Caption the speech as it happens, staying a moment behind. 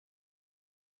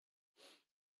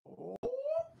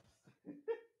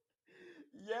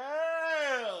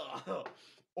Yeah.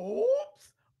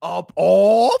 Oops. Up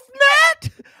off net.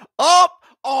 Up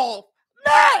off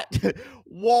net.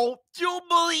 Won't you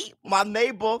believe my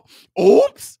neighbor?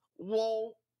 Oops.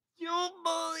 Won't you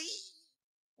believe?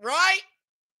 Right?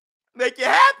 Make you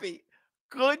happy.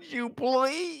 Could you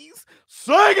please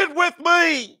sing it with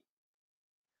me?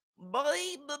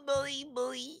 Believe.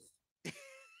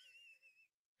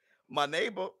 My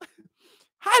neighbor.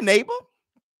 Hi, neighbor.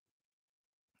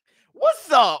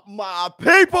 What's up, my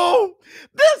people?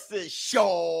 This is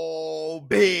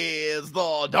ShowBizz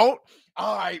the Don't.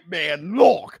 All right, man,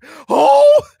 look.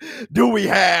 Oh, do we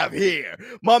have here?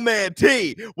 My man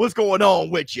T, what's going on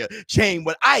with you? Chain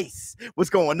with Ice, what's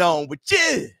going on with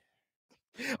you?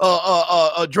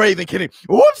 Draven Kenny.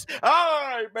 Whoops. All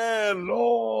right, man,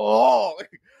 Lord.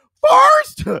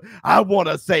 First, I want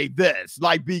to say this,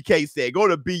 like BK said, go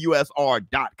to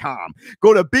busr.com.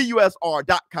 Go to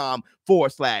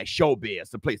busr.com/showbiz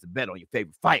to place a bet on your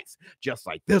favorite fights, just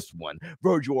like this one,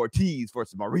 Vergil Ortiz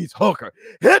versus Maurice Hooker.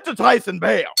 Hit the Tyson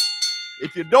Bell.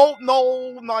 If you don't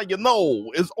know, now you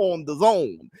know, it's on the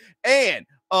zone. And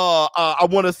I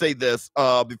want to say this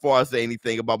before I say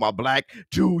anything about my black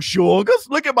two sugars.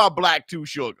 Look at my black two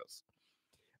sugars.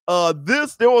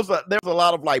 There was a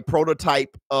lot of like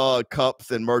prototype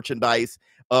cups and merchandise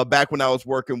back when I was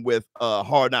working with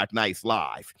Hard Knock Nights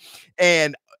Live,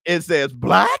 and it says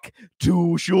black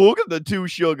two sugars. The two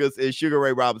sugars is Sugar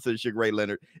Ray Robinson, Sugar Ray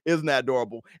Leonard. Isn't that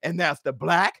adorable? And that's the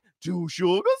black two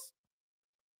sugars.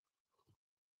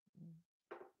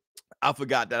 I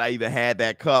forgot that I even had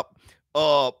that cup.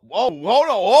 Hold on.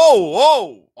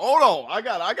 I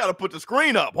gotta put the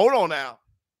screen up. Hold on now.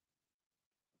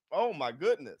 Oh my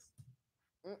goodness.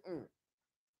 Oops.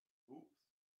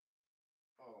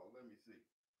 Oh, let me see.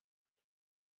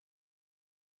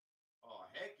 Oh,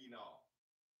 hecky no.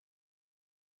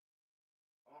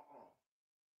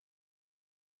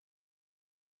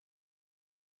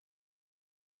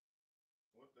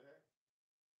 What the heck?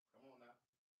 Come on now.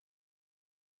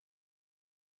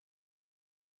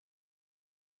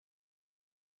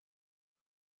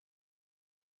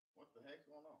 What the heck's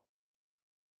going on?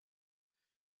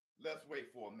 Let's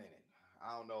wait for a minute.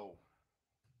 I don't know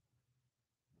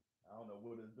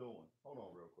what it's doing. Hold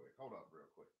on real quick. Hold up real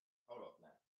quick. Hold up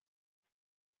now.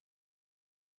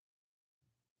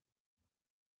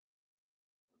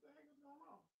 What the heck is going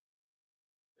on?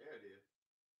 There it is.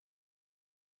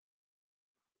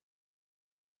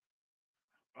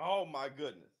 Oh my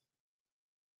goodness.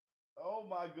 Oh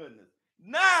my goodness.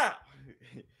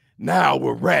 Now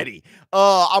we're ready.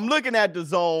 I'm looking at the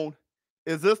zone.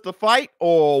 Is this the fight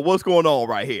or what's going on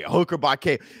right here? Hooker by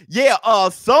K. Yeah,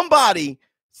 somebody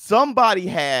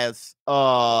has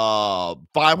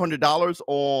 $500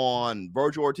 on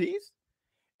Vergil Ortiz.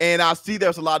 And I see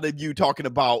there's a lot of you talking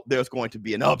about there's going to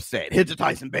be an upset. Hit the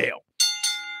Tyson Bell.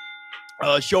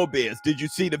 ShowBizz, did you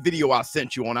see the video I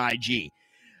sent you on IG?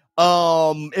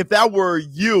 If that were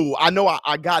you, I know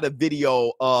I got a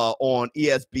video on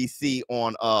ESBC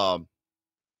on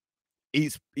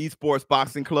Esports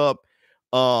Boxing Club.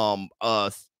 I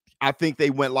think they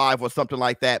went live or something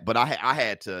like that, but I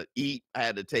had to eat. I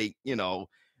had to take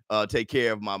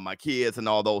care of my kids and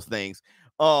all those things.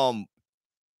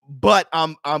 But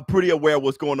I'm pretty aware of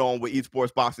what's going on with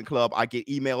Esports Boxing Club. I get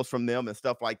emails from them and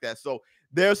stuff like that. So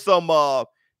there's some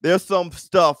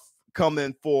stuff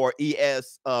coming for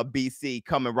ESBC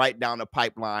coming right down the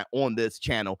pipeline on this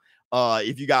channel.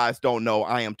 If you guys don't know,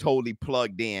 I am totally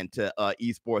plugged in to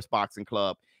Esports Boxing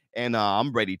Club, and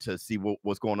I'm ready to see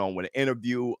what's going on with an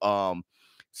interview.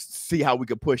 See how we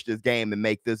can push this game and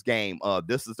make this game.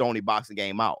 This is the only boxing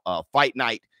game out. Fight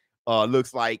Night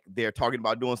looks like they're talking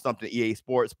about doing something to EA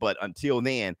Sports, but until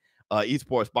then,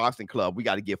 Esports Boxing Club, we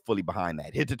got to get fully behind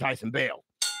that. Hit the Tyson Bell.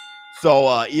 So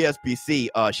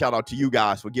ESBC, shout out to you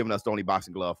guys for giving us the only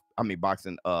boxing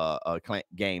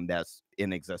game that's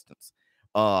in existence.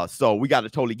 So we got to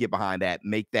totally get behind that,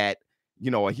 make that,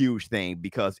 a huge thing,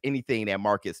 because anything that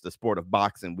markets the sport of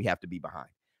boxing, we have to be behind.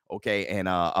 Okay. And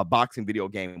a boxing video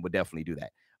game would definitely do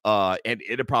that. And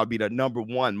it'll probably be the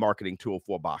 #1 marketing tool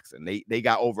for boxing. They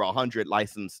got over 100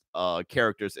 licensed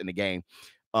characters in the game.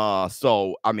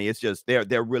 So I mean, it's just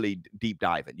they're really deep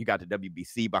diving. You got the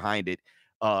WBC behind it.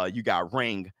 You got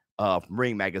Ring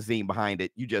Magazine behind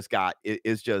it. You just got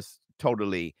it's just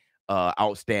totally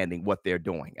outstanding what they're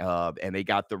doing. And they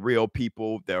got the real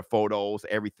people, their photos,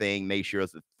 everything. Make sure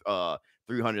it's a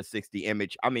 360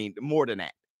 image. I mean, more than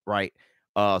that, right?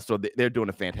 So they're doing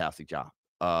a fantastic job.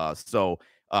 So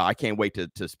I can't wait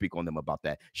to speak on them about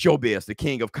that. ShowBizz, the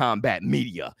king of combat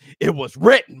media. It was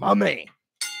written, my man.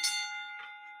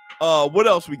 What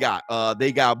else we got?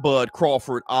 They got Bud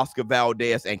Crawford, Oscar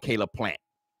Valdez, and Caleb Plant.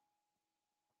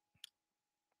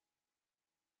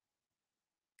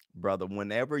 Brother,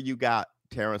 whenever you got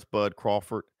Terrence Bud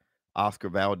Crawford, Oscar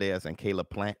Valdez, and Caleb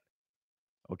Plant,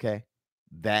 okay,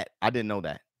 that I didn't know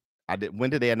that. When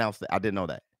did they announce that? I didn't know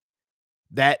that.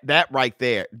 That right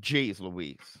there, jeez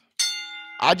Louise.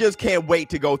 I just can't wait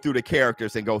to go through the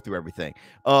characters and go through everything.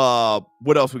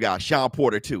 What else we got? Sean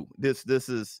Porter too. This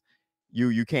is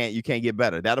you can't get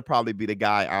better. That'll probably be the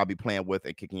guy I'll be playing with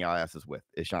and kicking y'all asses with.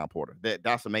 Is Sean Porter.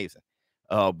 That's amazing.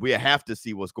 We have to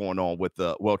see what's going on with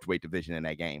the welterweight division in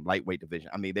that game, lightweight division.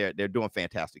 I mean, they're doing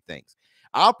fantastic things.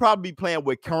 I'll probably be playing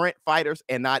with current fighters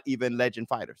and not even legend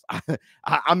fighters.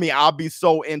 I mean, I'll be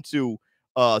so into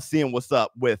seeing what's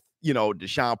up with, you know, the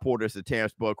Sean Porters, the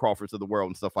Terrence Bud Crawfords of the world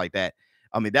and stuff like that.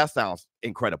 I mean, that sounds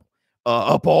incredible.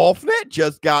 Up off net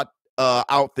just got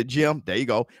out the gym. There you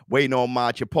go. Waiting on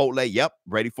my Chipotle. Yep.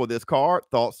 Ready for this card.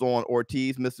 Thoughts on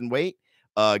Ortiz missing weight?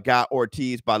 Got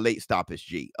Ortiz by late stoppage,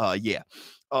 G. Yeah.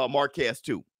 Marquez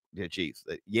too. Yeah, Chiefs.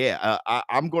 Yeah.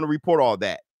 I'm going to report all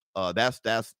that.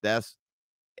 That's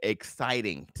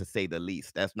exciting to say the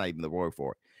least. That's not even the word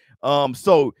for it.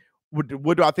 So what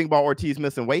do I think about Ortiz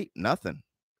missing weight? Nothing.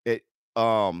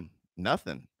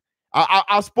 Nothing.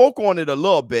 I spoke on it a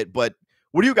little bit, but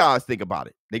what do you guys think about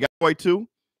it? They got Boy too.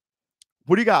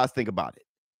 What do you guys think about it?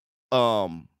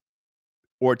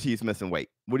 Ortiz missing weight.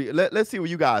 What do you, let's see what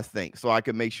you guys think, so I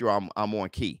can make sure I'm on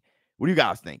key. What do you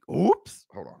guys think? Oops,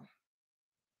 hold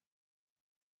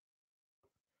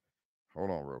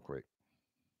on, real quick.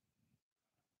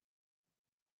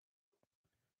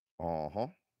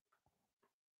 Hold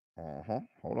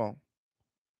on.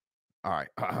 All right.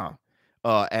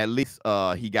 At least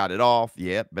he got it off.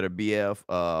 Yeah, better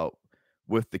BF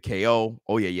with the KO.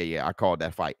 Oh yeah. I called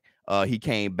that fight. He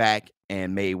came back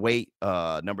and made weight.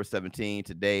 Number 17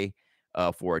 today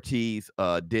for Ortiz.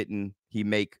 Didn't he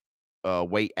make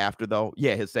weight after though?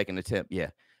 Yeah, his second attempt. Yeah.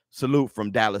 Salute from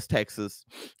Dallas, Texas.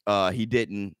 He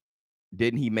didn't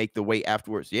he make the weight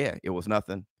afterwards? Yeah, it was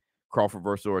nothing. Crawford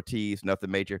versus Ortiz,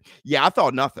 nothing major. Yeah, I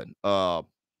thought nothing.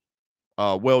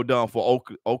 Well done for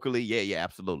Oakley. Yeah,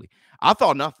 absolutely. I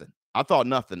thought nothing. I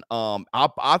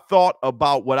thought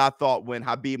about what I thought when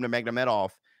Habib Nurmagomedov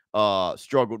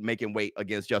struggled making weight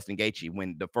against Justin Gaethje,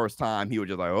 when the first time he was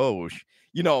just like, oh,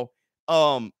 you know,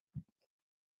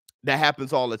 that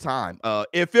happens all the time.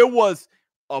 If it was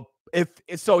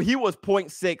so he was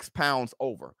 0.6 pounds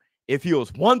over. If he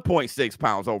was 1.6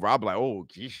 pounds over, I'd be like, oh,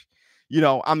 geez. You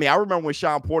know, I mean, I remember when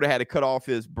Sean Porter had to cut off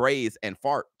his braids and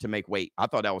fart to make weight. I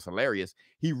thought that was hilarious.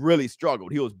 He really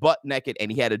struggled. He was butt naked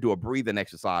and he had to do a breathing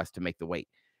exercise to make the weight.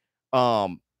 I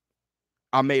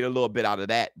made a little bit out of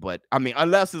that, but I mean,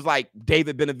 unless it's like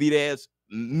David Benavidez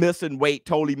missing weight,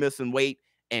 totally missing weight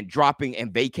and dropping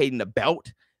and vacating the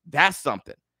belt, that's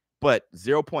something. But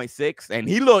 0.6, and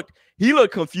he looked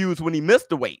confused when he missed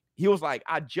the weight. He was like,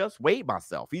 I just weighed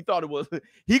myself. He thought it was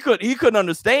he couldn't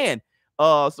understand.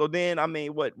 So then, I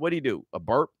mean, what did he do? A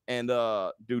burp and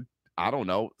do, I don't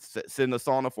know, sit in the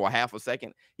sauna for a half a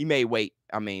second. He made weight.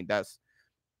 I mean, that's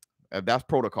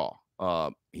protocol.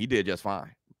 He did just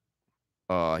fine.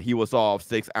 He was off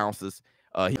 6 ounces.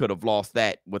 He could have lost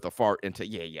that with a fart into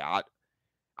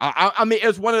I mean,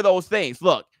 it's one of those things.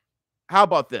 Look, how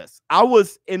about this? I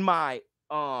was in my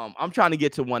I'm trying to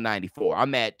get to 194.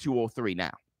 I'm at 203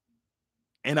 now,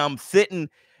 and I'm sitting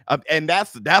and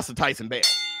that's the Tyson Bale.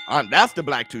 That's the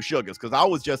Black Two Sugars, because I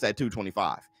was just at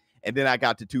 225, and then I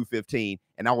got to 215,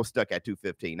 and I was stuck at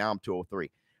 215. Now I'm 203.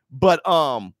 But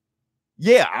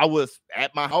yeah, I was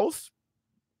at my house,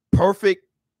 perfect,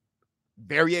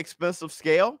 very expensive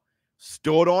scale,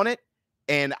 stood on it,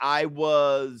 and I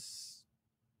was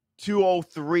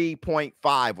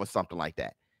 203.5 or something like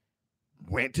that.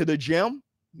 Went to the gym,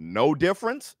 no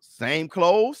difference, same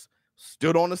clothes,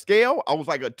 stood on the scale, I was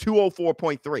like a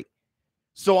 204.3.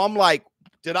 So I'm like,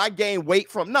 did I gain weight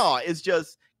from? No, it's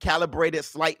just calibrated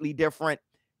slightly different,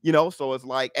 you know. So it's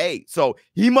like, hey, so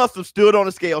he must have stood on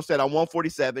the scale, said I'm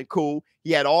 147. Cool.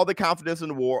 He had all the confidence in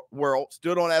the world,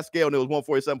 stood on that scale, and it was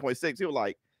 147.6. He was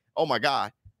like, oh my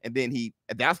God. And then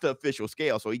that's the official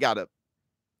scale. So he got to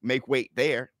make weight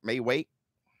there, made weight.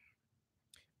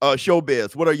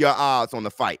 ShowBizz, what are your odds on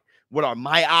the fight? What are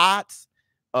my odds?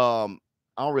 I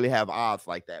don't really have odds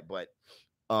like that, but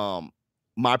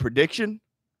my prediction,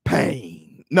 pain.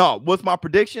 No, what's my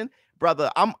prediction, brother?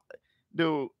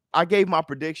 I gave my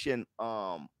prediction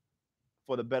for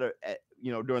the better,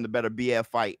 during the better BF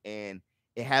fight, and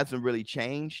it hasn't really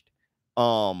changed.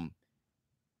 I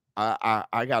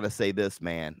gotta say this,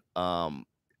 man.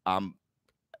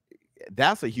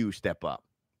 That's a huge step up.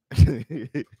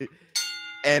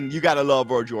 And you got to love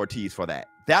Vergil Ortiz for that.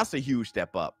 That's a huge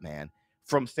step up, man.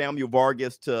 From Samuel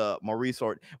Vargas to Maurice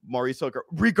Hooker.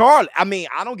 Regardless, I mean,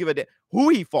 I don't give a damn who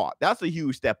he fought. That's a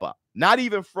huge step up. Not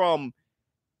even from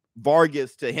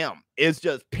Vargas to him. It's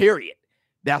just period.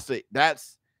 That's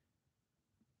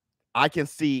I can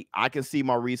see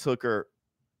Maurice Hooker.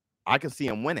 I can see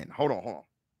him winning. Hold on.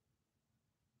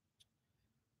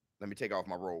 Let me take off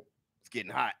my robe. It's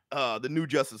getting hot. The new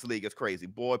Justice League is crazy.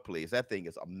 Boy, please. That thing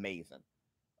is amazing.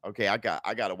 Okay, I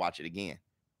gotta watch it again.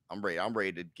 I'm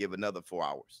ready to give another 4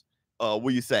 hours. What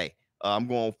do you say? I'm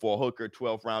going for a Hooker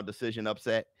 12th round decision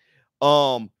upset.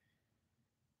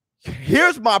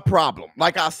 Here's my problem.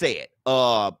 Like I said,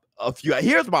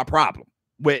 here's my problem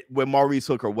with Maurice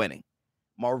Hooker winning.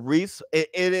 Maurice, it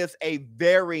is a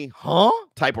very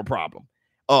type of problem.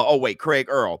 Oh wait, Craig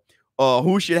Earl.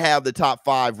 Who should have the top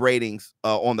 5 ratings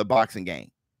on the boxing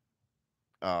game?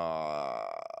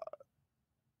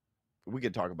 We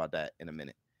can talk about that in a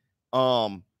minute.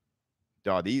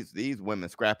 Dog, these women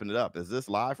scrapping it up. Is this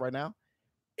live right now?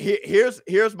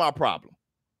 Here's my problem.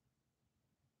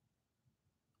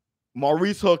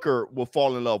 Maurice Hooker will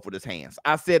fall in love with his hands.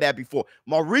 I said that before.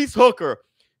 Maurice Hooker,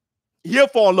 he'll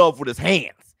fall in love with his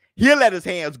hands. He'll let his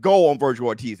hands go on Vergil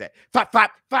Ortiz. Fap.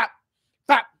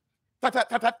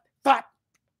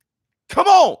 Come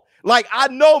on. Like, I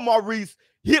know Maurice,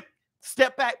 hip,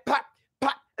 step back, pop,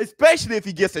 especially if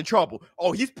he gets in trouble.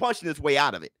 Oh, he's punching his way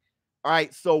out of it. All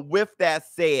right. So with that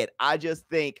said, I just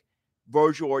think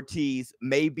Vergil Ortiz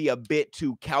may be a bit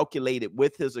too calculated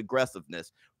with his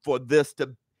aggressiveness for this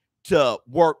to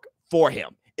work for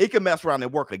him. It can mess around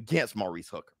and work against Maurice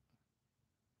Hooker.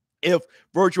 If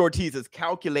Vergil Ortiz is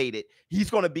calculated,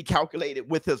 he's going to be calculated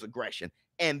with his aggression.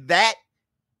 And that,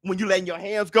 when you letting your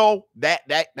hands go, that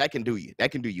can do you.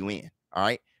 That can do you in. All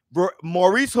right.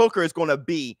 Maurice Hooker is going to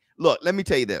be, look, let me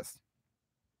tell you this.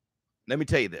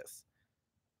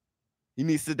 He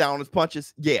needs to sit down on his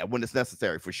punches. Yeah, when it's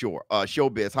necessary, for sure.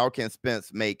 ShowBizz, how can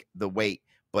Spence make the weight,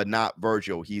 but not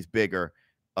Vergil? He's bigger.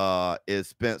 Is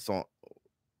Spence on?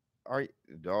 Are you?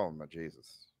 Oh my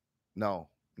Jesus! No.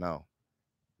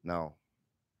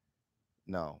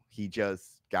 He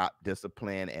just got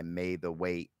disciplined and made the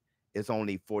weight. It's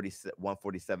only 147.6,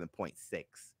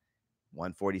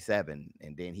 147,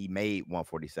 and then he made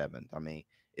 147. I mean,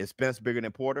 is Spence bigger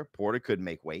than Porter? Porter could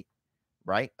make weight,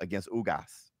 right? Against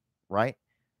Ugas, right?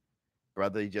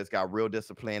 Brother, he just got real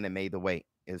disciplined and made the weight.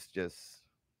 It's just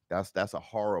that's a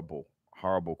horrible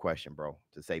question, bro.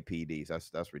 To say PDs,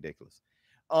 that's ridiculous.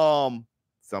 Some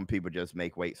people just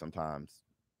make weight sometimes.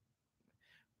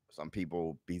 Some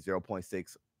people be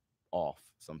 0.6 off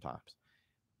sometimes.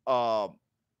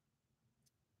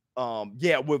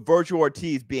 Yeah, with Vergil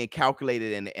Ortiz being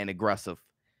calculated and aggressive,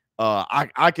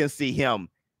 I can see him.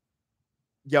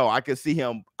 I can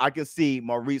see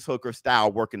Maurice Hooker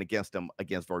style working against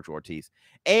Vergil Ortiz.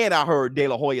 And I heard De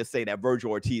La Hoya say that Vergil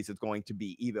Ortiz is going to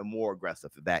be even more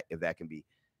aggressive if that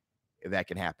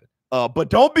can happen. But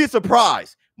don't be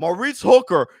surprised. Maurice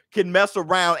Hooker can mess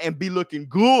around and be looking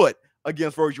good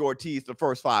against Vergil Ortiz the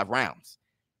first 5 rounds.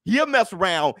 He'll mess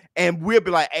around and we'll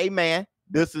be like, hey man,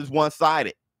 this is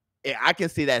one-sided. I can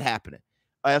see that happening.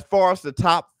 As far as the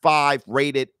top 5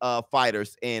 rated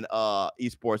fighters in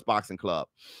Esports Boxing Club,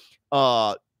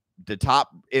 the top,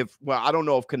 I don't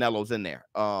know if Canelo's in there.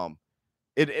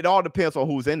 It all depends on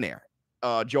who's in there.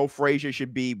 Joe Frazier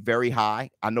should be very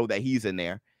high. I know that he's in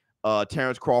there.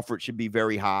 Terrence Crawford should be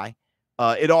very high.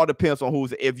 It all depends on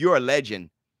who's. If you're a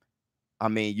legend, I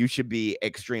mean, you should be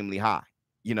extremely high.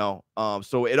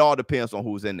 So it all depends on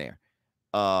who's in there.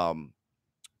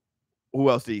 Who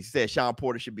else did he say? Sean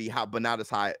Porter should be high, but not as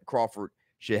high. Crawford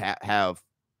should have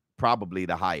probably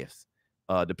the highest,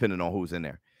 depending on who's in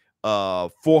there.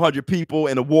 400 people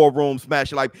in the war room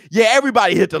smashing like, yeah,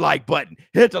 everybody hit the like button.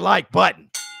 Hit the like button.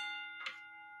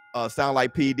 Sound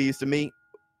like PDs to me?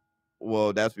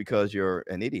 Well, that's because you're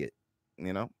an idiot.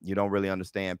 You don't really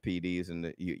understand PDs,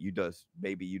 and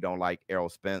maybe you don't like Errol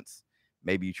Spence.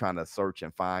 Maybe you're trying to search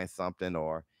and find something,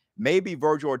 or maybe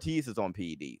Vergil Ortiz is on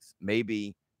PDs.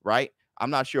 Maybe, right? I'm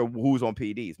not sure who's on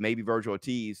PDs. Maybe Vergil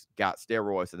Ortiz got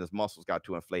steroids and his muscles got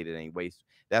too inflated and he wastes.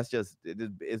 That's just,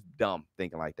 it's dumb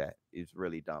thinking like that. It's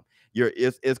really dumb.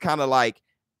 It's kind of like,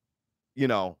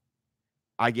 I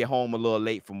get home a little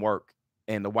late from work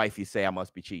and the wifey say I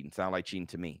must be cheating. Sound like cheating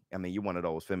to me. I mean, you're one of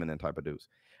those feminine type of dudes.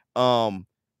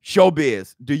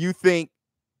 ShowBizz, do you think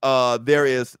there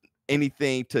is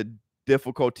anything to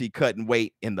difficulty cutting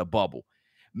weight in the bubble?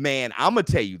 Man, I'm going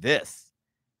to tell you this.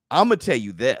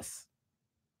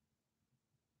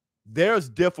 There's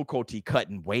difficulty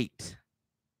cutting weight.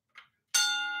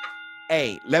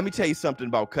 Hey, let me tell you something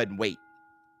about cutting weight.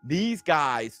 These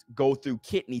guys go through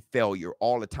kidney failure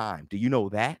all the time. Do you know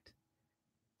that?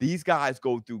 These guys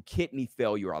go through kidney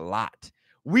failure a lot.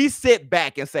 We sit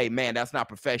back and say, man, that's not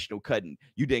professional cutting.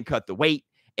 You didn't cut the weight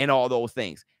and all those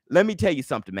things. Let me tell you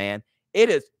something, man. It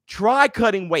is try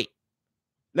cutting weight.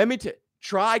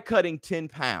 Try cutting 10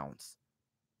 pounds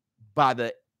by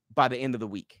the end of the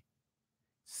week.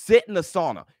 Sit in the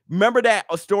sauna. Remember that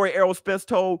a story Errol Spence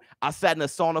told? I sat in the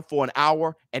sauna for an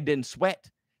hour and didn't sweat.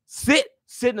 Sit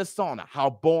in the sauna. How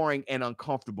boring and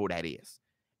uncomfortable that is.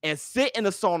 And sit in the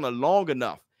sauna long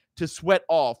enough to sweat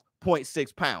off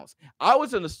 0.6 pounds. I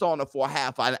was in the sauna for a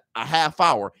half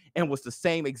hour and was the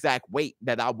same exact weight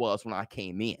that I was when I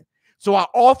came in. So I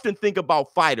often think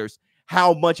about fighters,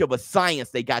 how much of a science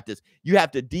they got this. You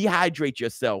have to dehydrate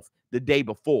yourself the day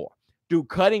before. Dude,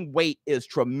 cutting weight is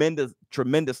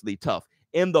tremendously tough,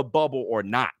 in the bubble or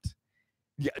not.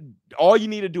 All you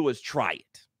need to do is try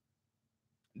it.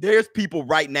 There's people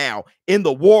right now in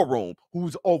the war room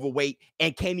who's overweight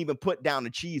and can't even put down a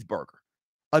cheeseburger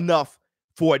enough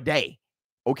for a day,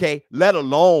 okay? Let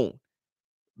alone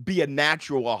be a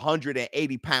natural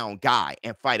 180-pound guy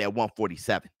and fight at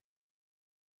 147.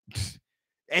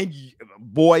 And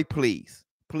boy, please,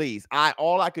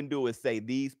 all I can do is say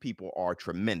these people are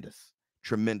tremendous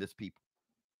people.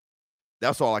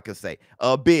 That's all I can say.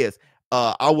 Biz,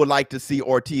 I would like to see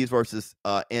Ortiz versus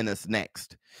Ennis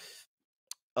next.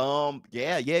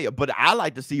 Yeah. But I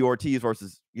like to see Ortiz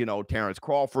versus, Terrence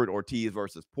Crawford, Ortiz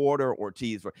versus Porter,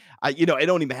 it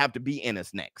don't even have to be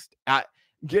Ennis next.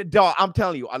 Dog, I'm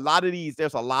telling you,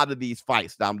 there's a lot of these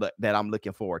fights that I'm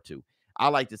looking forward to. I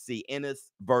like to see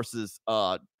Ennis versus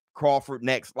Crawford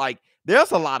next. Like,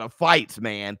 there's a lot of fights,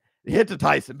 man. Hit the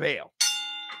Tyson Bell.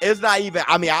 It's not even,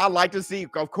 I like to see,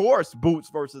 of course, Boots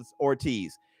versus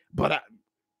Ortiz, but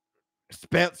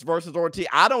Spence versus Ortiz.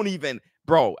 I don't even,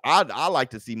 bro, I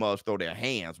like to see mothers throw their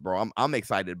hands, bro. I'm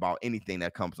excited about anything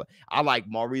that comes up. I like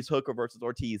Maurice Hooker versus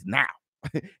Ortiz now.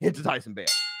 Hit the Tyson Bell.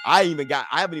 I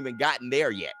haven't even gotten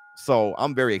there yet. So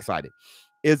I'm very excited.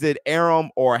 Is it Arum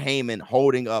or Heyman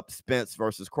holding up Spence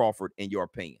versus Crawford, in your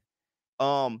opinion?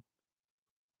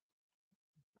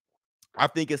 I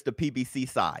think it's the PBC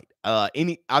side. I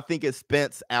think it's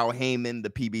Spence, Al Heyman,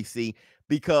 the PBC,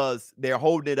 because they're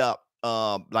holding it up.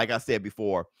 Like I said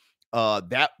before,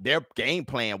 that their game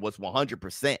plan was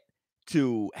 100%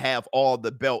 to have all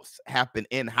the belts happen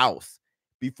in-house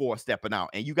before stepping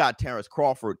out. And you got Terrence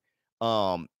Crawford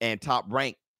and Top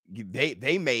Rank.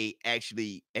 They may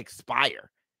actually expire.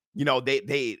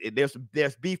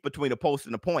 There's beef between the post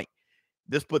and the point.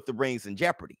 This put the rings in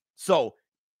jeopardy. So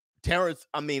Errol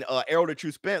the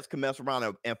True Spence can mess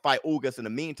around and fight Ugas in the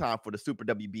meantime for the Super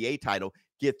WBA title,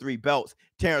 get 3 belts.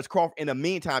 Terrence Crawford, in the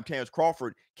meantime, Terrence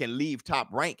Crawford can leave Top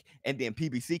Rank, and then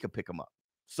PBC can pick him up.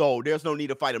 So there's no need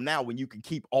to fight him now when you can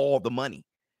keep all the money.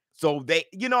 So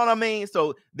you know what I mean?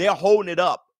 So they're holding it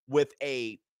up with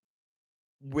a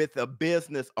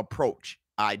business approach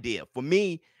idea. For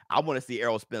me, I want to see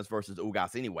Errol Spence versus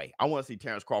Ugas anyway. I want to see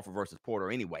Terrence Crawford versus Porter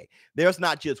anyway. There's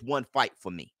not just one fight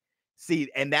for me.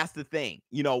 See, and that's the thing,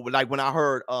 like when I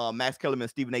heard Max Kellerman and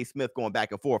Stephen A. Smith going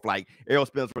back and forth, like Errol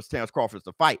Spence versus Terrence Crawford is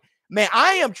the fight. Man,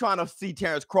 I am trying to see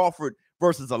Terrence Crawford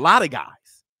versus a lot of guys.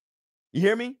 You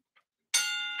hear me?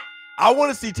 I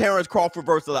want to see Terrence Crawford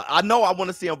versus, I know I want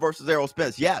to see him versus Errol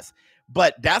Spence, yes.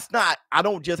 But I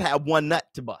don't just have one nut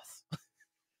to bust.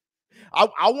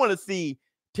 I want to see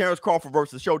Terrence Crawford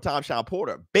versus Showtime Sean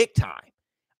Porter, big time.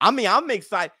 I'm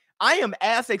excited. I am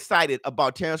as excited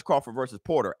about Terrence Crawford versus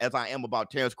Porter as I am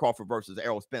about Terrence Crawford versus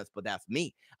Errol Spence, but that's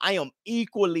me. I am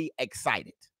equally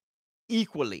excited.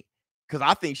 Equally. Because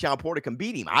I think Sean Porter can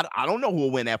beat him. I don't know who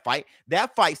will win that fight.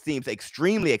 That fight seems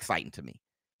extremely exciting to me.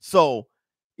 So,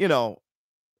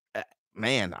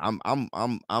 man,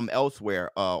 I'm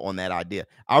elsewhere on that idea.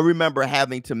 I remember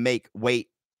having to make weight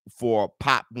for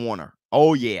Pop Warner.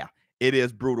 Oh yeah. It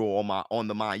is brutal on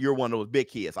the mind. You're one of those big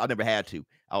kids. I never had to.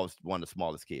 I was one of the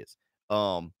smallest kids.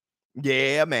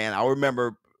 Yeah, man. I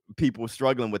remember people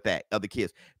struggling with that, other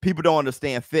kids. People don't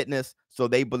understand fitness, so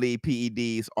they believe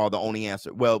PEDs are the only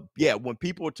answer. Well, yeah, when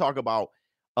people talk about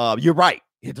you're right,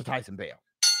 hit the Tyson Bell.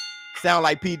 Sound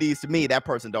like PEDs to me, that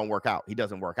person don't work out. He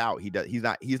doesn't work out. He's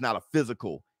not a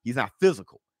physical. He's not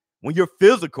physical. When you're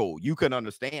physical, you can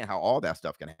understand how all that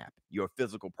stuff can happen. You're a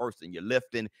physical person. You're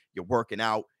lifting, you're working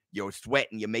out, you're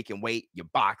sweating, you're making weight, you're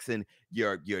boxing,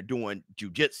 you're doing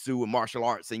jujitsu and martial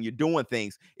arts, and you're doing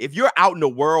things. If you're out in the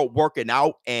world working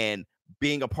out and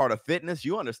being a part of fitness,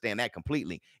 you understand that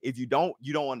completely. If you don't,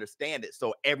 you don't understand it.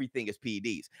 So everything is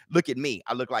PEDs. Look at me.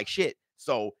 I look like shit.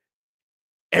 So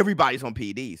everybody's on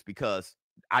PEDs because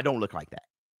I don't look like that.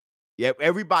 Yeah,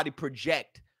 everybody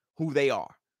project who they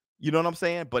are. You know what I'm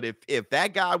saying? But if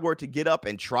that guy were to get up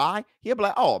and try, he'll be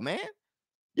like, oh man,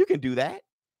 you can do that.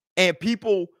 And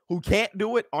people who can't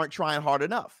do it aren't trying hard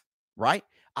enough, right?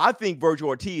 I think Vergil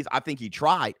Ortiz, I think he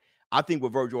tried. I think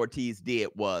what Vergil Ortiz did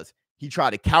was he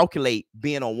tried to calculate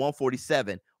being on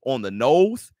 147 on the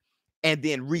nose and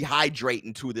then rehydrate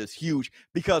into this huge,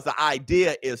 because the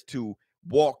idea is to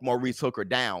walk Maurice Hooker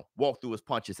down, walk through his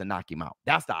punches and knock him out.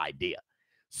 That's the idea.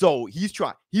 So he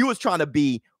was trying to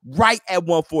be right at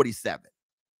 147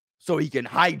 so he can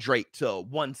hydrate to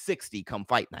 160 come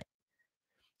fight night.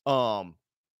 And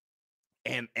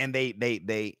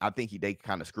they I think they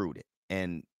kind of screwed it.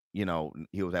 And you know,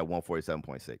 he was at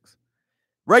 147.6.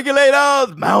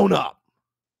 Regulators, mount up.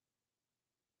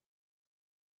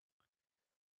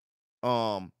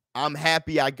 I'm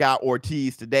happy I got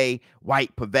Ortiz today.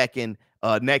 White Povetkin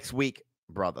next week,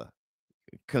 brother.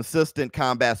 Consistent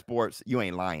combat sports. You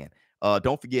ain't lying.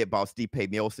 Don't forget about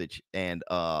Stipe Miocic and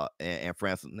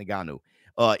Francis Ngannou.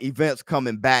 Events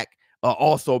coming back.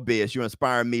 Also, Biz, you're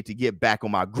inspiring me to get back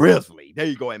on my Grizzly. There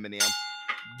you go, Eminem.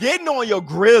 Getting on your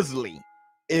Grizzly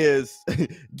is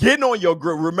getting on your.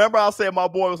 Remember, I said my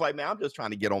boy was like, man, I'm just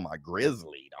trying to get on my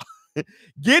Grizzly.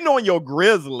 Getting on your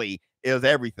Grizzly is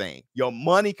everything. Your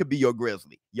money could be your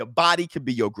Grizzly. Your body could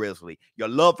be your Grizzly. Your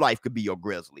love life could be your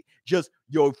Grizzly. Just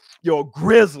your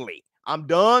Grizzly. I'm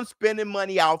done spending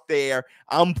money out there.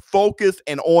 I'm focused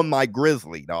and on my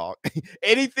Grizzly, dog.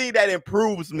 Anything that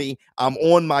improves me, I'm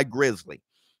on my Grizzly.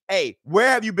 Hey, where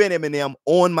have you been, Eminem?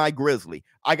 On my Grizzly.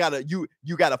 I got a you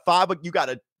got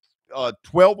a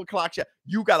 12 o'clock shot.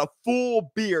 You got a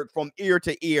full beard from ear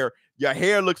to ear. Your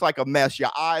hair looks like a mess. Your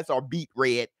eyes are beet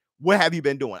red. What have you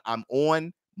been doing? I'm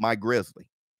on my Grizzly.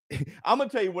 I'm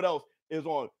gonna tell you what else is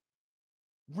on.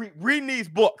 Reading these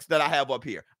books that I have up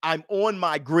here. I'm on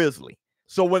my Grizzly.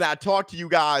 So when I talk to you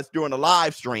guys during a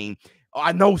live stream,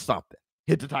 I know something.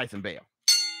 Hit the Tyson Bell.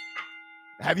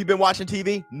 Have you been watching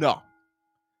TV? No.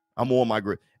 I'm on my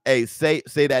Grizzly. Hey, say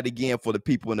that again for the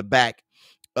people in the back.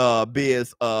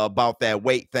 Biz, about that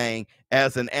weight thing.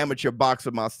 As an amateur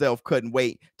boxer myself, cutting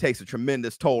weight takes a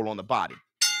tremendous toll on the body.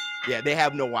 Yeah, they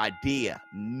have no idea.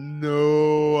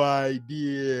 No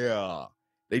idea.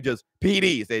 They just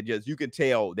PDs. They just, you can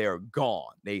tell they're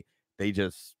gone. They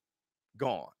just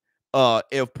gone.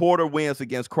 If Porter wins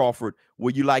against Crawford,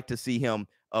 would you like to see him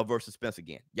versus Spence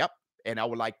again? Yep. And I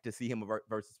would like to see him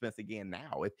versus Spence again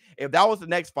now. If that was the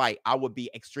next fight, I would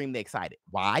be extremely excited.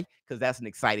 Why? Because that's an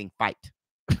exciting fight.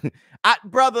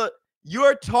 Brother,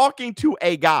 you're talking to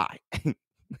a guy.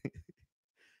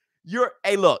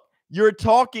 You're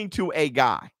talking to a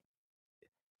guy.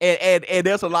 And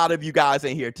there's a lot of you guys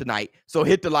in here tonight. So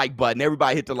hit the like button.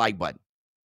 Everybody hit the like button.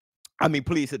 I mean,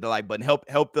 please hit the like button. Help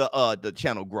the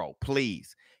channel grow.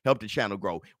 Please help the channel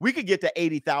grow. We could get to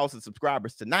 80,000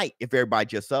 subscribers tonight if everybody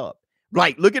just subbed.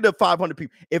 Like, look at the 500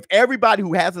 people. If everybody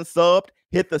who hasn't subbed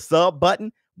hit the sub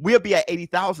button, we'll be at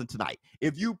 80,000 tonight.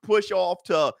 If you push off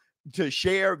to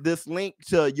share this link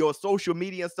to your social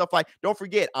media and stuff like, don't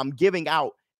forget, I'm giving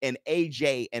out an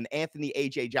Anthony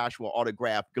AJ Joshua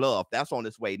autograph glove. That's on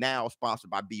its way now, sponsored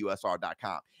by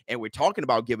BUSR.com. And we're talking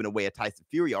about giving away a Tyson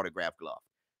Fury autograph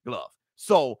glove.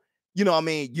 So, you know what I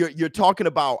mean? You're talking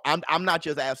about, I'm not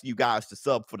just asking you guys to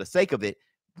sub for the sake of it.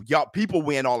 Y'all, people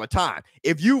win all the time.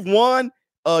 If you've won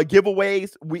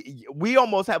giveaways, we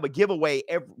almost have a giveaway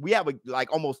we have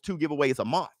like almost 2 giveaways a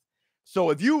month. So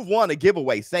if you've won a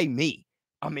giveaway, say me.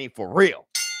 I mean, for real.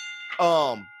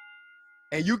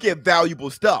 And you get valuable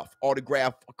stuff.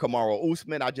 Autograph Kamaru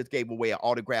Usman. I just gave away an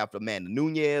autograph of Amanda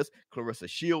Nunes, Clarissa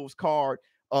Shields card.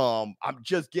 I'm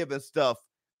just giving stuff.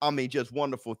 I mean, just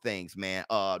wonderful things, man.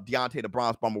 Deontay the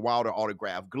Bronze Bomber Wilder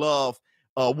autograph glove.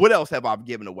 What else have I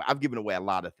given away? I've given away a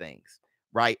lot of things,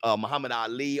 right? Muhammad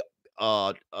Ali. It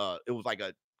was like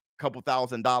a couple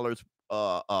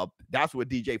 $1,000. That's what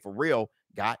DJ for real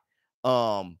got.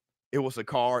 It was a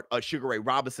card, a Sugar Ray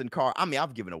Robinson card. I mean,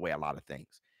 I've given away a lot of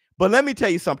things. But let me tell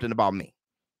you something about me.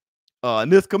 In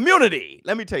this community,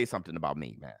 let me tell you something about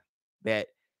me, man.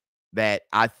 That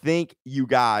I think you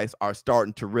guys are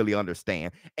starting to really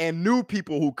understand. And new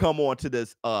people who come onto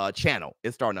this channel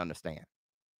is starting to understand.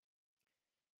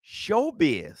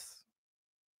 ShowBizz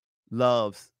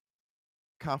loves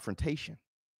confrontation.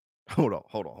 Hold on.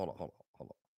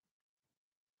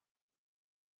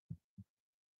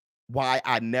 Why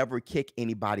I never kick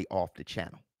anybody off the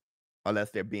channel unless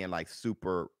they're being like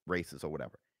super racist or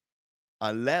whatever.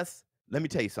 Let me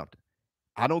tell you something.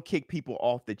 I don't kick people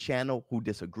off the channel who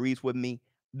disagrees with me.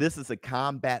 This is a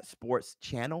combat sports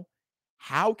channel.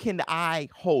 How can I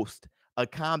host a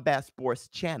combat sports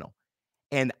channel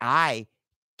and I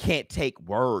can't take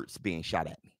words being shot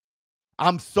at me?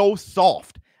 I'm so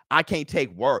soft. I can't take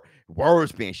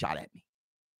words being shot at me.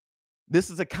 This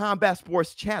is a combat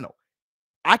sports channel.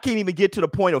 I can't even get to the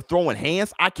point of throwing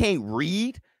hands. I can't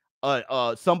read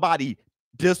somebody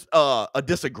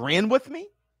disagreeing with me.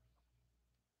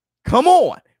 Come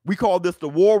on. We call this the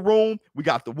war room. We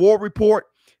got the war report.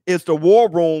 It's the war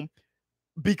room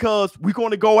because we're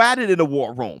going to go at it in the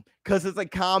war room because it's a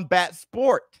combat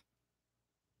sport.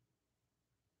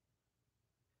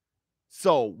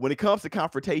 So when it comes to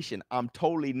confrontation, I'm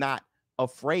totally not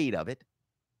afraid of it.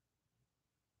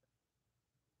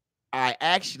 I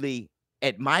actually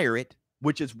admire it,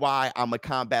 which is why I'm a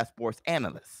combat sports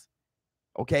analyst.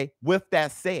 Okay. With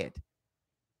that said,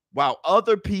 while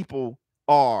other people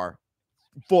are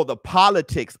for the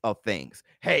politics of things,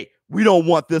 hey, we don't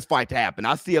want this fight to happen.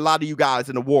 I see a lot of you guys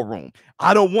in the war room.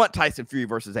 I don't want Tyson Fury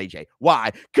versus AJ.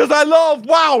 Why? Because I love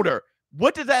Wilder.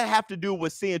 What does that have to do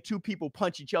with seeing two people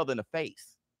punch each other in the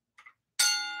face?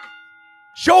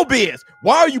 ShowBizz,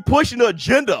 why are you pushing the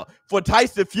agenda for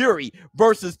Tyson Fury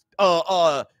versus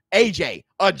AJ?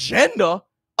 Agenda?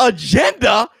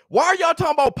 Why are y'all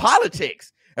talking about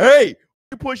politics? Hey,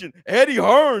 you're pushing. Eddie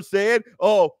Hearn said,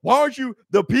 why aren't you,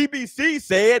 the PBC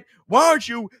said, why aren't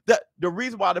you, the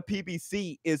reason why the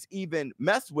PBC is even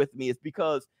messed with me is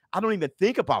because I don't even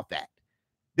think about that.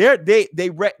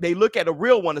 They look at a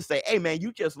real one and say, hey man,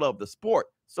 you just love the sport,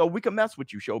 so we can mess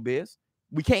with you, ShowBizz.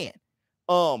 We can.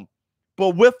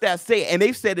 But with that said, and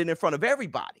they've said it in front of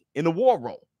everybody in the war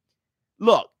room.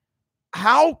 Look,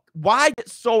 why get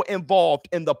so involved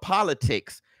in the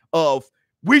politics of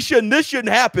this shouldn't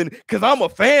happen because I'm a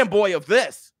fanboy of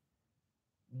this?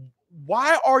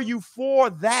 Why are you for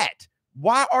that?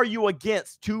 Why are you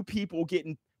against two people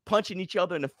punching each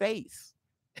other in the face?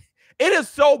 It is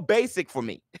so basic for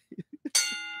me.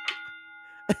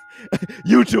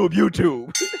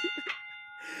 YouTube.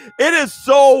 It is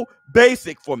so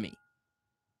basic for me.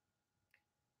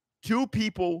 Two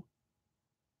people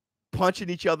punching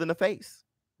each other in the face.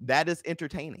 That is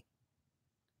entertaining.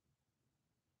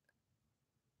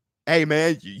 Hey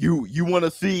man, you want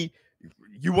to see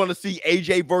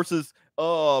AJ versus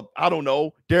I don't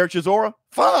know, Derek Chisora?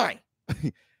 Fine.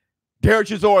 Derek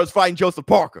Chisora is fighting Joseph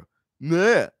Parker.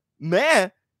 Nah,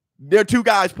 man, they're two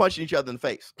guys punching each other in the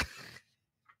face.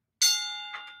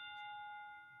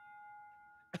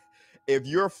 If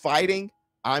you're fighting,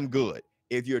 I'm good.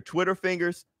 If you're Twitter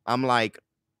fingers, I'm like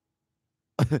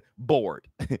bored.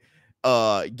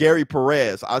 Gary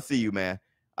Perez, I see you, man.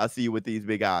 I see you with these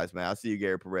big eyes, man. I see you,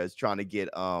 Gary Perez, trying to get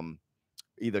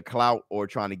either clout or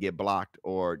trying to get blocked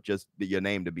or just your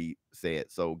name to be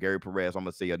said. So Gary Perez, I'm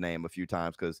gonna say your name a few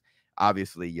times because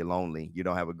obviously you're lonely. You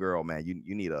don't have a girl, man. You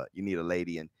need a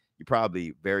lady, and you're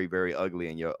probably very, very ugly,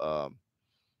 and you're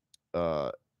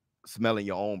smelling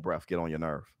your own breath get on your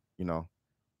nerve. You know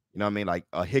what I mean? Like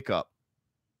a hiccup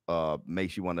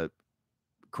makes you want to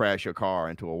crash your car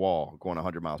into a wall going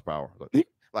 100 miles per hour.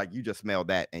 Like you just smell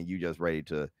that and you just ready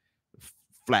to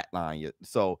flatline you.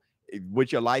 So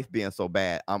with your life being so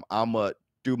bad, I'm gonna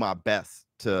do my best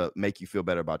to make you feel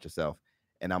better about yourself,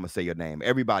 and I'm gonna say your name.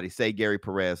 Everybody say Gary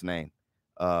Perez's name.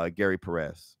 Gary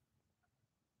Perez.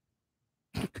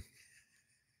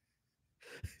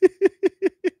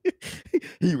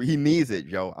 he needs it,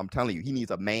 Joe. I'm telling you, he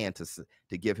needs a man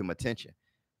to give him attention.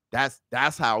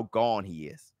 That's how gone he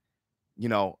is. You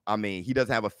know, I mean, he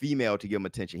doesn't have a female to give him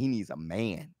attention. He needs a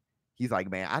man. He's like,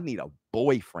 man, I need a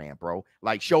boyfriend, bro.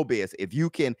 Like ShowBizz, if you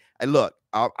can, and look,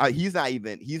 he's not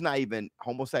even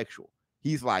homosexual.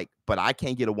 He's like, but I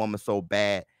can't get a woman so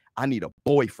bad. I need a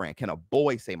boyfriend. Can a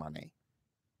boy say my name?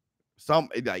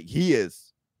 Like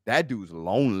that dude's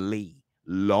lonely.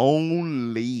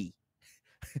 Lonely.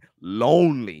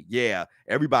 Yeah.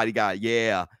 Everybody got,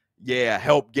 yeah.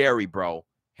 Help Gary, bro.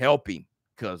 Help him.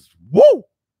 Cause woo,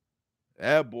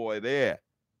 that boy there,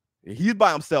 he's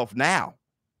by himself now.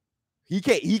 He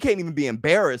can't even be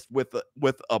embarrassed with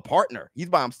a partner. He's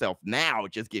by himself now,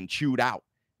 just getting chewed out.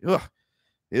 Ugh,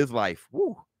 his life.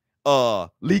 Woo.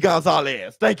 Lee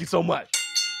Gonzalez, thank you so much.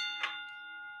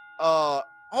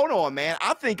 Hold on, man.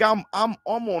 I think I'm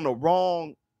on the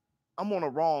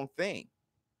wrong thing.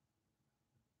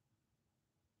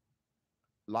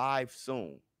 Live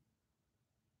soon.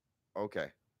 Okay.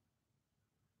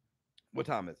 What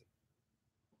time is it?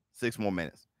 6 more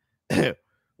minutes.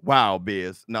 Wow,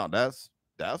 Biz. No, that's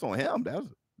on him.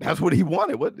 That's what he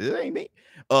wanted. What it ain't me.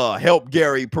 Help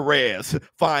Gary Perez.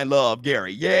 Find love,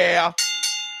 Gary. Yeah.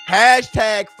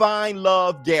 Hashtag find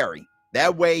love Gary.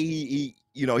 That way he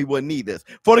wouldn't need this.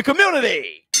 For the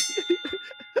community.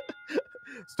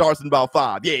 Starts in about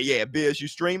 5. Yeah. Biz, you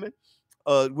streaming?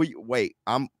 Aren't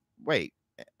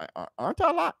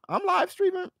I live? I'm live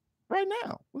streaming right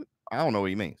now. I don't know what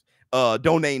he means.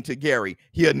 Donating to Gary.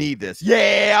 He'll need this.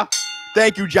 Yeah.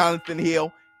 Thank you, Jonathan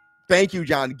Hill. Thank you,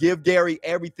 John. Give Gary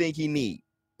everything he needs.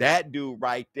 That dude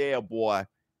right there, boy.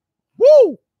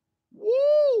 Woo!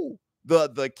 Woo!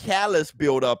 The callus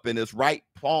build up in his right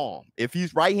palm. If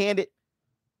he's right-handed,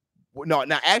 no,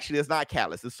 now actually it's not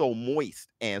callus. It's so moist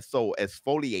and so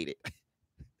exfoliated.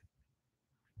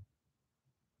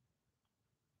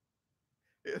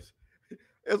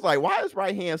 It's like, why is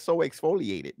right hand so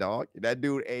exfoliated, dog? That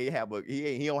dude he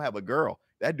don't have a girl.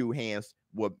 That dude hands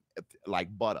were like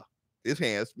butter. His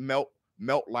hands melt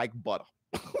like butter.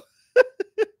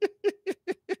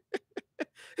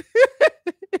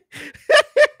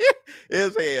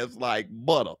 His hands like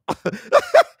butter.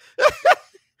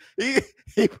 he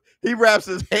wraps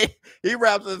his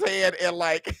hand in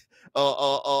like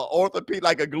orthopedic,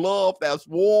 like a glove that's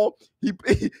warm. He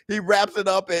wraps it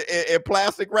up in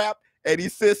plastic wrap, and he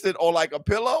sits it on like a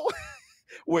pillow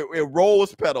with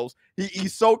rose petals. He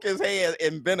soak his hand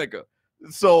in vinegar.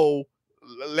 So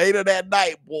later that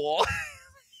night, boy,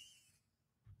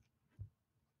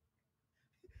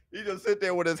 he just sit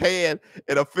there with his hand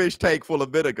in a fish tank full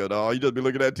of vinegar, dog. He just be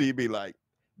looking at TV like,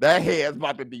 that hand's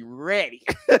about to be ready.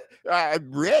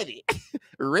 Ready.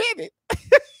 Ready.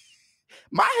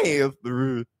 My hand's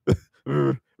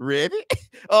ready.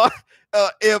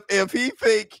 If he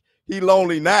think he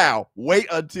lonely now, wait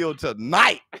until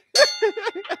tonight.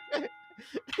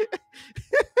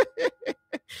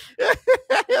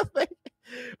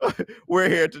 We're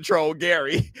here to troll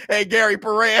Gary. Hey, Gary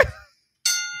Perez.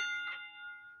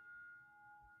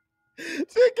 10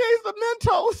 case of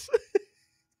Mentos.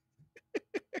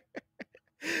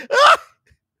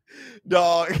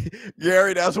 Dog,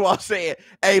 Gary, that's what I'm saying.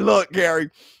 Hey, look, Gary,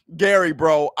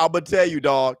 bro, I'm gonna tell you,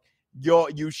 dog,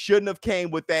 you shouldn't have came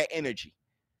with that energy.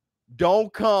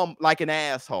 Don't come like an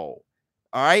asshole.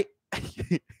 All right.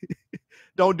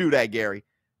 Don't do that, Gary.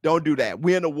 Don't do that.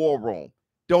 We're in the war room.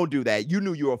 Don't do that. You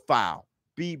knew you were foul.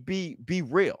 Be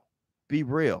real. Be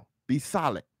real. Be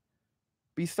solid.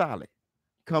 Be solid.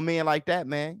 Come in like that,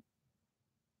 man.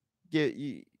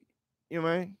 You know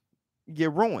what I mean? You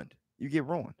get ruined. You get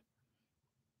ruined.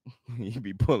 You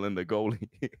be pulling the goalie.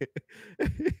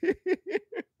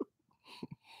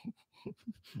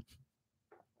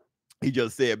 He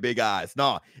just said big eyes.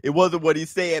 No, it wasn't what he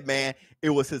said, man.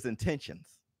 It was his intentions.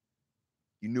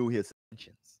 You knew his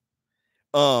intentions.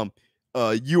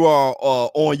 You are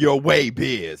on your way,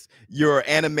 Biz. Your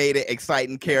animated,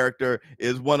 exciting character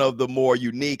is one of the more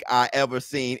unique I ever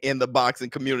seen in the boxing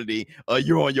community.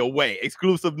 You're on your way.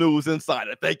 Exclusive News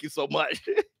Insider. Thank you so much.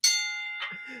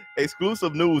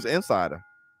 Exclusive News Insider.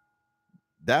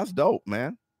 That's dope,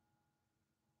 man.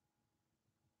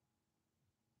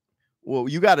 Well,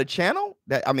 you got a channel?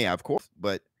 That, I mean, of course,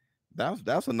 but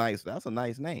that's a nice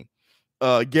name.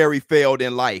 Gary failed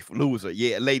in life, loser.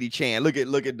 Yeah, Lady Chan. Look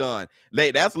at Dunn.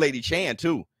 That's Lady Chan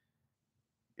too.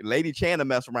 Lady Chan to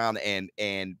mess around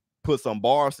and put some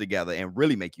bars together and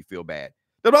really make you feel bad.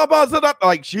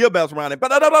 Like she'll mess around and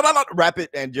rap it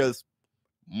and just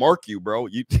mark you, bro.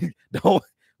 You don't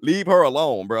leave her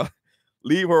alone, bro.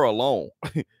 Leave her alone.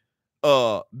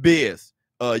 Biz,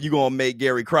 you gonna make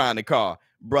Gary cry in the car,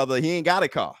 brother? He ain't got a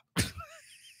car.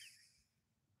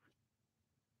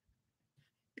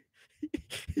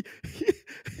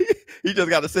 He just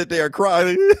got to sit there and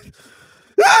cry.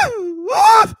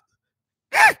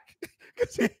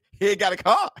 He ain't got a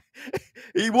car.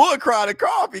 He would cry in the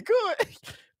car if he could.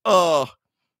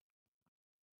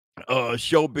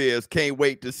 ShowBizz, can't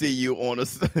wait to see you on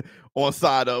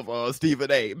side of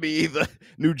Stephen A. Me either.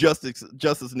 New Justice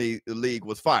League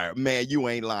was fired. Man, you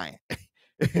ain't lying.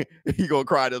 He gonna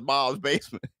cry in his mom's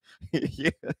basement.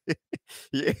 Yeah.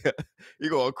 He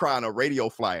gonna cry in a radio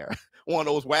flyer. One of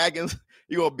those wagons.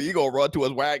 You gonna run to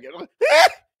his wagon.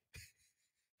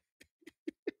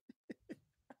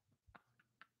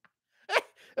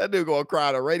 That dude gonna cry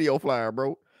in a radio flyer,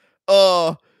 bro.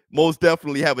 Most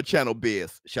definitely have a channel,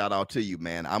 Biz. Shout out to you,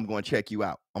 man. I'm gonna check you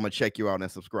out. I'm gonna check you out and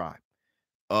subscribe.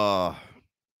 Let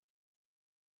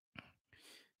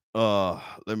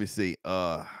me see.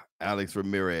 Alex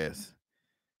Ramirez.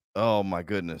 Oh my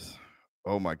goodness.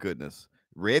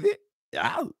 Ribbit?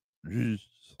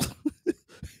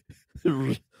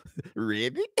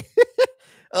 Ribbit?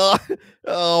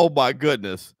 Oh my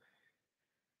goodness.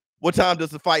 What time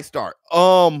does the fight start?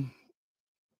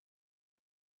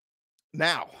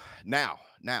 Now.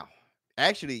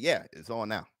 Actually, yeah, it's on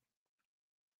now.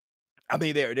 I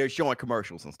mean, they're showing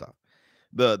commercials and stuff.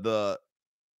 The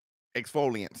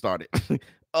exfoliant started.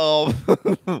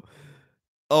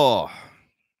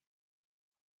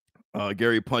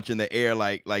 Gary punching the air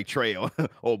like Trail.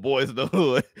 Oh, Boys in the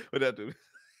Hood. What that do?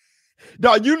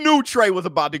 No, you knew Trey was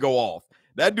about to go off.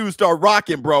 That dude started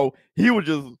rocking, bro. He was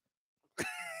just,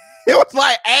 it was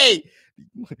like, hey.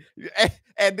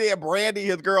 And then Brandy,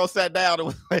 his girl, sat down and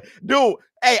was like, dude,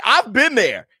 hey, I've been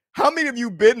there. How many of you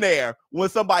been there when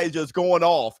somebody's just going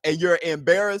off and you're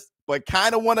embarrassed, but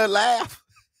kind of want to laugh?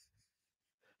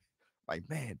 Like,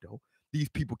 man, though, these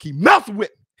people keep messing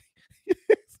with me.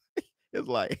 It's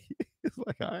like,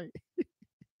 all right.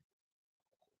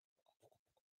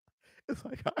 It's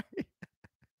like, all right.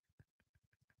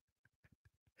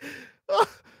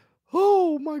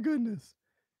 Oh, my goodness.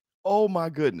 Oh, my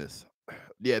goodness.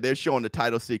 Yeah, they're showing the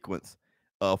title sequence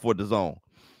for the zone.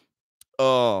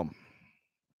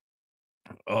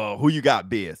 Who you got,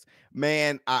 Biz?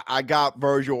 Man, I got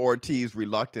Vergil Ortiz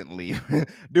reluctantly.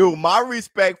 Dude, my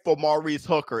respect for Maurice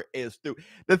Hooker is through.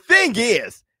 The thing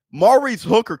is, Maurice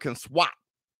Hooker can swat.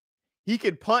 He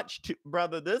can punch too.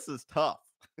 Brother, this is tough.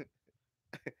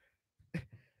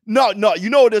 No, you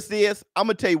know what this is? I'm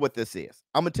going to tell you what this is.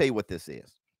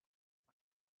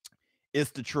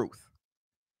 It's the truth.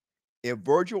 If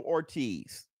Vergil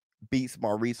Ortiz beats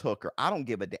Maurice Hooker, I don't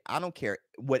give a damn. I don't care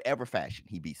whatever fashion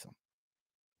he beats him.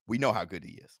 We know how good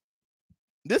he is.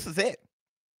 This is it.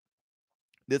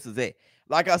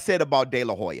 Like I said about De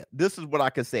La Hoya, this is what I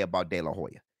can say about De La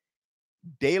Hoya.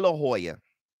 De La Hoya,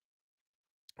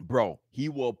 bro, he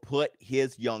will put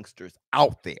his youngsters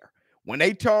out there. When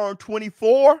they turn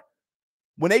 24,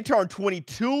 when they turn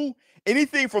 22,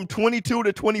 anything from 22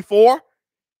 to 24,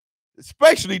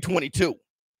 especially 22,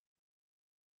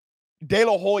 De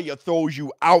La Hoya throws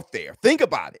you out there. Think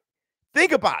about it.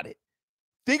 Think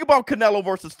about Canelo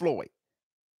versus Floyd.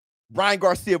 Ryan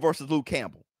Garcia versus Luke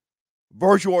Campbell.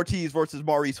 Vergil Ortiz versus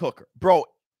Maurice Hooker. Bro,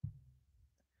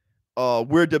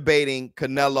 we're debating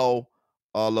Canelo,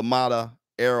 Lamada,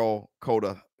 Errol,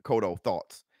 Cotto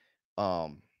thoughts.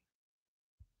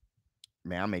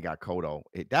 Man, I may got Cotto.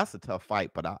 That's a tough fight,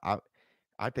 but I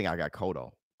think I got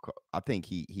Cotto. I think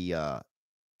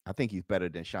I think he's better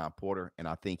than Sean Porter, and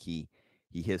I think he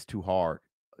hits too hard.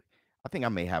 I think I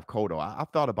may have Cotto. I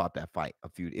thought about that fight a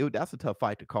few. That's a tough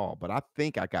fight to call, but I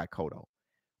think I got Cotto.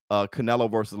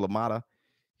 Canelo versus Lamada.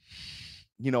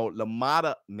 You know,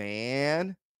 Lamada,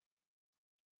 man.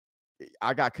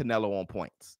 I got Canelo on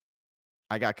points.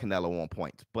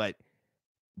 But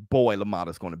boy,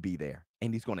 Lamada's going to be there,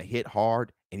 and he's going to hit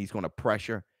hard, and he's going to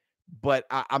pressure. But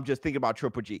I'm just thinking about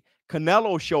Triple G.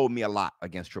 Canelo showed me a lot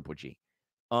against Triple G.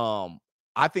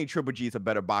 I think Triple G is a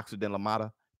better boxer than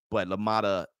Lamada, but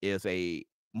Lamada is a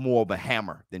more of a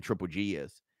hammer than Triple G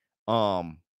is.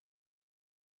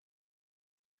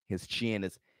 His chin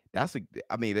is it's a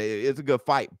good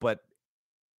fight, but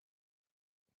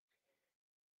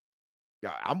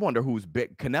I wonder who's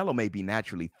big. Canelo may be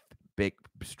naturally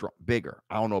bigger.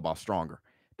 I don't know about stronger.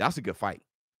 That's a good fight.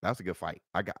 I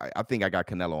think I got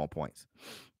Canelo on points.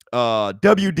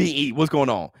 WDE, what's going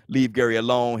on? Leave Gary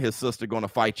alone. His sister gonna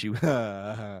fight you.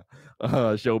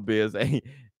 ShowBizz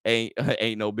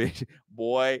ain't no bitch.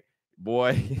 Boy.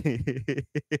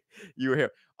 You were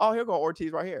here. Oh, here go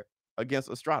Ortiz right here against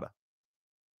Estrada.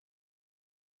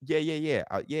 Yeah.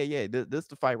 This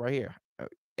the fight right here.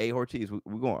 Ortiz.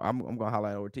 We're going. I'm gonna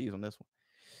highlight Ortiz on this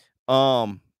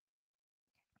one.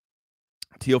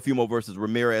 Teofimo versus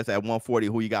Ramirez at 140.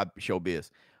 Who you got, ShowBizz?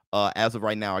 As of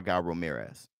right now, I got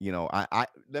Ramirez. You know, I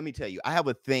let me tell you, I have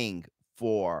a thing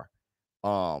for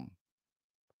when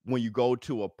you go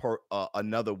to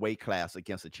another weight class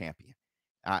against a champion.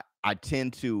 I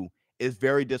tend to. It's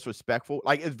very disrespectful.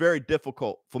 Like, it's very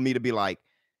difficult for me to be like,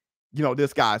 you know,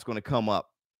 this guy's going to come up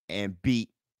and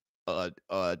beat a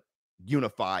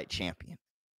unified champion.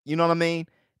 You know what I mean?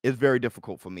 It's very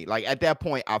difficult for me. Like, at that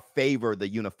point, I favor the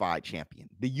unified champion.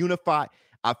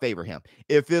 I favor him.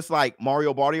 If it's like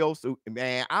Mario Barrios,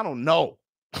 man, I don't know.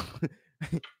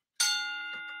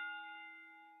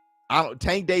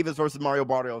 Tank Davis versus Mario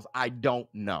Barrios, I don't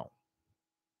know.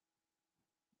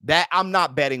 That I'm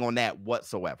not betting on that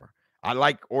whatsoever. I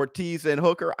like Ortiz and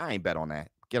Hooker. I ain't bet on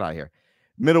that. Get out of here.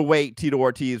 Middleweight, Tito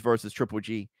Ortiz versus Triple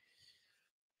G.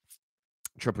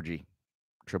 Triple G.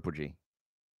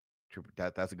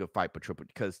 That's a good fight, but Triple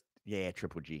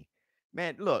G.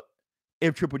 Man, look,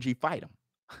 if Triple G fight him,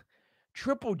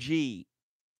 Triple G,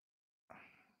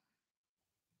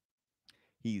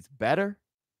 he's better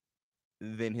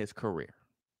than his career.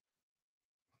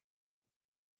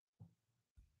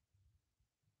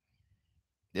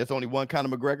 There's only one Conor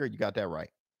McGregor. You got that right.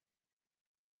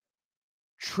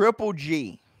 Triple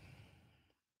G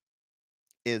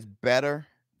is better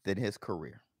than his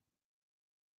career.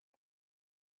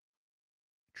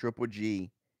 Triple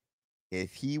G,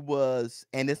 if he was,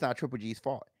 and it's not Triple G's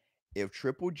fault. If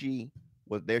Triple G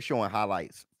was, they're showing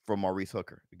highlights from Maurice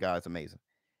Hooker. The guy's amazing.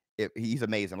 He's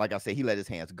amazing. Like I said, he let his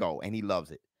hands go and he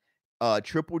loves it.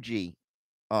 Triple G,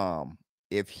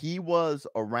 if he was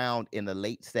around in the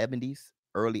late 70s,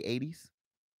 early 80s,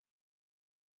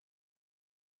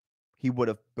 he would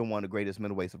have been one of the greatest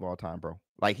middleweights of all time, bro.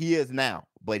 Like he is now,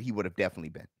 but he would have definitely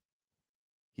been.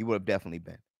 He would have definitely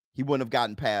been. He wouldn't have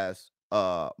gotten past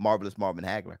Marvelous Marvin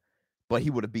Hagler, but he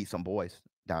would have beat some boys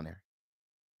down there.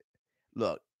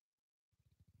 Look,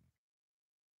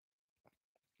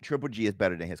 Triple G is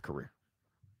better than his career.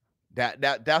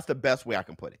 That's the best way I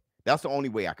can put it. That's the only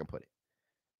way I can put it.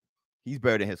 He's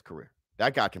better than his career.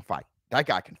 That guy can fight. That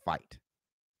guy can fight.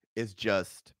 It's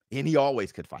just, and he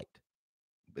always could fight.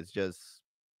 It's just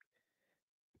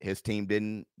his team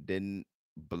didn't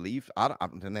believe. I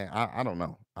don't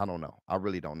know. I don't know. I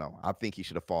really don't know. I think he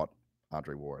should have fought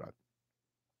Andre Ward.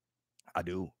 I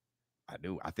do.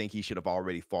 I think he should have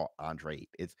already fought Andre.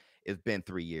 It's been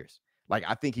 3 years. Like,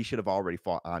 I think he should have already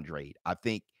fought Andre. I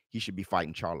think he should be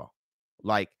fighting Charlo.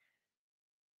 Like,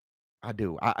 I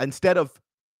do. Instead of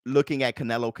looking at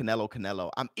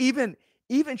Canelo, I'm even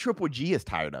Triple G is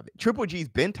tired of it. Triple G's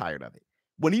been tired of it.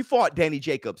 When he fought Danny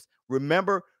Jacobs,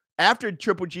 remember after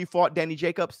Triple G fought Danny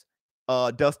Jacobs,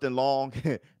 Dustin Long's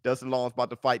about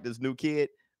to fight this new kid,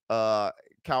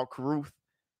 Cal Carruth.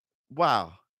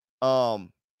 Wow.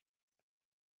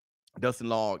 Dustin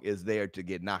Long is there to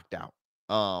get knocked out.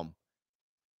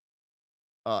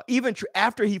 Even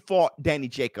after he fought Danny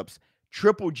Jacobs,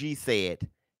 Triple G said,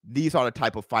 "These are the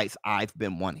type of fights I've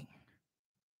been wanting."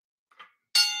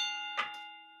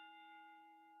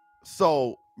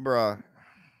 So, bruh,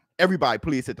 everybody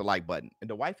please hit the like button. And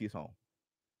the wifey's home.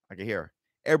 I can hear her.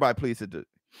 Everybody please hit the,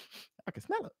 I can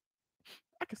smell it.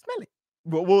 I can smell it.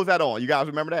 What was that on? You guys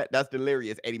remember that? That's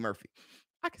Delirious Eddie Murphy.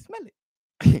 I can smell it.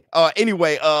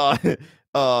 Anyway,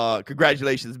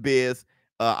 congratulations, Biz.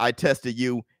 I tested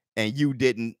you and you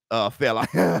didn't fail.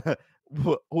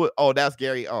 Oh, that's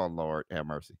Gary. Oh, Lord have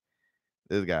mercy.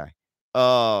 This guy.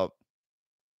 Now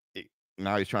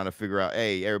he's trying to figure out,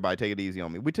 hey, everybody take it easy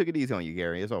on me. We took it easy on you,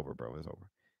 Gary. It's over, bro. It's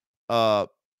over.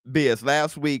 Biz,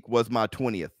 last week was my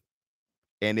 20th.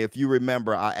 And if you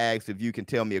remember, I asked if you can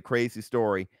tell me a crazy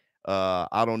story.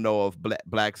 I don't know if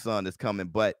Black Sun is coming,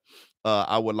 but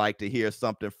I would like to hear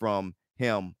something from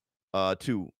him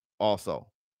too. Also,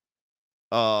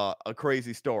 a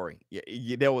crazy story.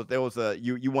 Yeah, there was a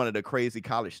you wanted a crazy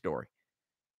college story.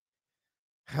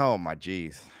 Oh my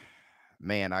geez,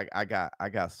 man, I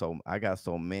got so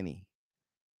many.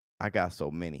 I got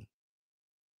so many.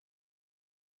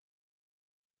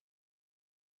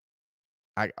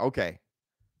 Okay.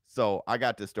 So I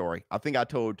got this story. I think I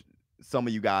told some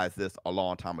of you guys this a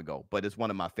long time ago, but it's one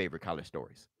of my favorite college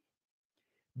stories.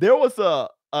 There was a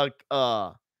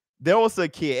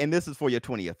kid, and this is for your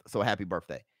 20th, so happy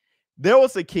birthday. There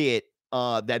was a kid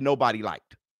that nobody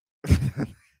liked.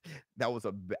 That was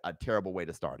a terrible way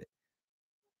to start it.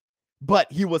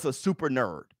 But he was a super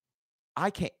nerd.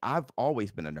 I've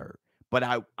always been a nerd, but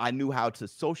I knew how to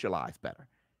socialize better,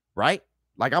 right?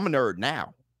 Like I'm a nerd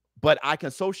now, but I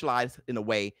can socialize in a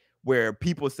way where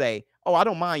people say, "Oh, I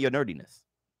don't mind your nerdiness."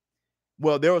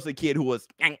 Well, there was a kid who was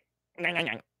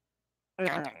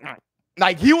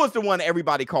like, he was the one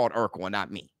everybody called Urkel,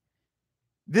 not me.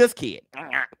 This kid,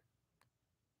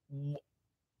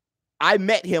 I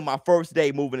met him my first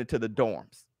day moving into the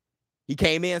dorms. He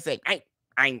came in and said,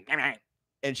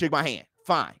 and shook my hand.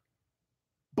 Fine.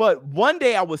 But one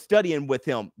day I was studying with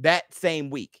him that same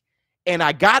week, and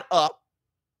I got up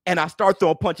and I started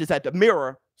throwing punches at the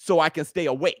mirror so I can stay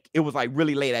awake. It was like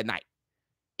really late at night.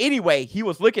 Anyway, he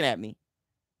was looking at me,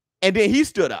 and then he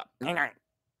stood up.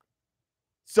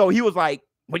 So he was like,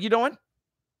 "What you doing?"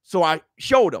 So I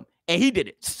showed him, and he did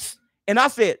it. And I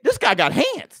said, "This guy got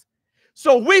hands."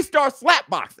 So we start slap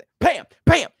boxing. Bam,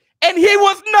 bam. And he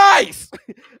was nice.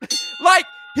 Like,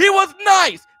 he was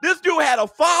nice. This dude had a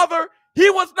father. He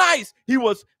was nice.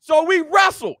 So we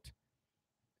wrestled.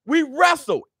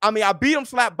 I mean, I beat him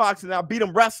slap boxing, I beat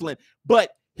him wrestling,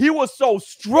 but he was so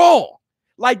strong.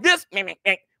 Like this,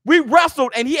 we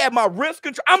wrestled, and he had my wrist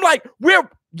control. I'm like, we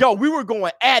were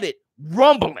going at it,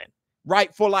 rumbling,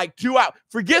 right, for like 2 hours.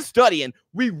 Forget studying.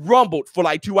 We rumbled for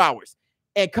like 2 hours.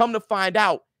 And come to find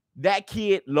out, that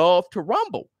kid loved to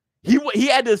rumble. He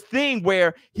had this thing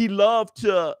where he loved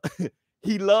to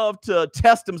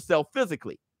test himself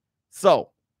physically.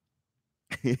 So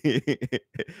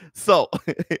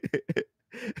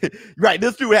right,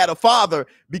 this dude had a father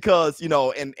because,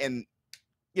 and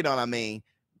you know what I mean?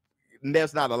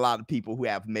 There's not a lot of people who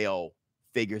have male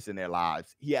figures in their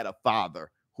lives. He had a father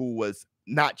who was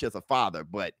not just a father,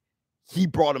 but he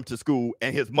brought him to school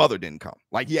and his mother didn't come.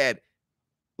 Like, he had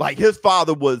Like his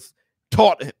father was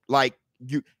taught him. Like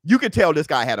you could tell this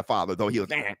guy had a father, though he was.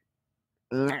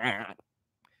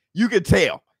 You could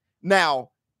tell.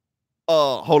 Now,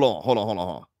 hold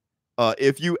on.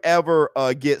 If you ever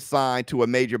get signed to a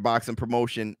major boxing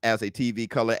promotion as a TV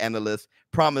color analyst,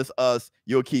 promise us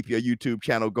you'll keep your YouTube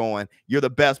channel going. You're the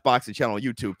best boxing channel on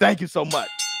YouTube. Thank you so much.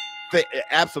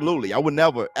 Absolutely. I would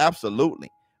never.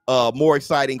 Absolutely. More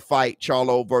exciting fight,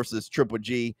 Charlo versus Triple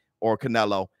G or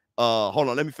Canelo. Hold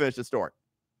on. Let me finish the story.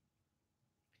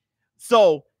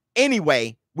 So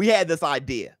anyway, we had this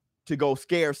idea to go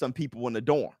scare some people in the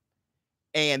dorm.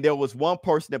 And there was one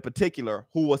person in particular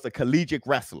who was a collegiate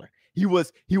wrestler. He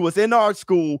was in our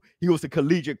school. He was a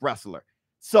collegiate wrestler.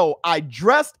 So I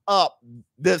dressed him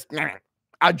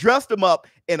up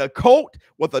in a coat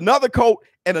with another coat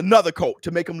and another coat to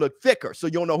make him look thicker so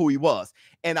you don't know who he was.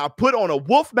 And I put on a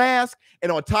wolf mask,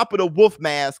 and on top of the wolf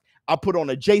mask, I put on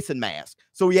a Jason mask.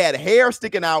 So he had hair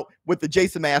sticking out with the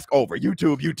Jason mask over.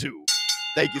 YouTube.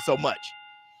 Thank you so much.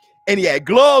 And he had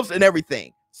gloves and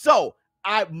everything. So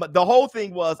the whole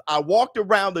thing was I walked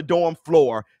around the dorm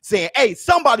floor saying, hey,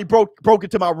 somebody broke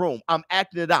into my room. I'm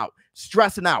acting it out,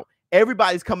 stressing out.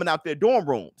 Everybody's coming out their dorm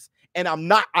rooms. And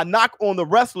I knock on the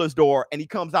wrestler's door, and he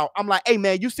comes out. I'm like, hey,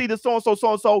 man, you see this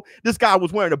so-and-so? This guy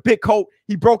was wearing a big coat.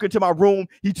 He broke into my room.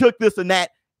 He took this and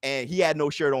that, and he had no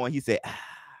shirt on. He said,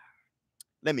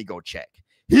 let me go check.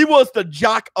 He was the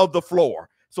jock of the floor.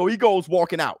 So he goes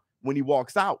walking out. When he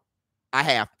walks out, I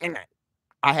have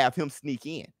him sneak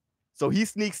in. So he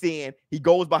sneaks in. He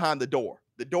goes behind the door.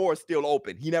 The door is still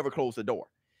open. He never closed the door.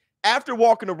 After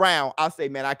walking around, I say,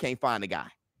 man, I can't find the guy.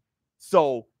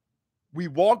 So we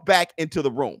walk back into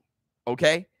the room.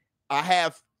 Okay. I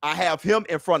have him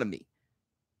in front of me.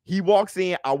 He walks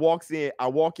in. I walk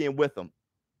in with him.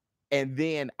 And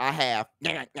then I have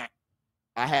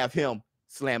him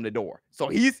slam the door. So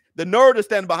the nerd is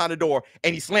standing behind the door,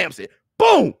 and he slams it.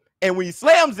 Boom. And when he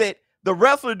slams it, the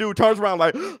wrestler dude turns around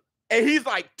like, and he's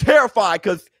like terrified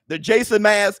because the Jason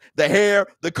mask, the hair,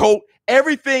 the coat,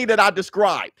 everything that I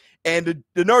described. And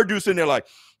the nerd dude's sitting there like,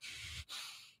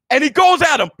 and he goes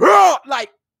at him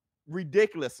like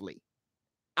ridiculously.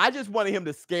 I just wanted him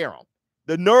to scare him.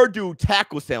 The nerd dude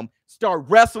tackles him, start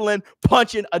wrestling,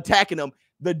 punching, attacking him.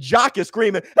 The jock is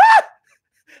screaming, ah!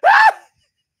 Ah!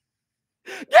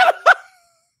 Get him!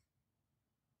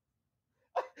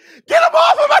 Get him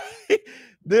off of me!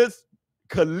 This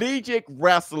collegiate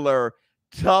wrestler,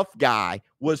 tough guy,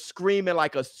 was screaming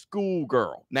like a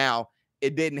schoolgirl. Now,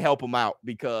 it didn't help him out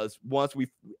because once we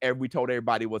told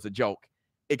everybody it was a joke,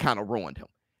 it kind of ruined him.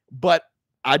 But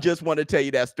I just want to tell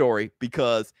you that story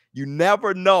because you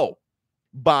never know.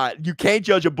 You can't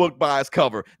judge a book by its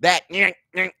cover. That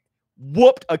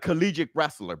whooped a collegiate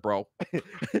wrestler, bro.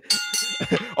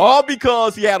 All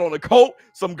because he had on a coat,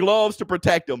 some gloves to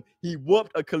protect him. He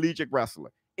whooped a collegiate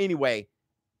wrestler. Anyway,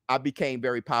 I became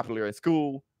very popular in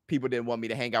school. People didn't want me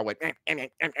to hang out with.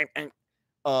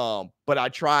 But I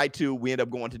tried to. We ended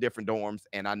up going to different dorms,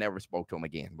 and I never spoke to him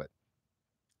again. But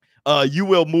you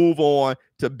will move on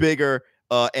to bigger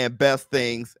and best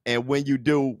things. And when you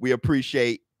do, we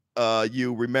appreciate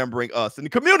you remembering us in the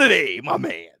community, my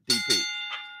man, DP.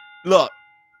 Look,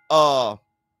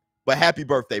 but happy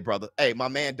birthday, brother. Hey, my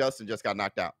man Dustin just got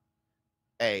knocked out.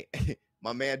 Hey,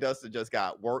 my man Dustin just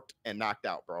got worked and knocked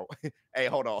out, bro. Hey,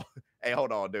 hold on. Hey,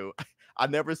 hold on, dude. I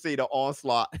never see the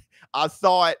onslaught. I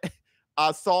saw it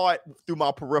through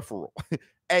my peripheral.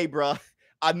 Hey, bro.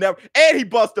 And he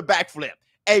bust a backflip.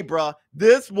 Hey, bro,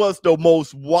 this was the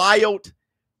most wild.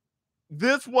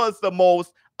 This was the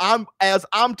most, as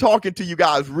I'm talking to you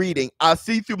guys reading, I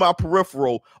see through my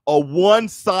peripheral a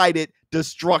one-sided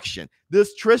destruction.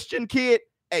 This Tristan kid,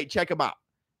 hey, check him out.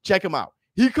 Check him out.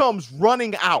 He comes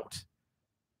running out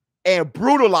and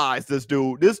brutalized this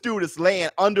dude. This dude is laying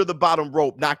under the bottom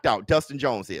rope, knocked out. Dustin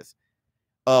Jones is.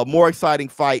 More exciting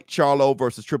fight, Charlo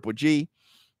versus Triple G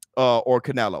or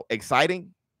Canelo.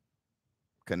 Exciting?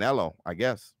 Canelo, I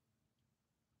guess.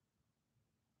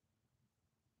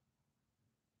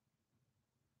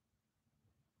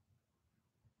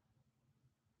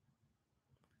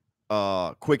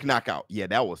 Quick knockout. Yeah,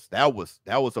 that was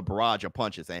a barrage of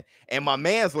punches. And my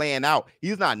man's laying out.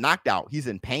 He's not knocked out. He's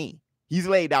in pain. He's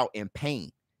laid out in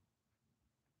pain.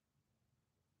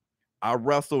 I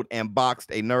wrestled and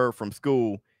boxed a nerd from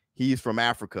school. He's from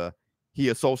Africa. He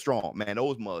is so strong. Man,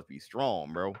 those must be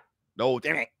strong, bro. Those,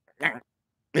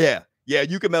 yeah. Yeah,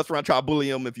 you can mess around, try to bully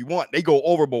them if you want. They go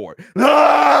overboard.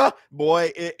 Ah!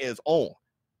 Boy, it is on.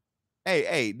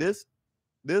 Hey, this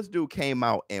dude came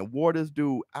out and wore this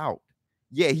dude out.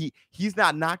 Yeah, he's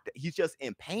not knocked. He's just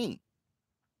in pain.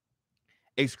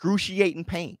 Excruciating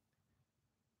pain.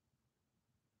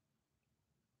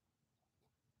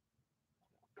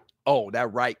 Oh,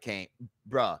 that right came,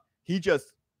 bruh. He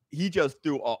just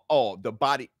threw the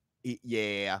body.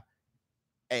 Yeah.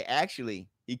 Hey, actually,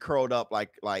 he curled up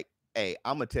like. Hey,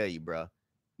 I'm gonna tell you, bruh.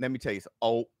 Let me tell you.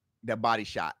 Oh, that body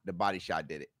shot. The body shot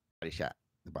did it. Body shot.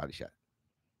 The body shot.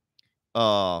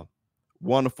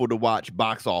 Wonderful to watch.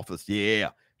 Box office.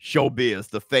 Yeah. ShowBizz,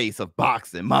 the face of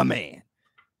boxing. My man.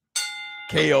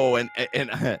 KO and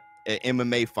an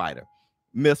MMA fighter.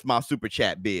 Missed my super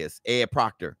chat, Biz. Ed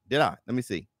Proctor. Did I? Let me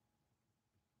see.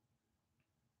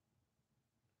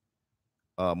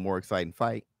 More exciting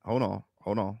fight. Hold on.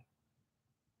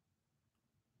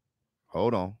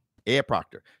 Ed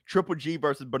Proctor. Triple G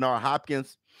versus Bernard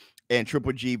Hopkins and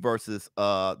Triple G versus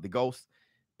the Ghost,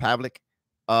 Pavlik.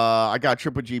 I got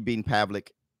Triple G beating Pavlik.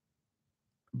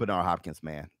 Bernard Hopkins,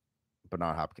 man.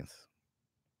 Bernard Hopkins,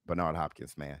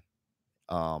 man.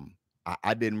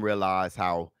 I didn't realize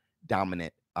how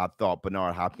dominant I thought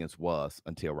Bernard Hopkins was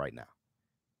until right now.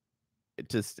 It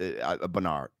just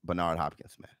Bernard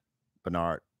Hopkins, man.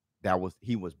 Bernard,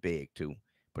 he was big too.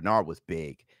 Bernard was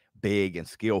big and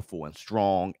skillful and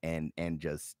strong and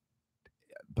just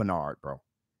Bernard, bro.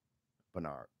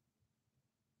 Bernard.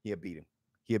 He'll beat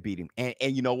him. And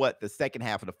you know what? The second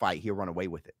half of the fight, he'll run away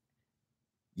with it.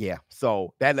 Yeah.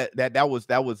 So that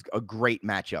was a great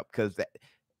matchup because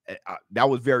that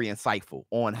was very insightful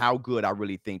on how good I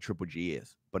really think Triple G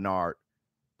is. Bernard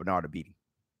will beat him.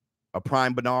 A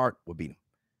prime Bernard will beat him.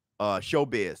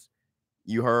 ShowBizz.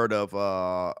 You heard of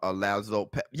Lazo?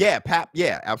 Yeah, Pap.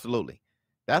 Yeah, absolutely.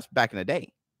 That's back in the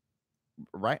day,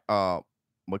 right?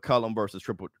 McCullum versus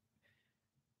Triple.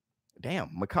 Damn,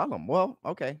 McCullum. Well,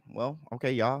 okay,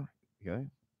 y'all. Okay.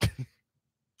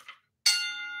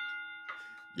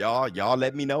 y'all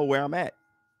let me know where I'm at.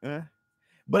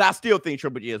 But I still think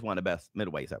Triple G is one of the best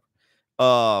middleweights ever.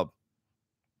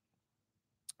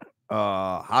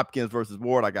 Hopkins versus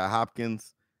Ward. I got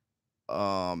Hopkins.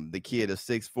 The kid is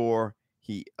 6'4".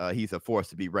 He's a force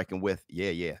to be reckoned with.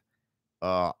 Yeah.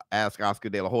 Ask Oscar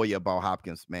De La Hoya about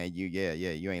Hopkins, man.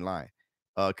 You ain't lying.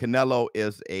 Canelo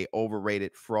is a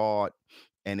overrated fraud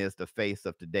and is the face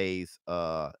of today's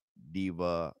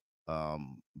diva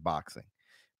boxing.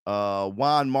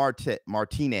 Juan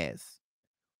Martinez.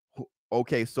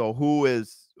 Okay, so who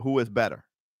is better?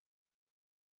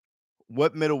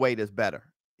 What middleweight is better?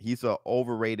 He's an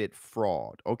overrated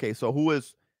fraud. Okay, so who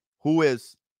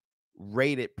is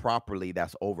rated properly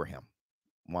that's over him?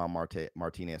 Juan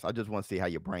Martinez. I just want to see how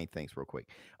your brain thinks real quick.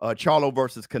 Charlo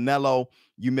versus Canelo.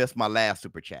 You missed my last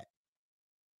super chat.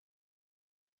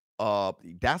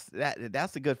 That's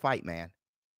a good fight, man.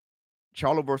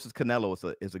 Charlo versus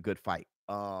Canelo is a good fight.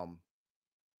 I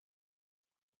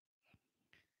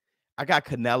got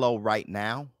Canelo right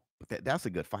now, but that's a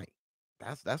good fight.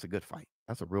 That's a good fight.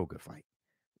 That's a real good fight.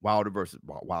 Wilder versus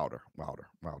Wilder.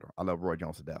 I love Roy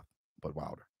Jones to death, but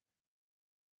Wilder.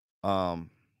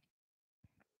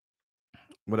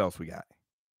 What else we got?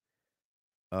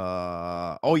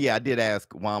 Oh yeah, I did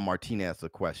ask Juan Martinez a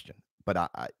question, but I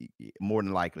more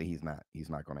than likely he's not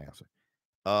going to answer.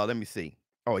 Let me see.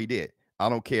 Oh, he did. I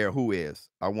don't care who is.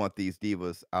 I want these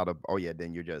divas out of. Oh yeah,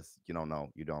 then you don't know.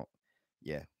 You don't.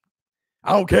 Yeah.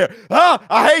 I don't care.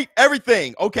 I hate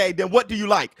everything. Okay, then what do you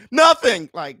like? Nothing.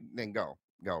 Like, then go,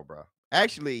 bro.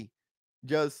 Actually,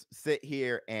 just sit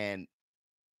here and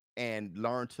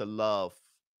learn to love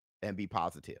and be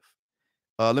positive.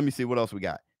 Let me see what else we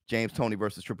got. James Toney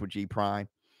versus Triple G Prime.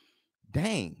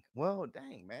 Dang. Well,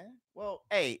 dang, man. Well,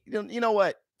 hey, you know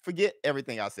what? Forget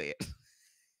everything I said.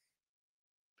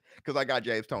 Because I got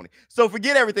James Toney. So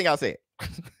forget everything I said.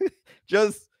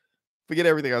 Just forget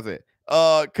everything I said.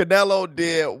 Canelo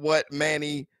did what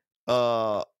Manny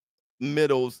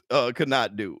Middles could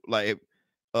not do. Like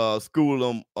school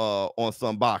him on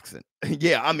some boxing.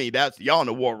 Yeah, I mean, that's y'all in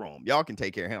the war room. Y'all can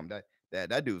take care of him.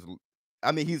 That dude's,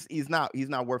 I mean, he's not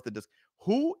worth the disc.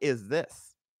 Who is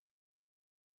this?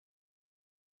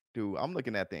 Dude, I'm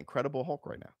looking at the Incredible Hulk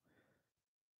right now.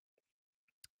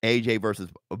 AJ versus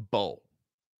Bo.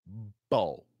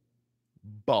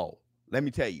 Let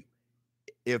me tell you,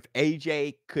 if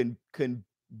AJ can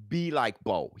be like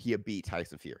Bo, he'll beat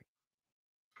Tyson Fury.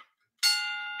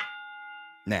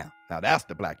 Now that's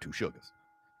the Black Two Sugars.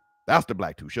 That's the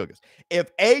Black Two Sugars.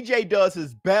 If AJ does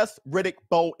his best Riddick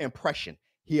Bowe impression,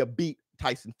 he'll beat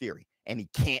Tyson Fury, and he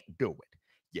can't do it.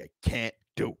 You can't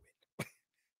do it.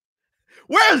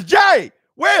 Where's Jay?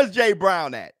 Where's Jay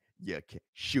Brown at? You can't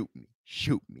shoot me.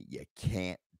 You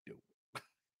can't do it.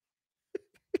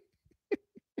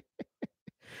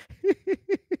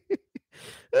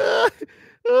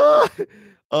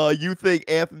 You think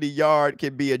Anthony Yard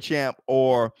can be a champ,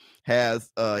 or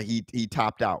has he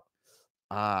topped out?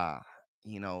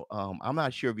 I'm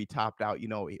not sure if he topped out.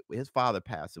 His father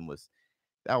passing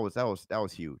that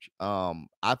was huge.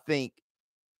 I think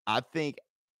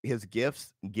his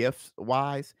gifts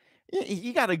wise,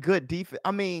 he got a good defense.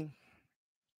 I mean,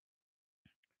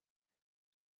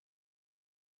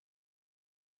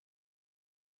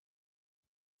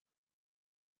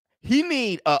 he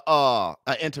need a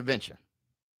intervention.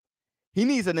 He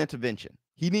needs an intervention.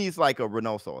 He needs like a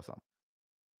Reynoso or something.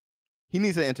 He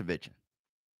needs an intervention.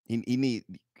 He need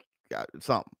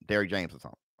something. Derrick James or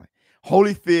something. Like,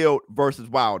 Holyfield versus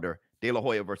Wilder. De La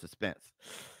Hoya versus Spence.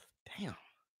 Damn.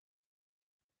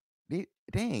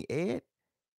 Dang, Ed.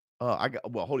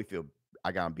 Holyfield.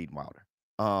 I got him beating Wilder.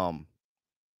 I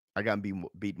got him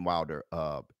beating Wilder.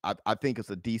 I think it's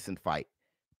a decent fight,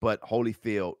 but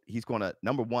Holyfield, he's gonna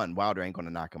number one. Wilder ain't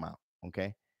gonna knock him out.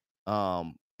 Okay.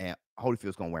 And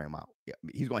Holyfield's gonna wear him out. Yeah,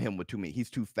 he's gonna hit him with too many.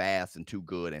 He's too fast and too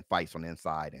good and fights on the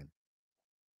inside. And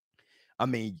I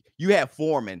mean, you have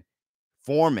Foreman.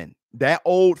 That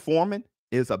old Foreman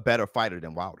is a better fighter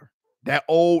than Wilder. That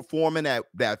old Foreman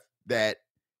that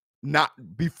not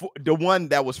before the one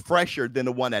that was fresher than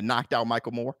the one that knocked out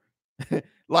Michael Moore.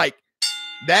 Like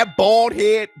that bald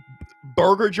head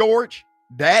Burger George,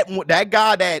 that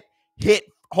guy that hit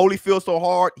Holyfield so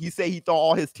hard, he said he thought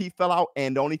all his teeth fell out,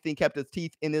 and the only thing kept his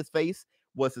teeth in his face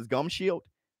was his gum shield.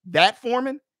 That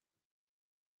Foreman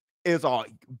is a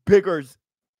bigger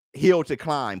hill to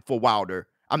climb for Wilder.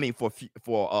 I mean, for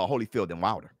Holyfield than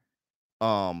Wilder.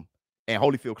 And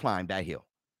Holyfield climbed that hill.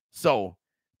 So,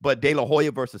 but De La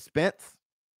Hoya versus Spence,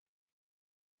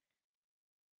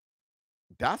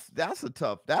 that's a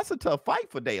tough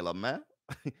fight for De La, man.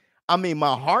 I mean,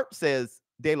 my heart says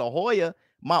De La Hoya.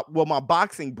 My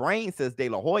boxing brain says De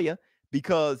La Hoya,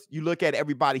 because you look at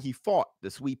everybody he fought, the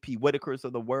Sweet Pea Whitakers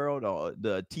of the world, or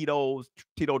the Tito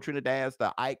Trinidads,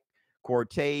 the Ike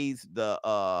Cortez,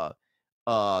 the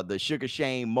Sugar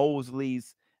Shane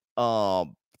Mosleys,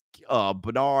 Bernard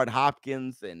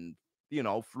Hopkins, and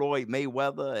Floyd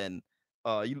Mayweather, and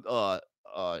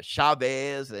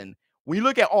Chavez. And when you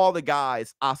look at all the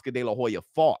guys Oscar De La Hoya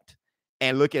fought,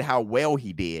 and look at how well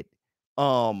he did,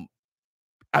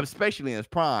 especially in his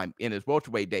prime, in his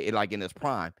welterweight day, like in his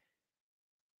prime,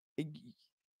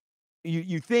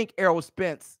 you think Errol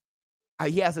Spence,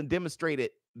 he hasn't demonstrated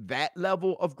that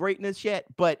level of greatness yet,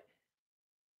 but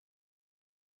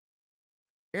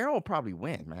Errol will probably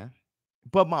win, man.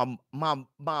 But my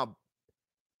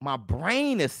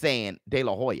brain is saying De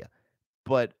La Hoya,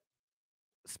 but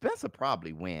Spence will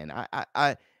probably win.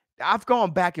 I've gone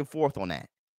back and forth on that.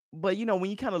 But when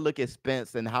you kind of look at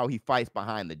Spence and how he fights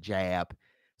behind the jab,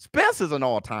 Spence is an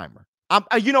all-timer.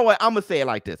 You know what? I'm gonna say it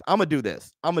like this. I'm gonna do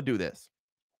this.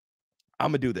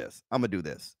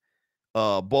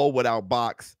 Bull without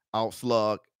box, out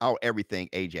slug, out everything.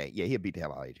 AJ, yeah, he'll beat the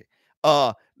hell out of AJ.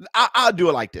 I'll do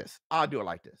it like this.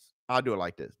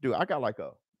 Dude, I got like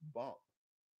a bump,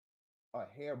 a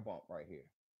hair bump right here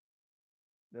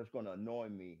that's gonna annoy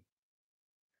me.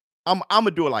 I'm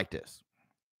gonna do it like this.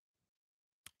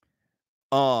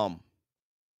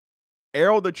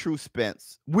 Errol the True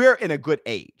Spence, we're in a good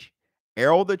age.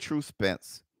 Errol the True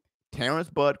Spence, Terrence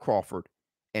Bud Crawford,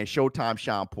 and Showtime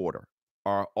Sean Porter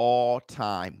are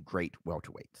all-time great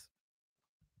welterweights.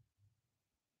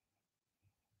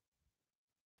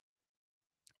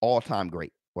 All-time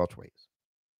great welterweights.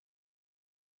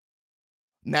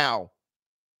 Now,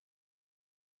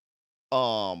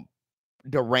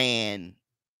 Duran,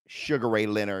 Sugar Ray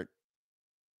Leonard,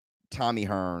 Tommy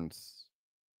Hearns,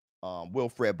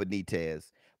 Wilfred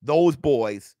Benitez, those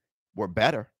boys were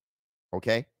better,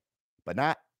 okay?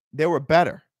 But they were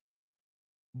better.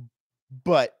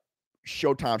 But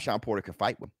Showtime Sean Porter can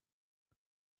fight with him.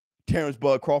 Terrence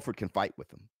Bud Crawford can fight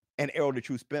with him. And Errol the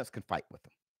True Spence can fight with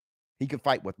him. He can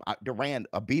fight with him. Duran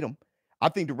beat him. I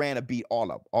think Duran will beat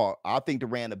all of them. I think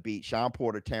Duran will beat Sean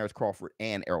Porter, Terrence Crawford,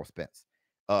 and Errol Spence.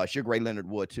 Sugar Ray Leonard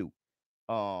would too.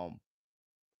 Tommy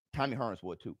Hearns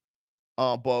would too.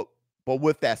 But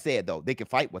with that said, though, they can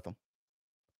fight with him.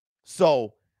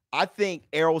 So I think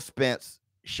Errol Spence,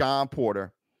 Sean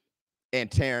Porter, and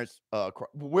Terrence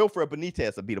Wilfred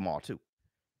Benitez will beat them all too.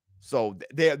 So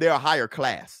they're a higher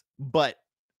class, but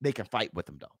they can fight with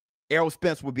them though. Errol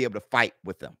Spence will be able to fight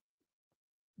with them,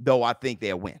 though I think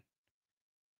they'll win.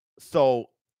 So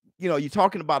you're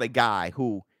talking about a guy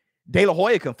who De La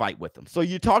Hoya can fight with him. So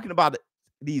you're talking about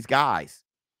these guys.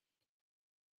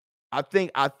 I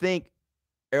think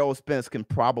Errol Spence can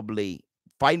probably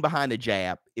fighting behind the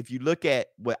jab. If you look at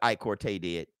what Ike Cortez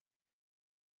did,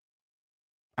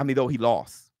 I mean, though he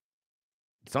lost,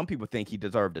 some people think he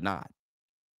deserved a nod.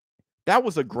 That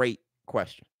was a great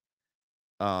question.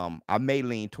 I may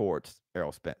lean towards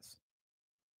Errol Spence.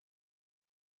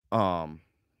 Um,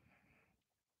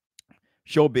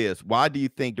 ShowBizz, why do you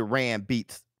think Duran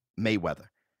beats Mayweather?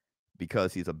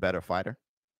 Because he's a better fighter.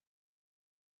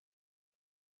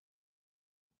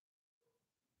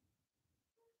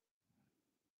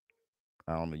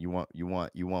 I don't know. You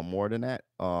want more than that?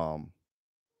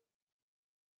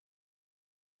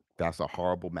 That's a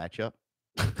horrible matchup.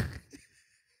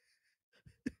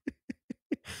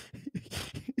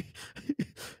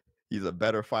 He's a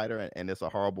better fighter, and it's a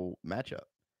horrible matchup.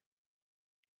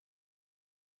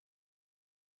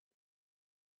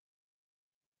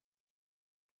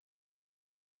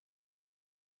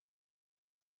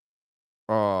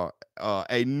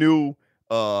 A new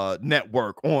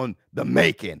network on the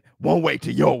making. One way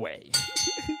to your way.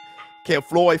 Can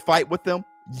Floyd fight with them?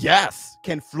 Yes.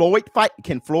 Can Floyd fight?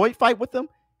 Can Floyd fight with them?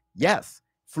 Yes.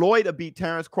 Floyd will beat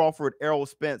Terrence Crawford, Errol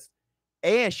Spence,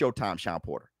 and Showtime Sean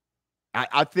Porter.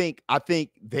 I think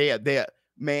they're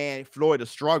man, Floyd will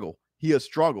struggle. He'll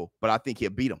struggle, but I think he'll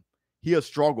beat him. He'll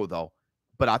struggle though,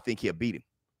 but I think he'll beat him.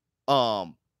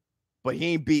 But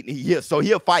he ain't beating. So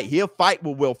he'll fight. He'll fight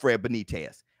with Wilfred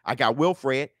Benitez. I got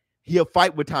Wilfred. He'll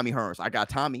fight with Tommy Hearns. I got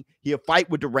Tommy. He'll fight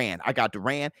with Duran. I got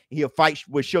Duran. He'll fight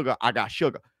with Sugar. I got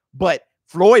Sugar. But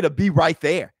Floyd will be right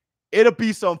there. It'll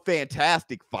be some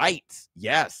fantastic fights.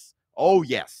 Yes. Oh,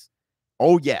 yes.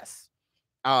 Oh, yes.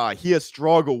 He'll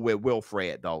struggle with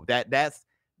Wilfred, though. That's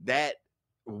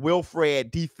Wilfred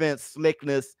defense,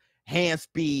 slickness, hand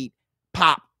speed,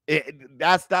 pop.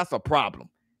 That's a problem.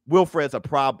 Wilfred's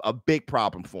a big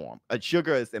problem for him.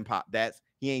 Sugar is in pop.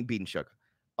 He ain't beating Sugar.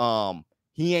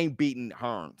 He ain't beating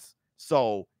Hearns.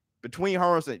 So between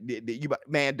Hearns and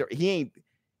man, he ain't.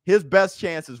 His best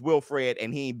chance is Wilfred,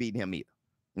 and he ain't beating him either.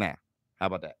 Now, how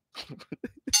about that?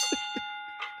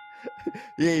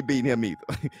 He ain't beating him either.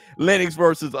 Lennox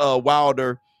versus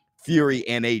Wilder, Fury,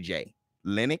 and AJ.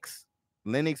 Lennox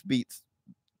beats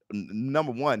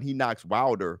number one. He knocks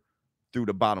Wilder through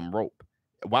the bottom rope.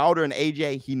 Wilder and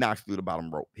AJ, he knocks through the bottom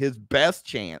rope. His best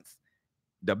chance,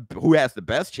 who has the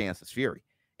best chance, is Fury,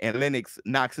 and Lennox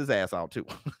knocks his ass out too.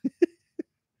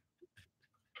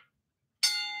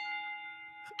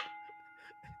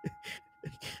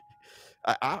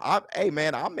 Hey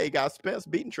man, I may got Spence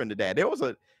beating Trinidad. I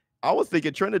was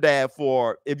thinking Trinidad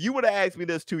if you would have asked me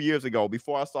this 2 years ago,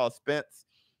 before I saw Spence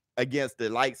against the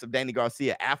likes of Danny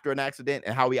Garcia after an accident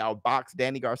and how he outboxed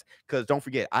Danny Garcia. Because don't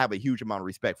forget, I have a huge amount of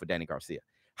respect for Danny Garcia.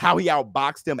 How he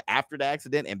outboxed him after the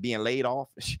accident and being laid off,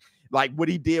 like what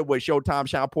he did with Showtime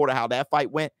Sean Porter, how that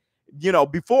fight went.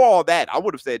 Before all that, I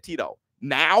would have said Tito.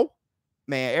 Now,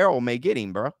 man, Errol may get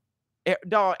him, bro.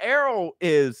 Dog, Errol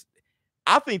is.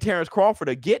 I think Terrence Crawford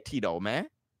will get Tito, man.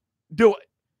 Do it.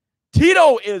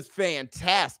 Tito is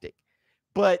fantastic,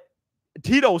 but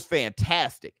Tito's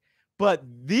fantastic. But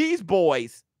these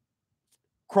boys,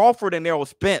 Crawford and Errol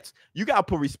Spence, you got to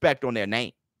put respect on their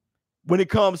name. When it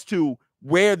comes to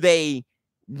where they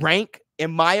rank, in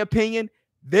my opinion,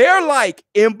 they're like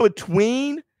in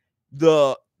between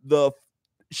the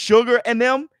Sugar and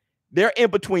them. They're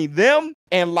in between them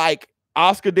and like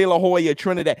Oscar De La Hoya,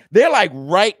 Trinidad.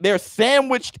 They're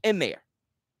sandwiched in there.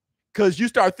 Because you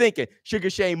start thinking Sugar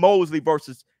Shane Mosley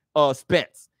versus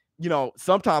Spence.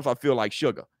 Sometimes I feel like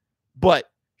Sugar.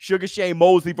 But Sugar Shane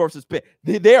Mosley versus Spence.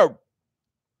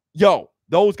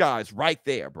 Those guys right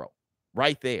there, bro.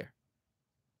 Right there.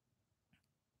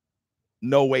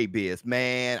 No way, Biz.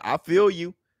 Man, I feel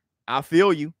you.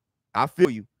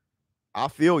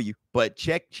 But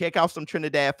check out some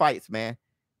Trinidad fights, man.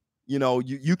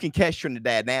 You can catch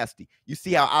Trinidad nasty. You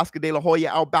see how Oscar De La Hoya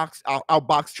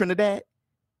outboxed Trinidad?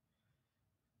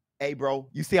 Hey, bro,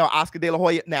 you see how Oscar De La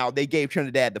Hoya, now they gave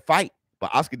Trinidad the fight,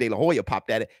 but Oscar De La Hoya popped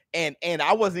at it. And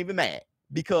I wasn't even mad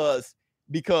because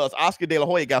Oscar De La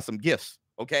Hoya got some gifts,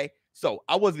 okay? So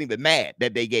I wasn't even mad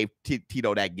that they gave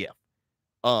Tito that gift.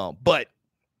 But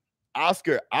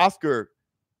Oscar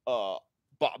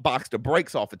boxed the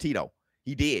brakes off of Tito.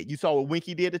 He did. You saw what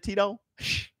Winky did to Tito?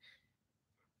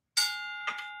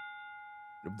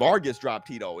 Vargas dropped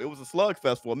Tito. It was a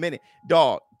slugfest for a minute.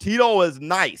 Dog, Tito is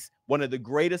nice. One of the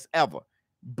greatest ever.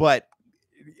 But,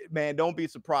 man, don't be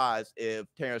surprised if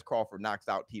Terrence Crawford knocks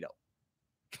out Tito.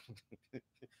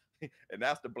 And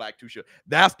that's the black two sugars.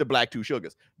 That's the black two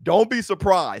sugars. Don't be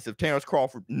surprised if Terrence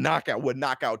Crawford would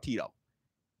knock out Tito.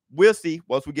 We'll see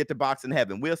once we get to boxing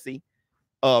heaven. We'll see.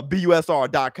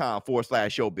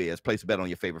 BUSR.com/ShowBizz. Place a bet on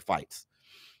your favorite fights.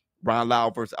 Ron Lau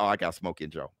versus I got Smoking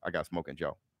Joe.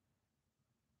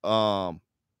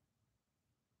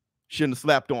 Shouldn't have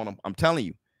slapped on him. I'm telling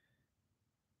you.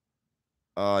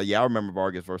 Yeah, I remember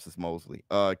Vargas versus Mosley.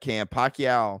 Can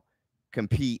Pacquiao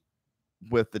compete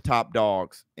with the top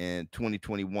dogs in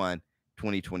 2021,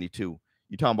 2022?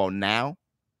 You talking about now?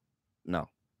 No.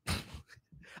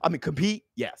 I mean, compete?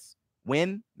 Yes.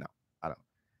 Win? No.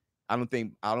 I don't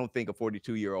think a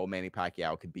 42-year-old Manny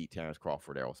Pacquiao could beat Terrence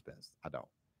Crawford, Errol Spence. I don't.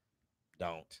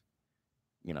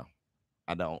 You know,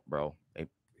 I don't, bro.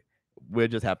 We'll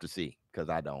just have to see because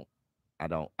I don't.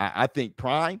 I think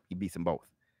prime, he beats them both.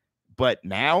 But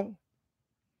now,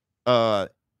 let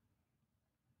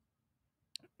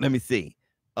me see.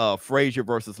 Frazier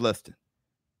versus Liston.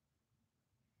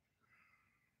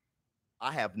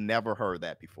 I have never heard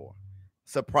that before.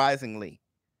 Surprisingly.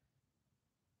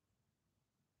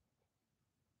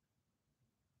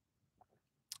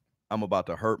 I'm about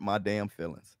to hurt my damn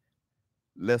feelings.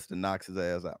 Liston knocks his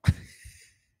ass out.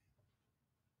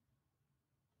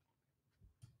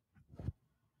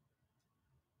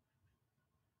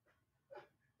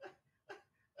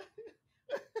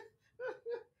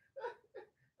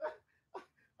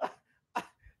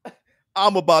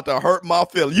 I'm about to hurt my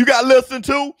feelings. You got Liston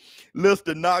too?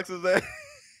 Liston knocks his ass.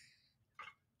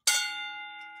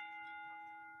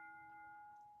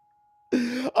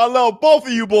 I love both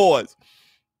of you boys.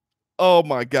 Oh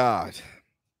my God.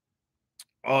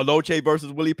 Oh, Noche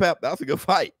versus Willie Pep. That's a good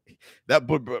fight. That's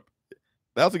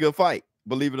a good fight,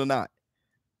 believe it or not.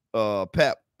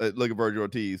 Pep, look at Vergil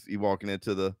Ortiz. He walking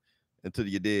into the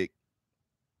you dig.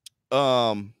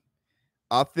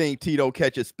 I think Tito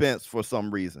catches Spence for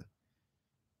some reason.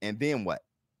 And then what?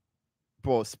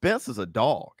 Bro, Spence is a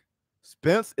dog.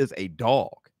 Spence is a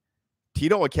dog.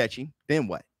 Tito will catch him. Then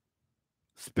what?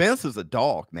 Spence is a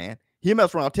dog, man. He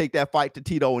mess around, take that fight to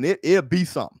Tito, and it'll be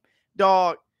something.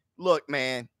 Dog, look,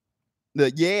 man.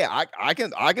 I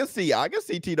can see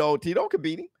Tito. Tito can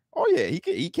beat him. Oh yeah, he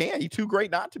can. He's too great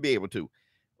not to be able to.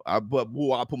 But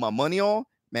who I put my money on?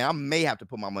 Man, I may have to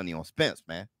put my money on Spence,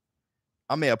 man.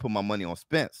 I may have put my money on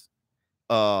Spence.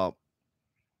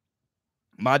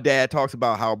 My dad talks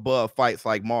about how Bud fights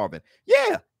like Marvin.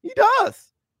 Yeah, he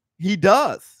does. He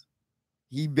does.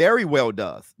 He very well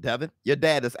does, Devin. Your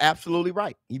dad is absolutely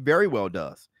right. He very well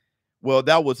does. Well,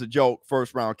 that was a joke.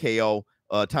 First round KO.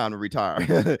 Time to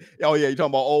retire. Oh, yeah, you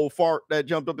talking about old fart that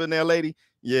jumped up in there, lady?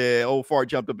 Yeah, old fart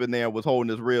jumped up in there, was holding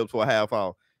his ribs for a half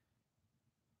hour.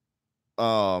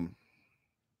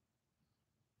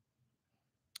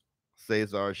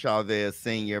 Cesar Chavez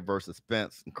Sr. versus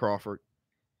Spence and Crawford.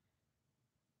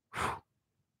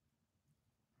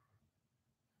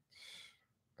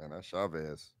 And that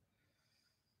Chavez.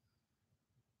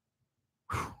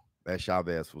 That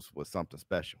Chavez was something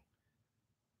special.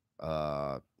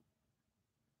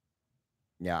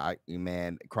 Yeah,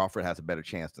 man, Crawford has a better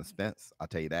chance than Spence. I'll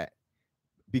tell you that.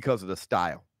 Because of the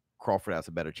style, Crawford has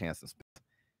a better chance than Spence.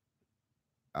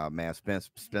 Man,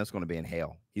 Spence going to be in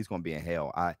hell. He's going to be in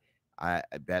hell.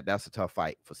 That's a tough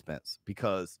fight for Spence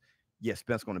because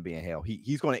Spence going to be in hell.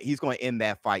 He's going to end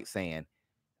that fight saying,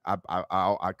 I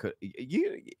could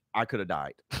have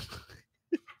died.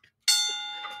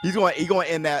 He's going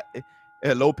to end that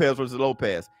Lopez versus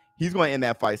Lopez. He's going to end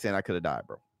that fight saying I could have died,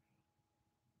 bro.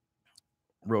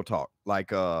 Real talk. Like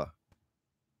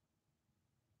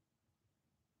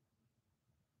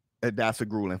that's a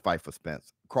grueling fight for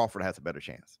Spence. Crawford has a better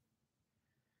chance.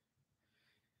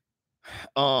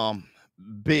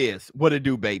 Biz, what it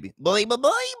do, baby? Boy.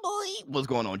 What's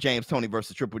going on? James Tony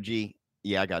versus Triple G.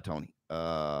 Yeah, I got Tony.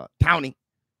 Tony.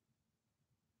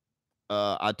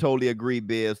 I totally agree,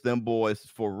 Biz. Them boys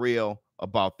for real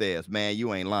about this. Man,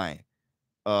 you ain't lying.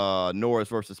 Norris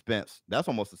versus Spence. That's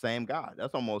almost the same guy.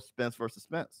 That's almost Spence versus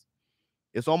Spence.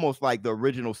 It's almost like the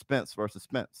original Spence versus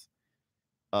Spence.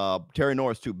 Terry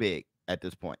Norris too big at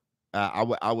this point.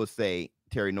 I would say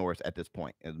Terry Norris at this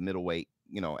point as middleweight.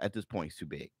 At this point he's too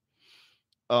big.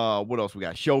 What else we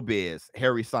got? ShowBizz.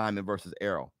 Harry Simon versus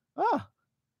Errol.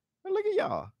 Look at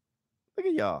y'all. Look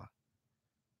at y'all.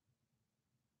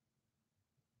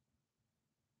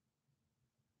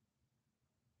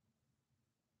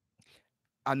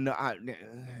 I know.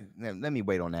 Let me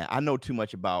wait on that. I know too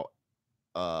much about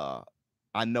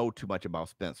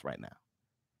Spence right now.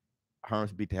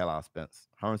 Hearns beat the hell out of Spence.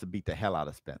 Hearns beat the hell out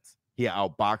of Spence. He'll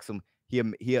outbox him.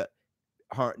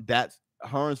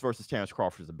 Hearns versus Terrence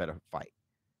Crawford is a better fight.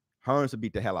 Hearns will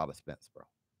beat the hell out of Spence, bro.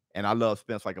 And I love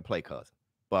Spence like a play cousin,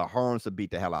 but Hearns will beat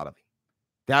the hell out of him.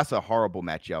 That's a horrible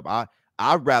matchup.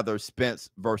 I'd rather Spence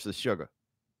versus Sugar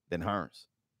than Hearns.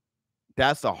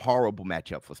 That's a horrible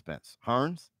matchup for Spence.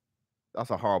 Hearns, that's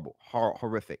a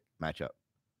horrific matchup.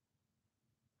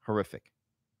 Horrific.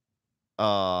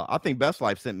 I think Best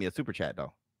Life sent me a super chat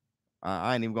though.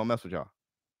 I ain't even gonna mess with y'all.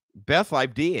 Best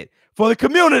Life did for the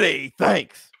community.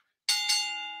 Thanks.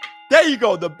 There you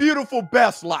go. The beautiful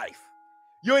Best Life.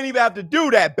 You ain't even have to do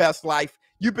that, Best Life.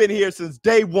 You've been here since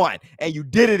day one, and you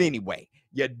did it anyway.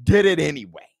 You did it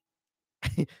anyway.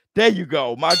 There you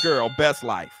go, my girl, best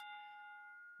life.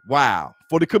 Wow,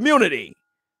 for the community.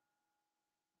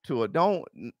 To a don't,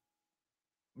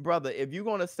 brother. If you're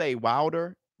gonna say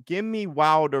Wilder, give me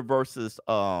Wilder versus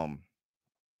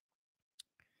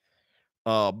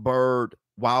Bird.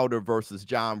 Wilder versus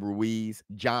John Ruiz.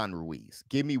 John Ruiz.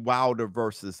 Give me Wilder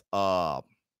versus those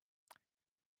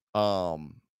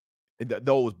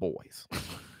boys.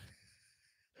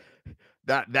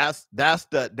 That's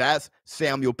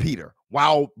Samuel Peter.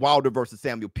 Wilder versus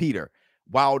Samuel Peter.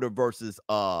 Wilder versus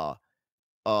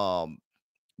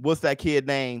what's that kid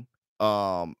name?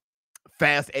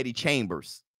 Fast Eddie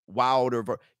Chambers. Wilder.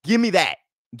 Give me that.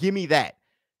 Give me that.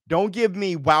 Don't give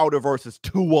me Wilder versus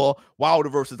Tua, Wilder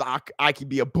versus Ike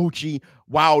Biabucci,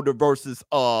 Wilder versus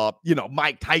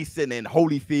Mike Tyson and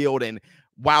Holyfield and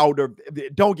Wilder.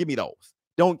 Don't give me those.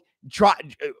 Don't try,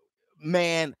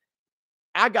 man.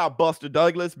 I got Buster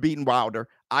Douglas beating Wilder.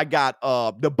 I got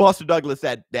the Buster Douglas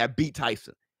that beat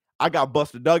Tyson. I got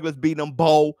Buster Douglas beating him.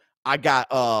 Bo. I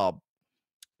got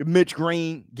Mitch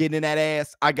Green getting in that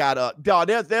ass. I got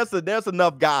there's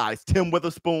enough guys. Tim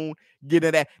Witherspoon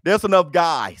getting that. There's enough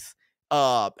guys.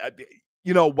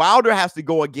 Wilder has to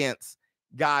go against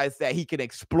guys that he can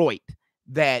exploit.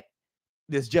 That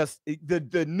is just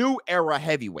the new era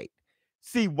heavyweight.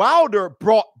 See, Wilder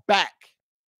brought back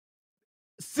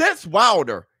since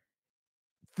Wilder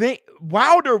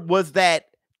was that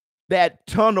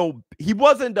tunnel. He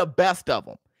wasn't the best of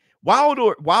them.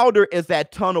 Wilder is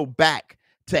that tunnel back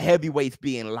to heavyweights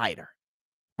being lighter,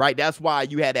 right? That's why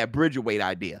you had that Bridgerweight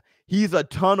idea. He's a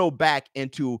tunnel back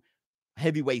into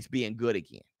heavyweights being good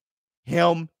again.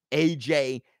 Him,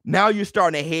 AJ. Now you're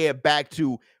starting to head back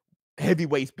to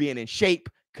heavyweights being in shape,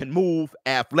 can move,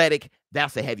 athletic.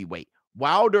 That's a heavyweight.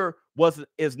 Wilder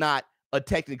is not a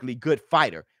technically good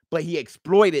fighter, but he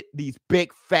exploited these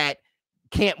big, fat,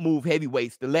 can't move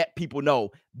heavyweights to let people know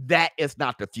that is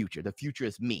not the future. The future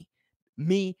is me.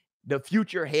 Me, the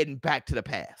future heading back to the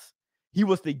past. He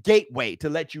was the gateway to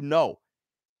let you know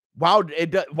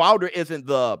Wilder isn't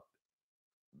the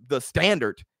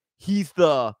standard. He's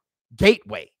the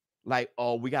gateway. Like,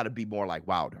 oh, we got to be more like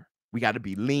Wilder. We got to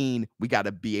be lean. We got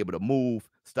to be able to move,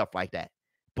 stuff like that.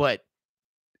 But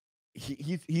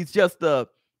he's just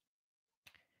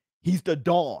he's the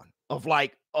dawn of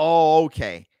like, oh,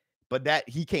 okay. But that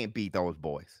he can't beat those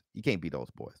boys. He can't beat those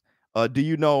boys. Do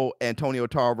you know Antonio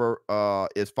Tarver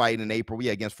is fighting in April?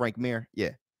 Yeah, against Frank Mir.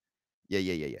 Yeah.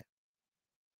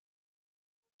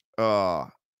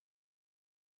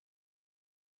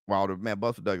 Wilder, man,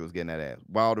 Buster Douglas getting that ass.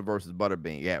 Wilder versus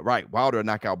Butterbean. Yeah, right. Wilder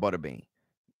knock out Butterbean.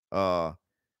 Let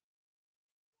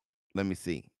me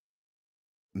see.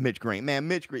 Mitch Green. Man,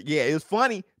 Mitch Green. Yeah, it's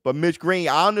funny, but Mitch Green,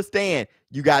 I understand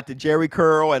you got the Jerry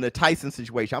Curl and the Tyson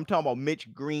situation. I'm talking about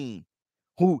Mitch Green,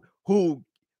 who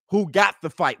got the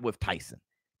fight with Tyson.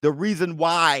 The reason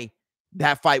why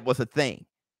that fight was a thing.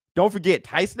 Don't forget,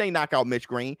 Tyson ain't knock out Mitch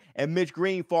Green, and Mitch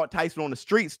Green fought Tyson on the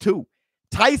streets too.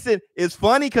 Tyson is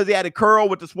funny because he had a curl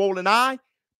with the swollen eye,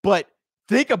 but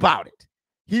think about it.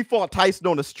 He fought Tyson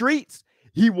on the streets.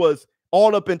 He was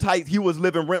all up in Tyson. He was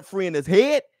living rent-free in his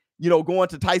head, going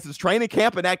to Tyson's training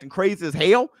camp and acting crazy as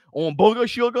hell on booger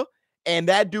sugar. And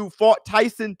that dude fought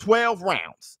Tyson 12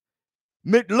 rounds.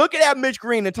 Look at that Mitch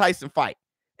Green and Tyson fight.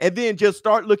 And then just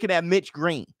start looking at Mitch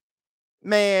Green.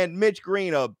 Man, Mitch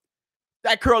Green,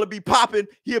 that curl will be popping.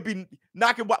 He'll be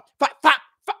knocking.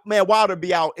 Man, Wilder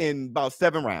be out in about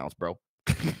 7 rounds, bro.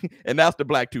 And that's the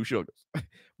Black Two Sugars.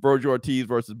 Vergil Ortiz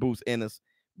versus Boots Ennis.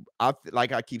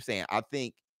 Like I keep saying, I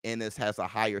think Ennis has a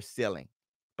higher ceiling,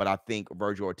 but I think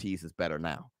Vergil Ortiz is better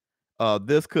now.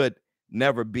 This could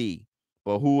never be,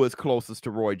 but who is closest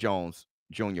to Roy Jones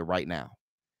Jr. right now?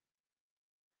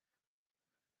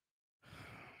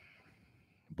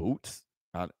 Boots?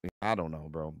 I don't know,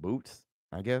 bro. Boots?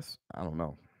 I guess. I don't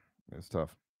know. It's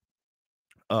tough.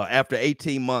 After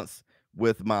 18 months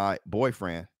with my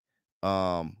boyfriend,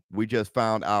 we just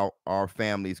found out our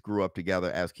families grew up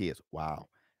together as kids. Wow.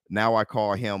 Now I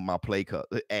call him my play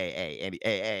cousin. Hey, Andy,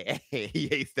 hey, he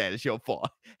hates that. It's your fault.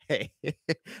 Hey,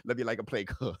 let me like a play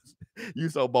cousin. You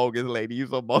so bogus, lady. You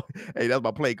so bogus. Hey, that's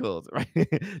my play cousin, right?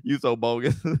 You so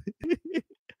bogus.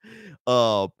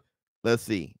 Let's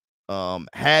see.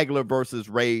 Hagler versus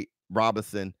Ray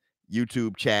Robinson,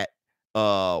 YouTube chat.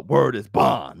 Word is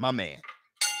bond, my man.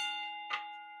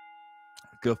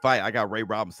 Good fight. I got Ray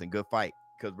Robinson. Good fight.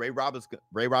 Because Ray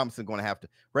Robinson going to have to.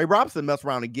 Ray Robinson mess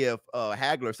around and give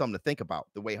Hagler something to think about,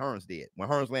 the way Hearns did. When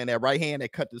Hearns landed that right hand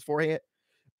that cut his forehead.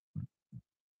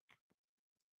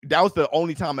 That was the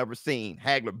only time I ever seen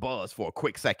Hagler buzz for a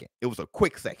quick second. It was a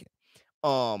quick second.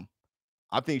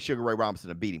 I think Sugar Ray Robinson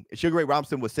would beat him. Sugar Ray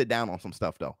Robinson would sit down on some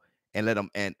stuff though and let him.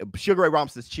 And Sugar Ray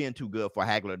Robinson's chin too good for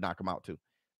Hagler to knock him out too.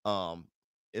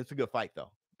 It's a good fight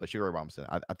though. But Sugar Ray Robinson,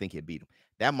 I think he'd beat him.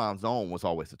 That Monzon was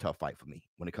always a tough fight for me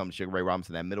when it comes to Sugar Ray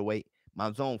Robinson at middleweight.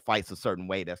 Monzon fights a certain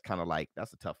way that's kind of like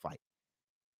that's a tough fight.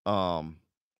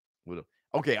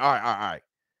 Okay, all right.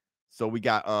 So we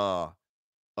got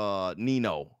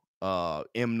Nino,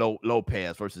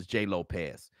 Lopez versus J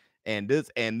Lopez. And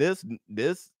this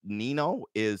Nino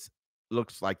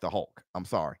looks like the Hulk. I'm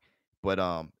sorry. But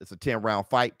it's a 10-round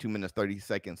fight, 2 minutes 30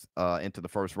 seconds into the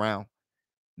first round.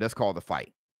 Let's call the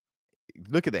fight.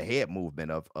 Look at the head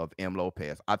movement of M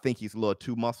Lopez. I think he's a little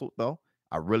too muscled though.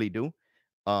 I really do.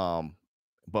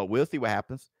 But we'll see what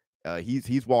happens.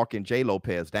 He's walking J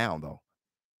Lopez down though.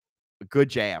 A good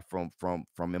jab from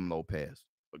M Lopez.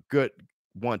 A good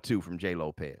 1-2 from J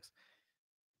Lopez.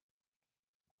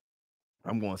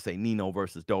 I'm going to say Nino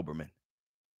versus Doberman.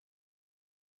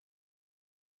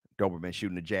 Doberman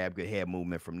shooting a jab, good head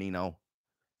movement from Nino.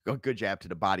 Good jab to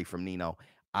the body from Nino.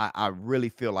 I really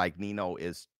feel like Nino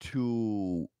is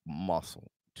too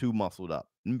muscled up.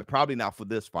 Probably not for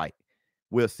this fight.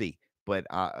 We'll see. But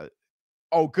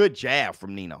good jab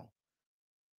from Nino.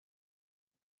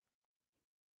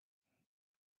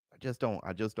 I just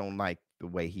don't like the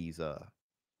way he's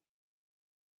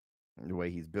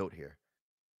built here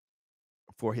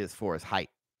for his height.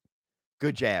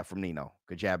 Good jab from Nino.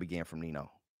 Good jab again from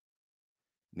Nino.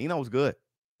 Nino's good.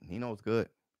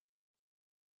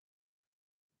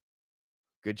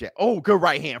 Good jab. Oh, good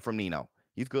right hand from Nino.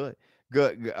 He's good.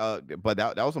 Good. But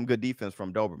that was some good defense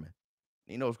from Doberman.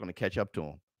 Nino's going to catch up to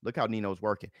him. Look how Nino's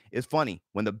working. It's funny.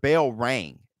 When the bell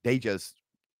rang,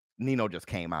 Nino just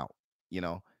came out.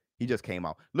 He just came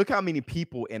out. Look how many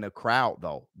people in the crowd,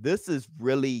 though. This is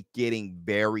really getting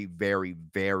very, very,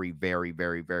 very, very,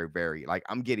 very, very, very, like,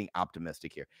 I'm getting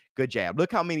optimistic here. Good jab.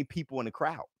 Look how many people in the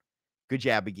crowd. Good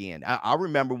jab again. I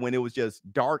remember when it was just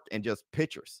dark and just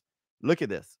pictures. Look at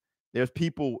this. There's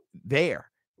people there.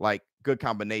 Like, good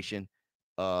combination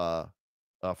from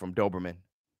Doberman.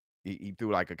 He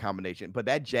threw like a combination. But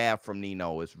that jab from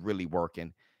Nino is really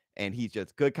working. And he's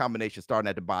just good combination starting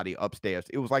at the body upstairs.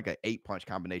 It was like an 8-punch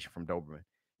combination from Doberman.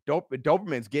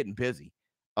 Doberman's getting busy.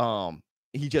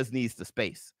 He just needs the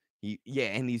space.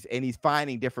 And he's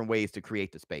finding different ways to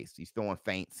create the space. He's throwing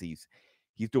feints. He's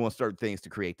doing certain things to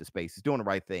create the space. He's doing the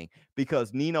right thing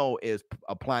because Nino is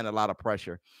applying a lot of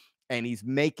pressure and he's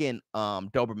making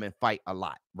Doberman fight a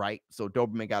lot, right? So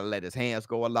Doberman got to let his hands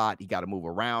go a lot. He got to move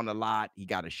around a lot. He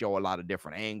got to show a lot of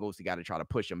different angles. He got to try to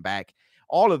push him back.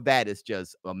 All of that is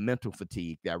just a mental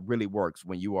fatigue that really works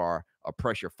when you are a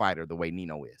pressure fighter the way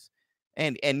Nino is.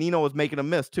 And Nino is making a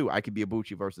miss too. I could be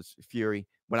Ibushi versus Fury.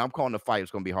 When I'm calling the fight,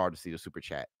 it's going to be hard to see the super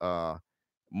chat.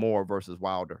 Moore versus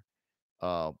Wilder.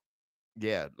 Like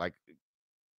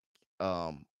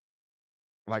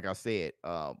I said,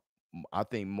 I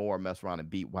think Moore messed around and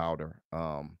beat Wilder.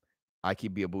 Ike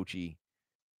Ibushi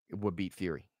would beat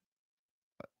Fury.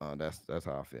 That's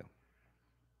how I feel.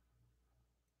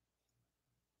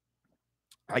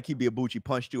 Ike Ibushi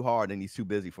punched too hard and he's too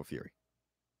busy for Fury.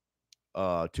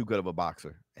 Too good of a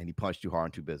boxer and he punched too hard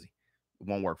and too busy. It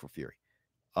won't work for Fury.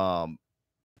 I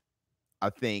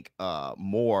think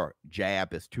Moore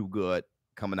jab is too good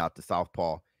coming out the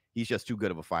southpaw. He's just too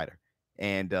good of a fighter.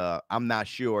 And I'm not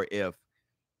sure if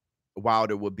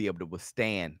Wilder would be able to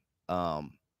withstand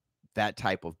that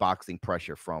type of boxing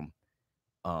pressure from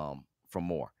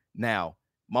Moore. Now,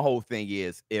 my whole thing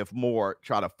is if Moore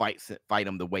try to fight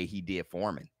him the way he did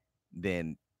Foreman,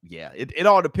 then it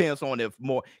all depends on if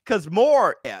Moore, because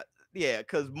Moore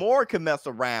can mess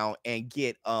around and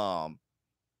get Moore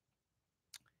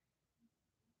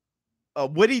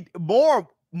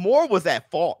was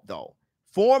at fault though.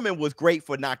 Foreman was great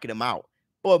for knocking him out,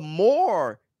 but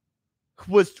Moore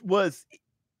was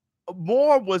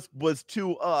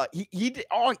too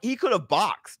he could have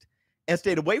boxed and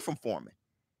stayed away from Foreman,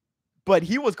 but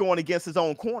he was going against his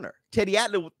own corner. Teddy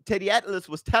Atlas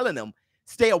was telling him,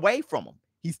 stay away from him.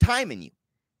 He's timing you.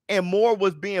 And Moore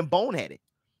was being boneheaded.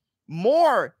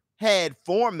 Moore had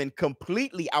Foreman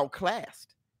completely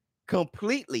outclassed.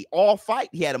 Completely. All fight,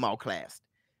 he had him outclassed.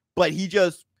 But he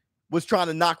just was trying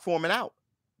to knock Foreman out.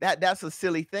 That's a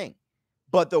silly thing.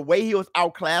 But the way he was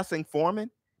outclassing Foreman,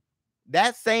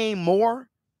 that same Moore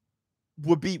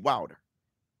would beat Wilder.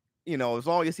 As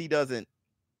long as he doesn't,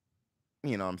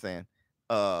 you know what I'm saying?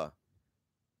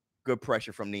 Good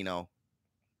pressure from Nino.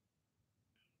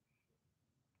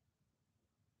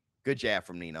 Good jab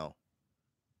from Nino.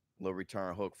 Little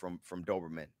return hook from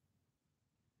Doberman.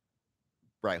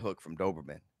 Right hook from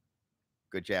Doberman.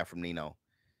 Good jab from Nino.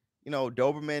 You know,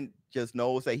 Doberman just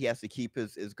knows that he has to keep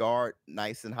his guard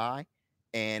nice and high,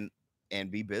 and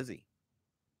be busy,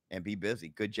 and be busy.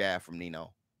 Good jab from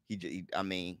Nino. I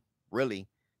mean, really,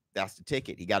 that's the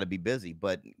ticket. He got to be busy.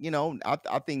 But you know,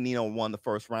 I think Nino won the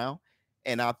first round,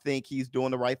 and I think he's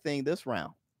doing the right thing this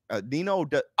round. Nino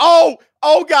does. Oh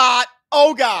God,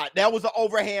 oh God, that was an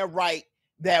overhand right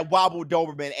that wobbled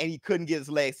Doberman, and he couldn't get his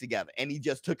legs together, and he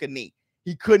just took a knee.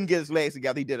 He couldn't get his legs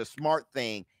together. He did a smart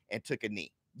thing and took a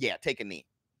knee. Yeah, take a knee.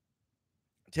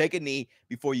 Take a knee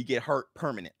before you get hurt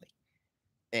permanently.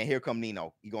 And here come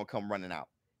Nino. He's gonna come running out.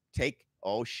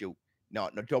 Oh shoot. No,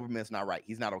 Doberman's not right.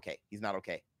 He's not okay. He's not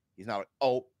okay. He's not.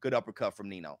 Oh, good uppercut from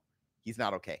Nino. He's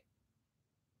not okay.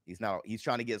 He's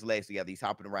trying to get his legs together. He's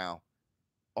hopping around.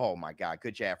 Oh my God.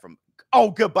 Good jab from.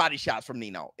 Oh, good body shots from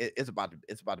Nino. It's about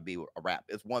to be a wrap.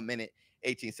 It's 1 minute,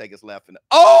 18 seconds left. And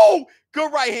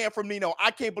good right hand from Nino.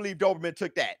 I can't believe Doberman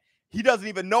took that. He doesn't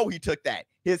even know he took that.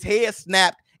 His head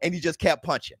snapped and he just kept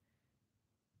punching.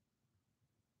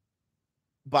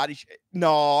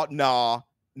 No.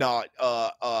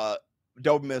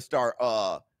 Doberman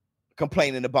start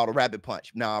complaining about a rabbit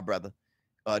punch. Nah, brother.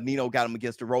 Nino got him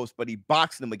against the ropes, but he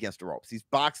boxing him against the ropes. He's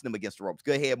boxing him against the ropes.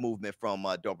 Good head movement from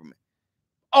Doberman.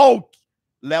 Oh,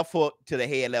 left hook to the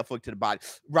head, left hook to the body.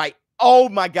 Right. Oh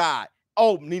my God.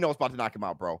 Oh, Nino's about to knock him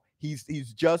out, bro. He's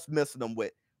just missing him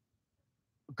with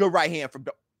good right hand from.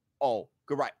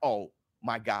 Good right. Oh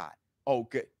my God. Oh,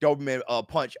 good. Doberman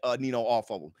punch Nino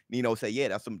off of him. Nino said, "Yeah,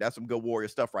 that's some good warrior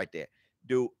stuff right there,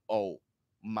 dude." Oh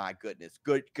my goodness.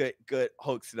 Good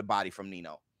hooks to the body from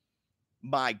Nino.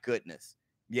 My goodness.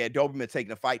 Yeah, Doberman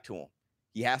taking a fight to him.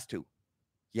 He has to.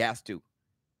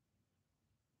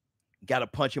 Got to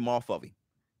punch him off of him.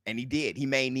 And he did. He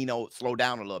made Nino slow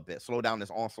down a little bit, slow down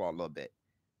his onslaught a little bit.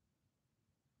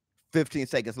 15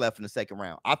 seconds left in the second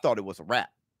round. I thought it was a wrap.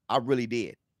 I really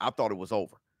did. I thought it was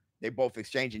over. They both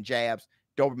exchanging jabs.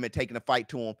 Doberman taking a fight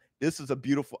to him. This is a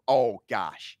beautiful. Oh,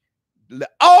 gosh.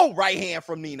 Oh, right hand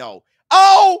from Nino.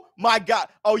 Oh, my God.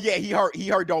 Oh, yeah, he hurt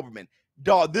Doberman.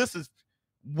 Dog, this is.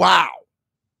 Wow.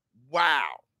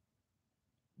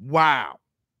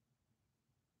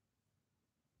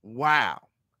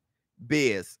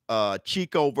 Biz,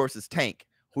 Chico versus Tank.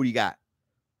 Who do you got?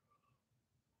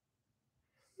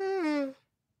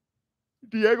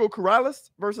 Diego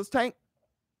Corrales versus Tank.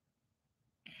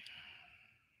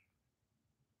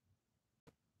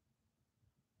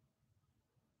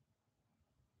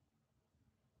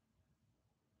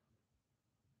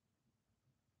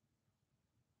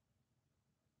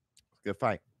 Good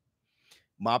fight.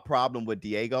 My problem with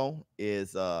Diego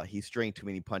is he stringed too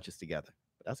many punches together.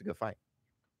 But that's a good fight.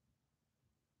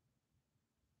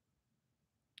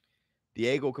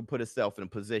 Diego could put himself in a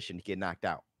position to get knocked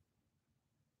out.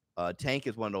 Tank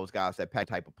is one of those guys that pack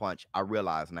type of punch, I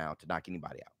realize now, to knock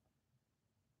anybody out.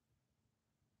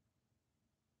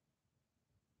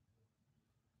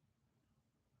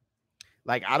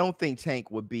 Like, I don't think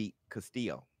Tank would beat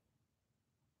Castillo.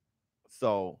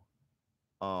 So,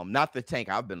 not the Tank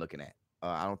I've been looking at.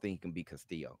 I don't think he can beat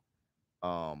Castillo.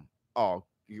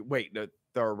 Wait, the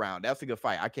third round. That's a good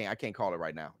fight. I can't call it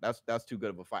right now. That's too good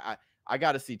of a fight. I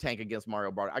got to see Tank against Mario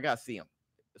Barter. I got to see him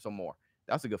some more.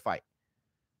 That's a good fight.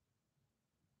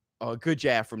 Good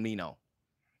jab from Nino.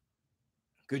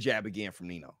 Good jab again from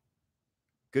Nino.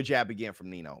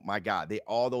 My God,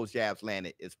 all those jabs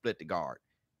landed. It split the guard.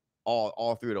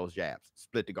 All three of those jabs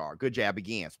split the guard. Good jab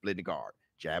again, split the guard.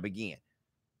 Jab again.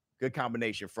 Good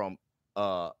combination from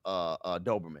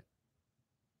Doberman.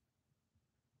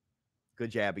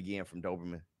 Good jab again from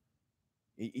Doberman.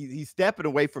 He's stepping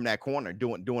away from that corner,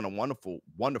 doing a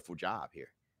wonderful job here.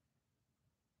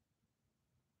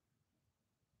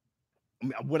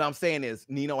 What I'm saying is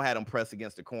Nino had him pressed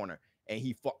against the corner, and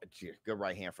he fought. Good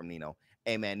right hand from Nino.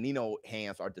 Hey man, Nino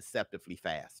hands are deceptively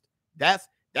fast. That's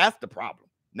the problem.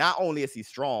 Not only is he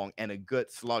strong and a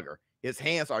good slugger, his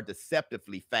hands are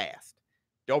deceptively fast.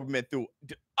 Doberman threw.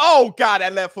 Oh God,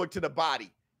 that left hook to the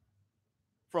body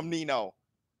from Nino.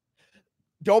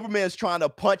 Doberman is trying to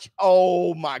punch.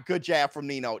 Oh my, good jab from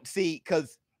Nino. See,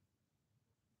 because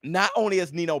not only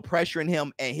is Nino pressuring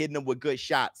him and hitting him with good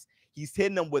shots, he's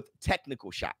hitting him with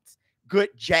technical shots, good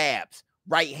jabs,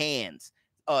 right hands,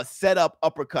 set up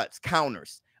uppercuts,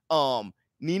 counters.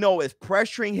 Nino is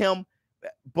pressuring him,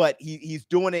 but he's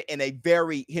doing it in a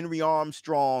very Henry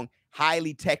Armstrong,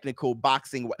 highly technical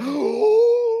boxing way.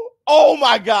 Oh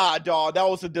my God, dog. That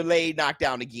was a delayed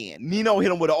knockdown again. Nino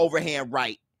hit him with an overhand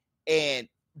right. And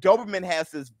Doberman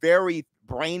has this very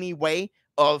brainy way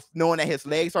of knowing that his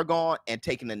legs are gone and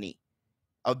taking a knee.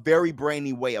 A very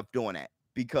brainy way of doing that,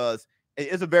 because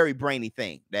it's a very brainy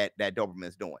thing that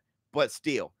Doberman's doing. But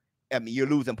still, I mean, you're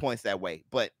losing points that way,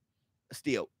 but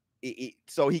still,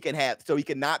 so he can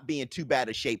not be in too bad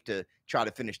a shape to try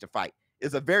to finish the fight.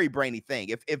 It's a very brainy thing.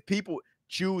 If people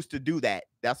choose to do that,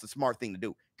 that's a smart thing to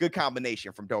do. Good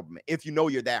combination from Doberman. If you know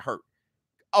you're that hurt.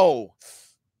 Oh,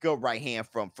 good right hand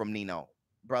from Nino,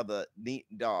 brother.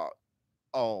 Dog.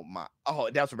 Oh my. Oh,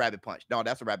 that's a rabbit punch. No,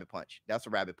 that's a rabbit punch. That's a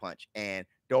rabbit punch. And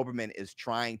Doberman is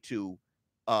trying to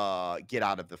get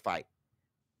out of the fight.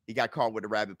 He got caught with a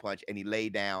rabbit punch and he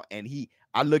laid down and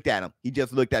I looked at him. He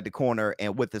just looked at the corner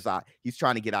and with his eye, he's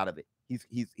trying to get out of it.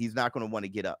 He's not going to want to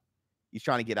get up. He's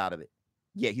trying to get out of it.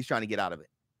 Yeah, he's trying to get out of it.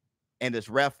 And this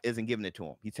ref isn't giving it to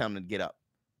him. He's telling him to get up.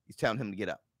 He's telling him to get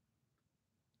up.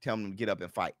 Telling him to get up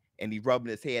and fight. And he's rubbing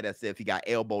his head as if he got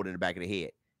elbowed in the back of the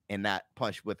head and not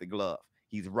punched with the glove.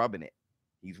 He's rubbing it.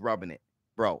 He's rubbing it.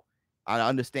 Bro, I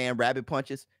understand rabbit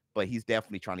punches, but he's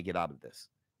definitely trying to get out of this.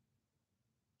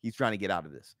 He's trying to get out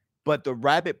of this. But the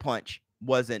rabbit punch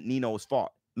wasn't Nino's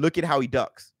fault. Look at how he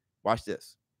ducks. Watch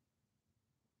this.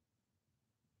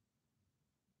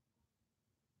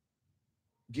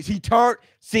 He turned.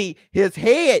 See, his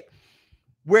head,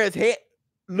 where his head.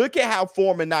 Look at how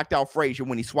Foreman knocked out Frazier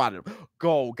when he swatted him.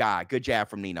 Go, God. Good jab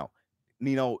from Nino.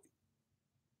 Nino.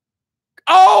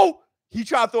 Oh! He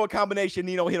tried to throw a combination.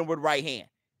 Nino hit him with right hand.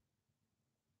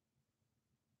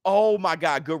 Oh, my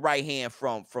God. Good right hand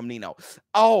from Nino.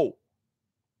 Oh.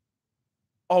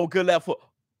 Oh, good left foot.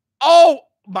 Oh,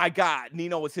 my God.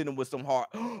 Nino was hitting him with some hard.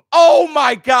 Oh,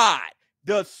 my God.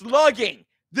 The slugging.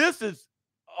 This is.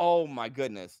 Oh, my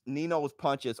goodness. Nino's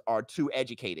punches are too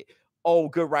educated. Oh,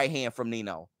 good right hand from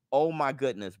Nino. Oh, my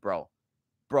goodness, bro.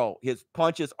 Bro, his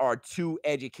punches are too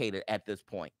educated at this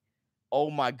point. Oh,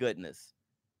 my goodness.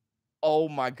 Oh,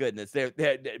 my goodness.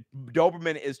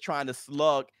 Doberman is trying to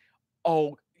slug.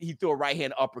 Oh, he threw a right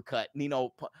hand uppercut.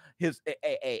 Nino,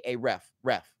 a ref.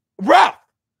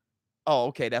 Oh,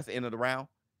 okay. That's the end of the round.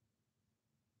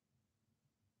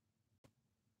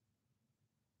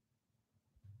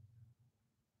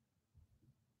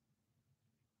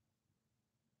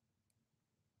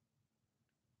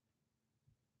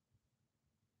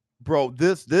 Bro,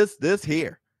 this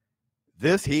here.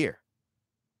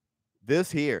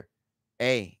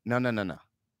 Hey, no.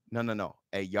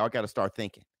 Hey, y'all got to start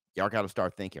thinking.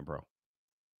 Bro.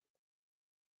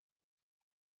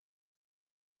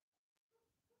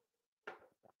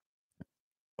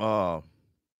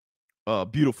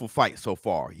 Beautiful fight so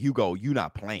far. Hugo, you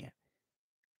not playing.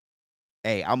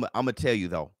 Hey, I'm gonna tell you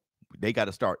though, they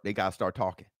gotta start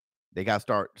talking. They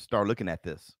gotta start looking at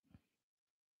this.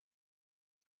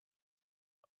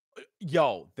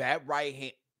 Yo, that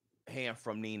right hand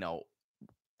from Nino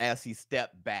as he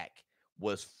stepped back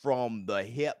was from the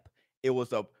hip. It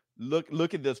was a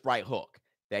look at this right hook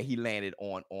that he landed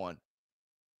on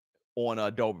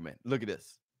Doberman. Look at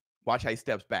this. Watch how he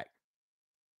steps back.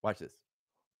 Watch this.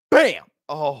 Bam!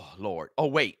 Oh, Lord. Oh,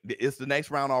 wait. It's the next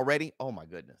round already? Oh, my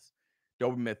goodness.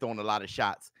 Doberman throwing a lot of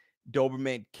shots.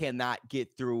 Doberman cannot get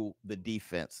through the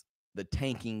defense, the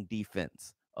tanking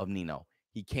defense of Nino.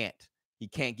 He can't. He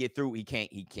can't get through. He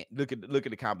can't. Look at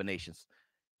the combinations.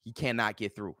 He cannot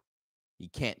get through. He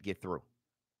can't get through.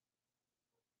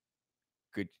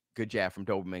 Good jab from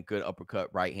Doberman. Good uppercut,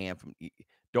 right hand from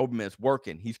Doberman's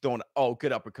working. He's throwing. Oh,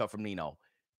 good uppercut from Nino.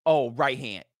 Oh, right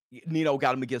hand. Nino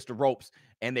got him against the ropes,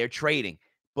 and they're trading.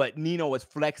 But Nino is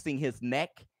flexing his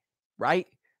neck, right?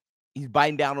 He's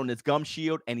biting down on his gum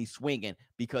shield, and he's swinging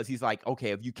because he's like,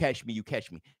 okay, if you catch me, you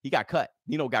catch me. He got cut.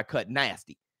 Nino got cut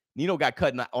nasty. Nino got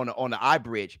cut on the eye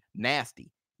bridge,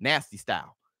 nasty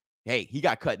style. Hey, he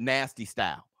got cut nasty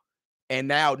style. And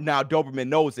now Doberman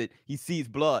knows it. He sees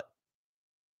blood.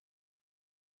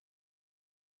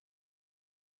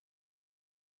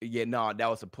 Yeah, no, that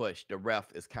was a push. The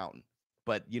ref is counting.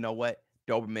 But you know what?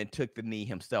 Doberman took the knee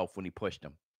himself when he pushed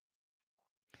him.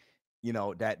 You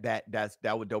know, that's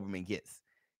what Doberman gets.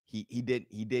 He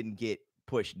didn't get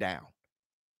pushed down.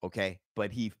 Okay.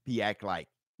 But he act like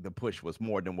the push was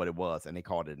more than what it was, and they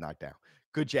called it a knockdown.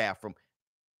 Good jab from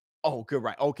good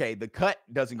right. Okay. The cut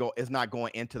it's not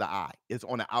going into the eye. It's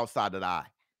on the outside of the eye.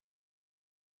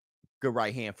 Good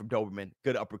right hand from Doberman.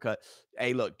 Good uppercut.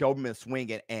 Hey, look, Doberman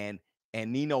swinging, and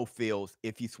Nino feels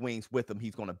if he swings with him,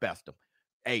 he's gonna best him.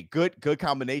 Hey, good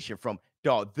combination from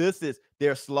dog.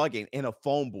 They're slugging in a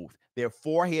phone booth. They're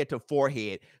forehead to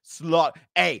forehead slug.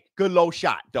 Hey, good low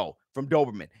shot though from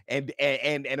Doberman, and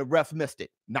the ref missed it.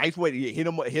 Nice way to hit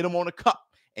him on the cup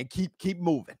and keep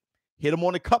moving. Hit him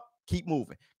on the cup, keep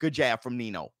moving. Good jab from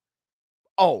Nino.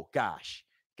 Oh gosh,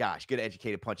 good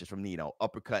educated punches from Nino.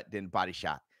 Uppercut, then body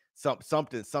shot.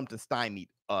 Something stymied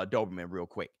Doberman real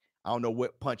quick. I don't know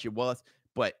what punch it was,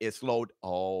 but it slowed.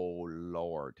 Oh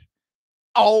Lord.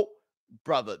 Oh,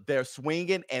 brother, they're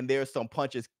swinging and there's some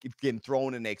punches getting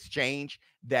thrown in exchange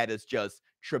that is just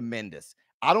tremendous.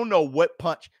 I don't know what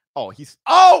punch. Okay.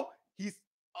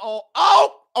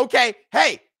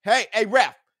 Hey,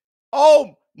 ref.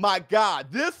 Oh my God,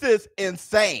 this is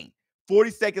insane.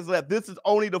 40 seconds left. This is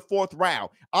only the 4th round.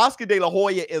 Oscar De La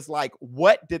Hoya is like,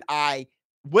 what did I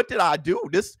do?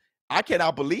 I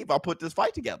cannot believe I put this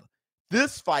fight together.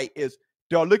 This fight is,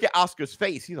 dog, look at Oscar's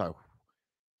face. He's like,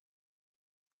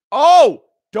 oh,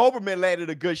 Doberman landed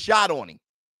a good shot on him.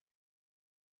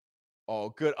 Oh,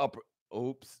 good upper.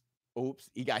 Oops.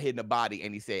 He got hit in the body,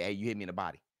 and he said, hey, you hit me in the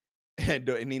body. And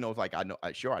Nino's like, I know.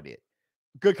 Sure I did.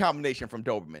 Good combination from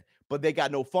Doberman, but they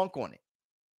got no funk on it.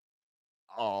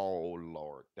 Oh,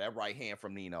 Lord. That right hand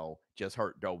from Nino just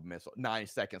hurt Doberman. So 9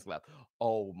 seconds left.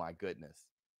 Oh, my goodness.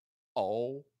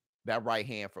 Oh, that right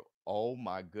hand from, oh,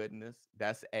 my goodness.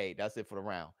 That's it for the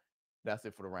round. That's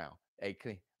it for the round. Hey,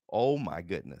 oh, my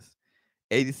goodness.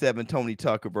 87 Tony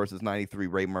Tucker versus 93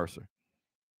 Ray Mercer.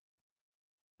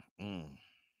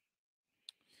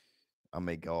 I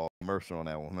may go Mercer on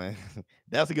that one, man.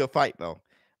 That's a good fight, though.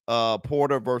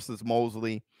 Porter versus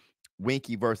Mosley.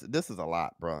 Winky versus, this is a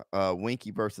lot, bro.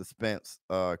 Winky versus Spence.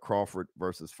 Crawford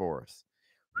versus Forrest.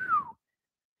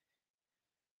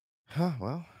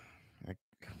 Well,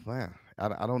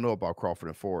 I don't know about Crawford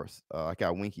and Forrest. I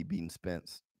got Winky beating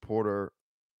Spence. Porter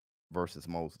versus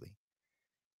Mosley.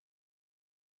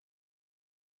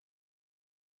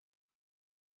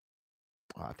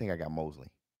 I think I got Mosley.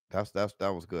 That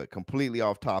was good. Completely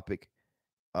off topic.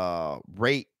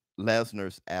 Rate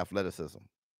Lesnar's athleticism.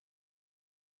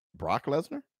 Brock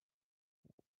Lesnar,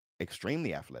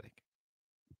 extremely athletic.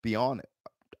 Beyond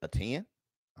a 10.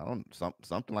 I don't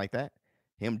something like that.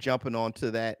 Him jumping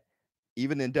onto that,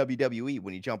 even in WWE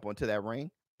when he jumped onto that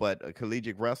ring, but a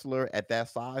collegiate wrestler at that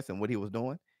size and what he was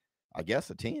doing, I guess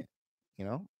a 10. You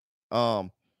know,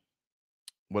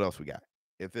 what else we got?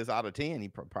 If it's out of 10, he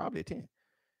probably a 10.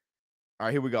 All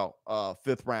right, here we go.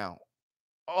 5th round.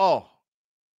 Oh,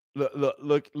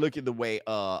 look at the way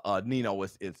Nino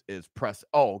is pressing.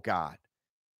 Oh God.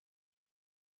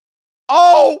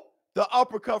 Oh, the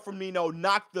uppercut from Nino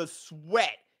knocked the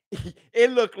sweat.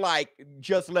 It looked like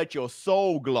just let your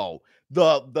soul glow.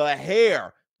 The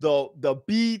hair, the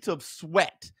beads of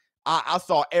sweat. I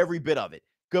saw every bit of it.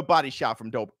 Good body shot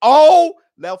from Dope. Oh,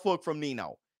 left hook from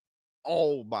Nino.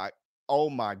 Oh my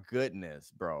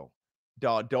goodness, bro.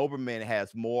 Dog, Doberman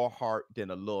has more heart than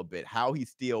a little bit. How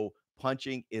he's still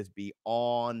punching is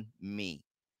beyond me.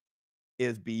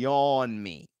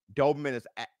 Doberman is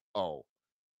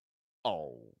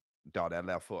dog, that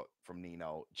left hook from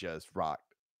Nino just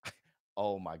rocked.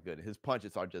 Oh my goodness. His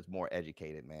punches are just more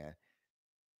educated, man.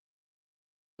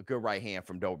 A good right hand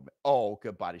from Doberman. Oh,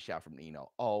 good body shot from Nino.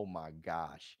 Oh my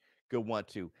gosh. Good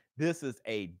 1-2. This is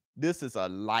a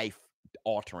life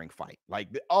altering fight. Like,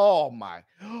 oh my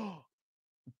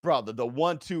brother, the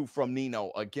 1-2 from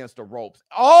Nino against the ropes.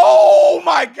 Oh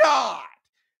my God.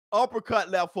 Uppercut,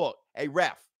 left hook. Hey,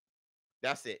 ref.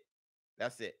 That's it.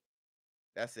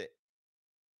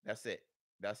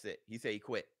 He said he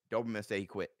quit. Doberman said he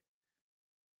quit.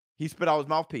 He spit out his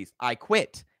mouthpiece. I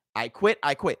quit.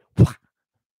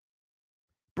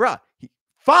 Bruh.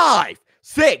 5,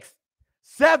 6,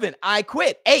 7. I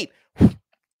quit. 8.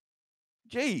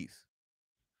 Jeez.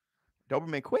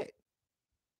 Doberman quit.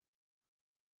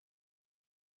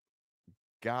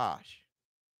 Gosh.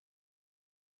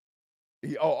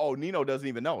 Nino doesn't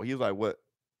even know. He's like, what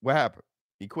happened?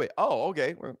 He quit. Oh,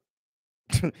 okay. Well,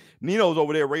 Nino's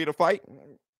over there ready to fight.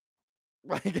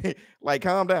 Like,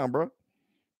 calm down, bro.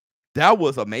 That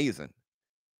was amazing.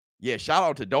 Yeah, shout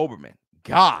out to Doberman.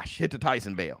 Gosh, hit the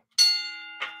Tyson bell.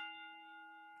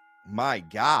 My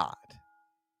God.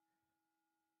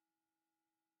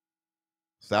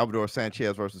 Salvador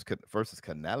Sanchez versus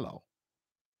Canelo.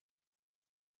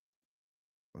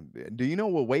 Do you know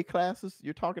what weight classes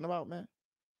you're talking about, man?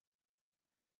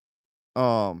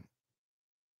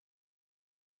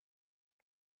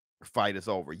 Fight is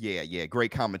over. Yeah.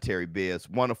 Great commentary, Biz.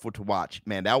 Wonderful to watch.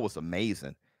 Man, that was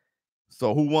amazing.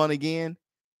 So who won again?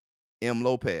 M.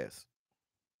 Lopez.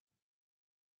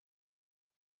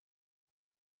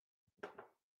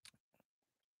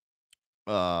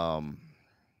 My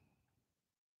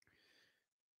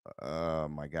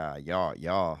God,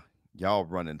 y'all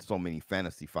running so many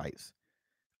fantasy fights.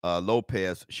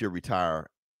 Lopez should retire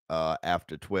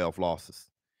after 12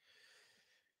 losses.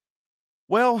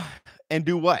 Well, and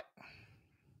do what?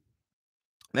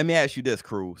 Let me ask you this,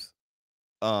 Cruz.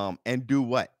 And do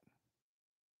what?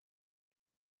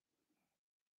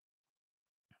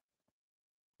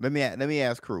 Let me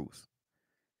ask Cruz.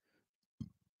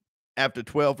 After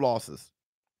 12 losses,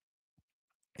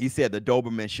 He said the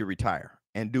Doberman should retire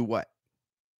and do what?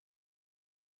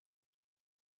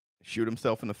 Shoot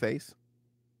himself in the face?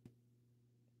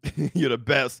 You're the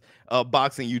best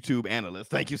boxing YouTube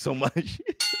analyst. Thank you so much.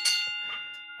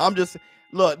 I'm just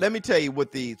look. Let me tell you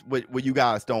what you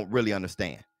guys don't really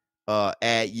understand.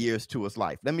 Add years to his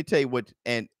life. Let me tell you what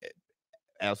and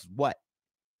as what.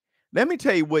 Let me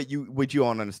tell you what you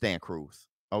don't understand, Cruz.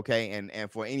 Okay,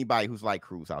 and for anybody who's like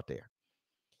Cruz out there,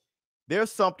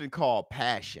 there's something called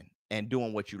passion and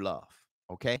doing what you love.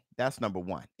 Okay, that's number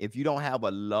one. If you don't have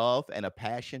a love and a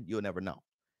passion, you'll never know.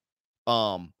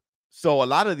 Um, so a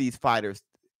lot of these fighters,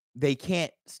 they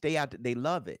can't stay out. They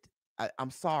love it.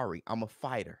 I'm sorry. I'm a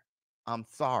fighter. I'm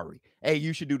sorry. Hey,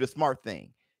 you should do the smart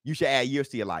thing. You should add years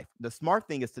to your life. The smart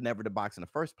thing is to never to box in the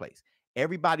first place.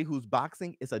 Everybody who's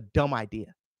boxing is a dumb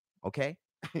idea. Okay,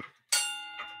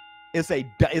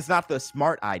 it's not the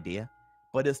smart idea,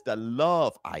 but it's the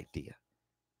love idea.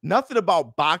 Nothing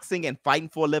about boxing and fighting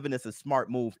for a living is a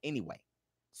smart move anyway.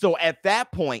 So at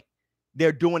that point,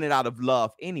 they're doing it out of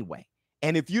love anyway.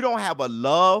 And if you don't have a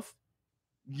love,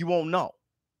 you won't know.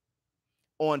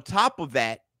 On top of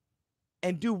that,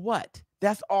 and do what?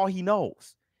 That's all he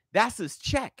knows. That's his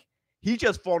check. He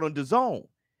just fought on the zone.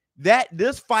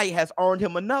 This fight has earned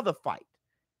him another fight.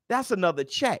 That's another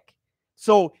check.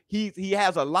 So he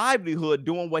has a livelihood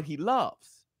doing what he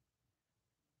loves.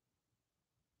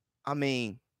 I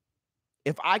mean,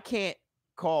 if I can't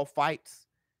call fights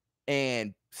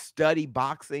and study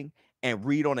boxing and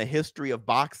read on a history of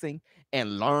boxing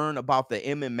and learn about the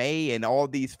MMA and all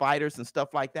these fighters and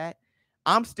stuff like that,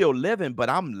 I'm still living, but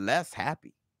I'm less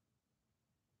happy.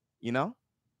 You know?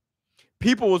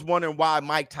 People was wondering why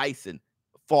Mike Tyson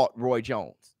fought Roy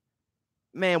Jones.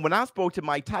 Man, when I spoke to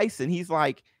Mike Tyson, he's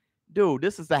like, dude,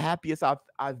 this is the happiest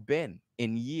I've been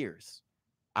in years.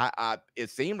 It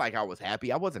seemed like I was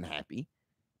happy. I wasn't happy.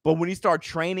 But when he started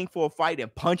training for a fight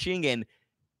and punching, and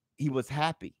he was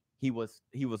happy. He was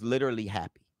literally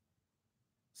happy.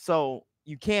 So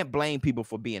you can't blame people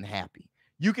for being happy.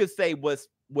 You could say what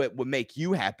would make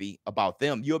you happy about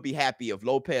them. You'll be happy if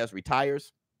Lopez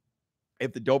retires,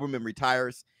 if the Doberman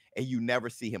retires, and you never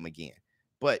see him again.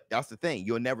 But that's the thing.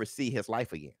 You'll never see his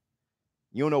life again.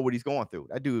 You don't know what he's going through.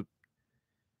 That dude,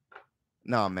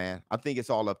 nah, man. I think it's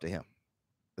all up to him.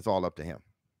 It's all up to him.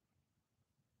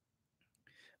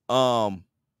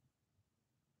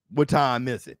 What time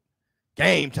is it?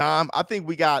 Game time. I think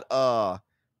we got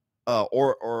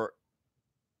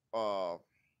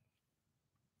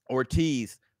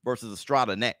Ortiz versus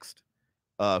Estrada next.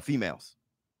 Females.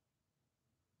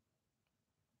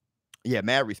 Yeah,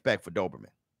 mad respect for Doberman.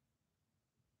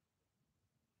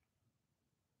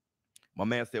 My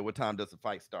man said, "What time does the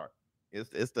fight start?"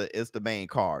 It's the main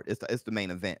card. It's the main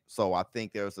event. So I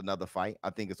think there's another fight. I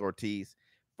think it's Ortiz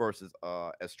versus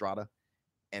Estrada,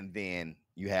 and then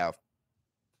you have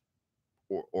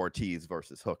Ortiz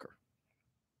versus Hooker.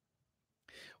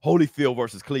 Holyfield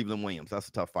versus Cleveland Williams. That's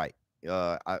a tough fight.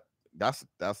 That's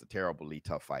a terribly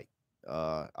tough fight.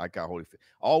 I got Holyfield.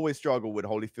 Always struggle with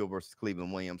Holyfield versus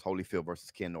Cleveland Williams. Holyfield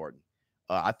versus Ken Norton.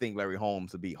 I think Larry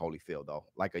Holmes would beat Holyfield though.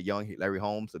 Like a young Larry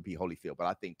Holmes would beat Holyfield, but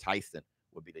I think Tyson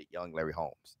would be the young Larry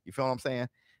Holmes. You feel what I'm saying?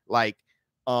 Like,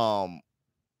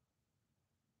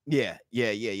 yeah.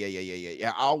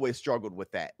 I always struggled with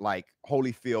that. Like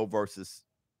Holyfield versus,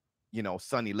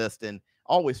 Sonny Liston.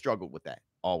 Always struggled with that.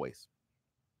 Always.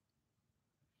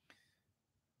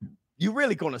 You're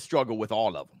really going to struggle with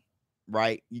all of them,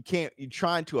 right? You're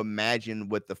trying to imagine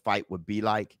what the fight would be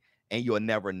like, and you'll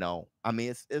never know. I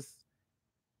mean,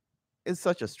 it's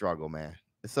such a struggle, man.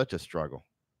 It's such a struggle.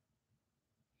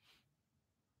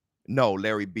 No,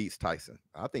 Larry beats Tyson.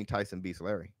 I think Tyson beats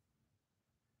Larry.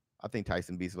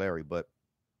 But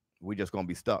we're just going to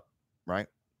be stuck, right?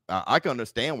 I can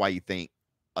understand why you think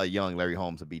a young Larry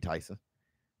Holmes would beat Tyson,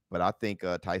 but I think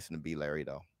Tyson would beat Larry,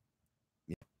 though.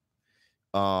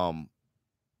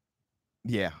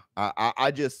 Yeah. I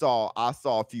saw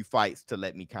a few fights to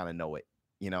let me kind of know it.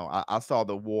 I saw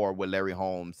the war with Larry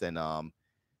Holmes and an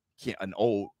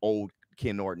old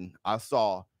Ken Norton. I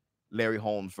saw Larry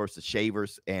Holmes versus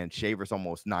Shavers, and Shavers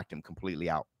almost knocked him completely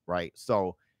out, right?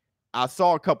 So I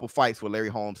saw a couple fights with Larry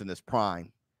Holmes in his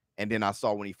prime, and then I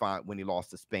saw when he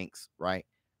lost to Spinks, right?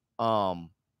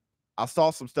 I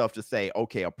saw some stuff to say,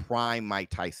 okay, a prime Mike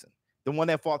Tyson, the one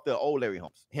that fought the old Larry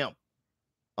Holmes, him.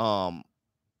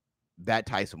 That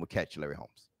Tyson would catch Larry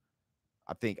Holmes.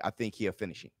 I think he'll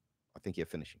finish him.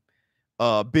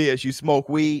 Biz, you smoke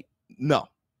weed? No,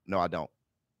 I don't.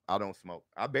 I don't smoke.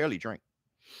 I barely drink.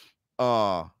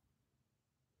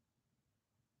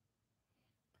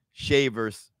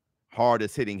 Shavers,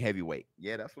 hardest hitting heavyweight.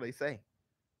 Yeah, that's what they say.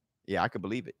 Yeah, I could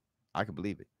believe it. I can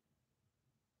believe it.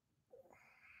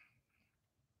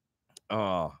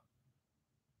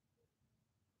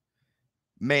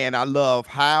 Man, I love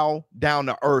how down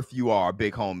to earth you are,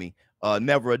 big homie.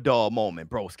 Never a dull moment,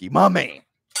 broski. My man.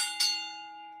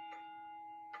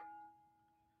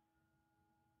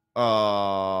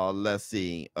 Let's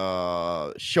see.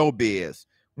 ShowBizz.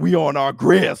 We on our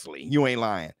grizzly. You ain't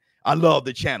lying. I love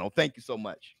the channel. Thank you so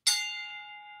much.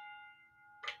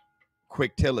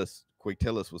 Quick Tillis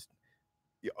was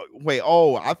wait,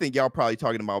 oh, I think y'all probably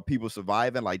talking about people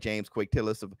surviving, like James Quick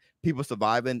Tillis of people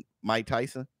surviving Mike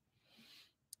Tyson.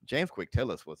 James Quick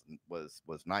Tillis was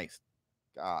nice.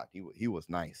 God, he was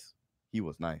nice. He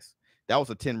was nice. That was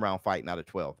a 10-round fight, not a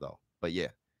 12 though. But yeah.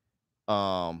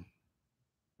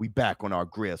 We back on our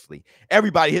grizzly.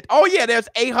 Everybody hit. Oh yeah, there's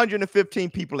 815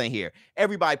 people in here.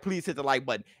 Everybody, please hit the like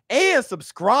button and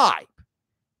subscribe.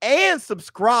 And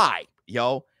subscribe,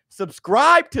 yo.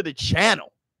 Subscribe to the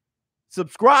channel.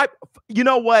 Subscribe. You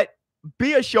know what?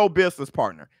 Be a show business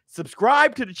partner.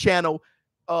 Subscribe to the channel.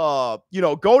 Go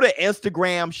to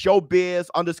Instagram,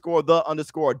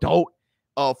 showbiz_the_adult.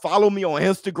 Follow me on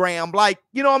Instagram. Like,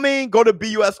 you know what I mean? Go to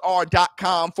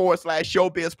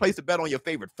busr.com/showbiz. Place a bet on your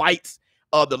favorite fights.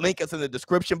 The link is in the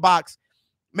description box.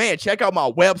 Man, check out my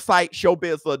website,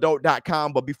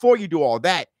 showbizadult.com. But before you do all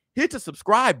that, hit the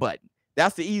subscribe button.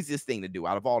 That's the easiest thing to do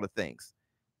out of all the things.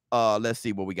 Let's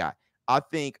see what we got. I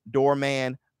think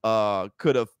Doorman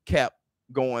could have kept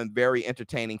going. Very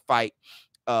entertaining fight.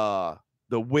 The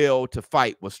will to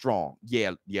fight was strong.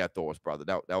 Yeah, Thor's brother.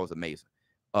 That was amazing.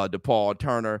 DePaul,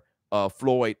 Turner,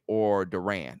 Floyd, or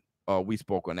Duran. We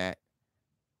spoke on that.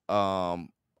 I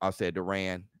said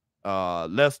Duran.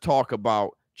 Let's talk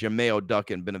about Jamal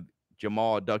ducking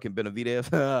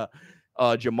Benavidez.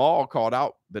 Jamal called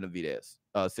out Benavidez,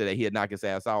 said that he had knocked his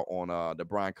ass out on the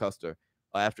Brian Custer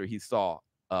after he saw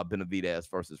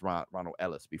Benavidez versus Ronald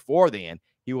Ellis. Before then,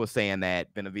 he was saying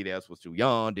that Benavidez was too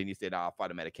young. Then he said, I'll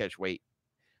fight him at a catch weight.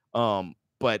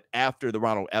 But after the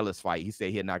Ronald Ellis fight, he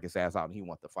said he had knocked his ass out and he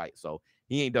wanted to fight. So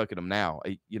he ain't ducking him now.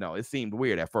 It seemed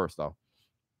weird at first, though.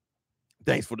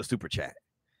 Thanks for the super chat.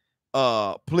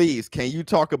 Please, can you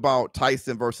talk about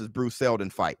Tyson versus Bruce Seldon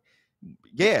fight?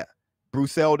 Yeah,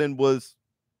 Bruce Seldon was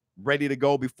ready to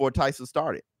go before Tyson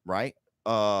started, right?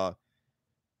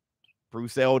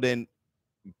 Bruce Seldon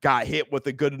got hit with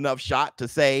a good enough shot to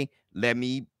say, let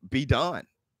me be done,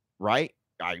 right?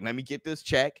 All right, let me get this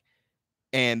check.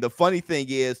 And the funny thing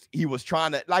is, he was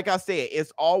trying to, like I said,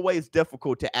 it's always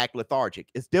difficult to act lethargic.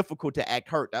 It's difficult to act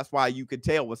hurt. That's why you can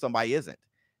tell when somebody isn't.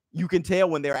 You can tell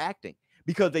when they're acting,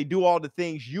 because they do all the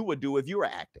things you would do if you were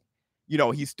acting.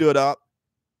 He stood up.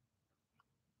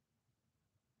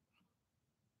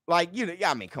 Like,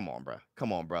 I mean, come on, bro.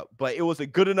 Come on, bro. But it was a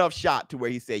good enough shot to where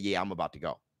he said, yeah, I'm about to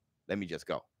go. Let me just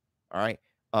go. All right.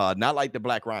 Not like the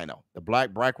Black Rhino. The Black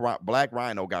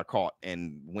Rhino got caught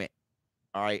and went.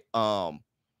 All right.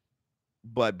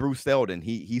 But Bruce Seldon,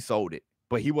 he sold it,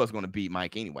 but he wasn't going to beat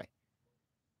Mike anyway.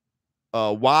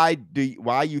 Why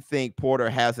you think Porter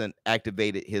hasn't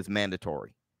activated his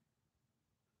mandatory?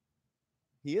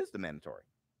 He is the mandatory.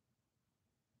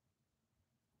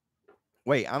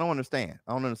 Wait, I don't understand.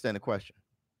 I don't understand the question.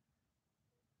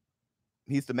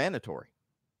 He's the mandatory.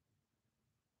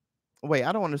 Wait,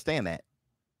 I don't understand that.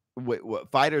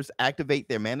 What fighters activate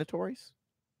their mandatories?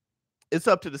 It's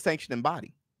up to the sanctioning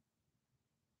body.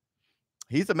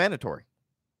 He's a mandatory.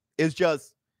 It's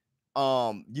just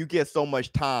you get so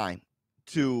much time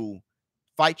to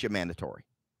fight your mandatory.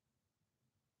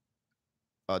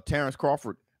 Terrence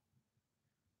Crawford,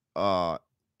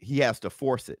 he has to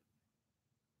force it.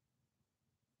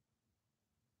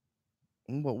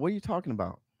 What are you talking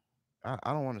about?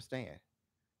 I don't understand.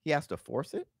 He has to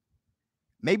force it?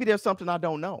 Maybe there's something I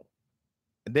don't know.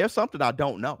 There's something I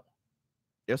don't know.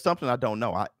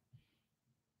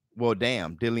 Well,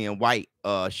 damn, Dillian White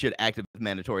should activate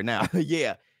mandatory now.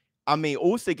 Yeah. I mean,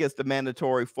 Usyk is the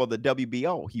mandatory for the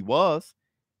WBO. He was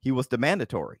the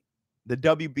mandatory. The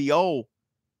WBO,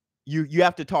 you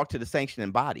have to talk to the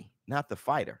sanctioning body, not the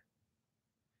fighter.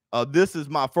 This is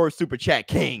my first super chat,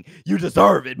 King. You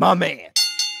deserve it, my man.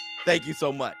 Thank you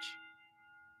so much.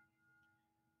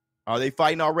 Are they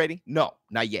fighting already? No,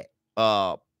 not yet.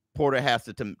 Porter has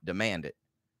to demand it.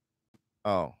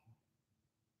 Oh.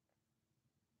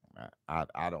 I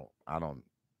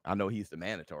know he's the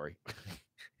mandatory.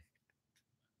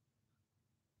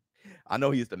 I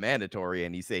know he's the mandatory,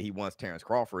 and he said he wants Terrence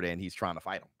Crawford, and he's trying to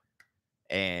fight him.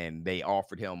 And they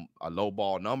offered him a low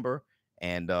ball number,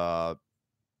 and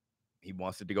he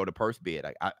wants it to go to purse bid.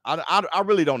 I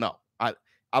really don't know. I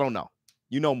don't know.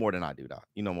 You know more than I do, Doc.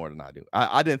 You know more than I do.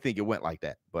 I didn't think it went like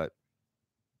that, but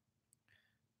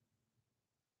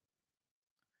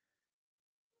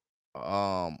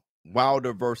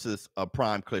Wilder versus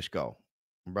Prime Klitschko,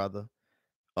 brother.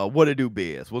 What it do,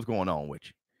 Biz? What's going on with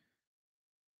you?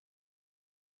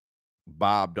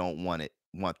 Bob don't want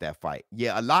that fight.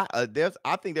 Yeah, a lot. I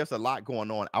think there's a lot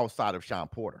going on outside of Sean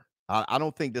Porter. I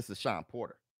don't think this is Sean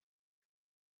Porter.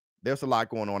 There's a lot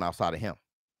going on outside of him.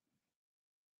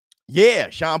 Yeah,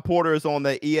 Sean Porter is on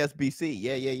the ESBC.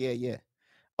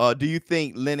 Yeah. Do you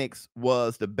think Lennox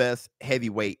was the best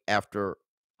heavyweight after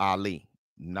Ali?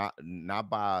 Not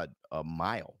by a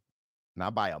mile.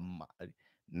 Not by a mile.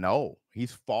 No,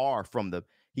 he's far from the.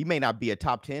 He may not be a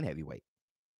top 10 heavyweight.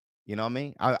 You know what I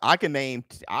mean? I can name.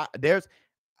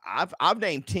 I've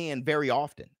named 10 very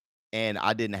often, and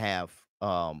I didn't have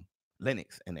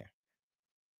Lennox in there.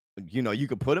 You know, you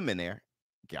could put him in there.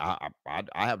 I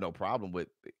have no problem with,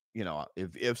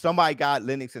 if somebody got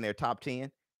Lennox in their top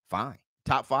 10, fine.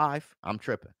 Top 5, I'm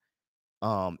tripping.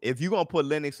 If you're gonna put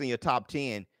Lennox in your top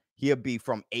 10, he'll be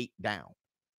from 8 down.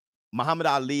 Muhammad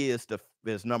Ali is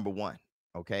number 1.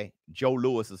 Okay, Joe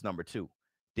Louis is number 2.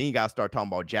 Then you gotta start talking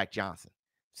about Jack Johnson.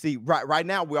 See, right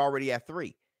now we're already at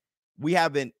 3. We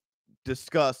haven't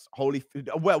discussed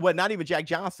well, not even Jack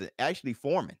Johnson, actually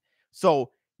Foreman.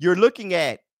 So you're looking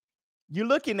at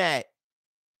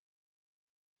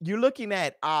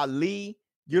Ali,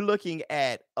 you're looking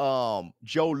at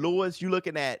Joe Louis, you're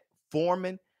looking at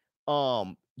Foreman,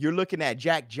 you're looking at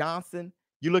Jack Johnson,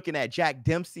 you're looking at Jack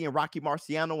Dempsey and Rocky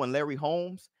Marciano and Larry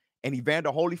Holmes and Evander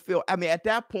Holyfield. I mean, at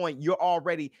that point,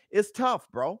 it's tough,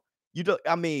 bro. You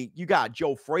got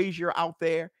Joe Frazier out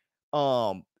there.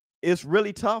 It's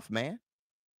really tough, man.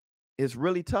 It's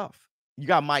really tough. You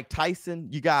got Mike Tyson,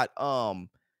 you got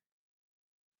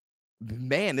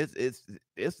man,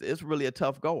 it's really a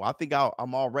tough go. I think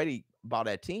I'm already about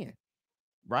at 10,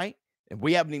 right? And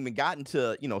we haven't even gotten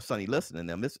to Sonny Liston and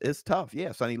them. It's tough.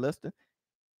 Yeah, Sonny Liston.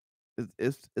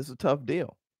 It's a tough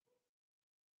deal.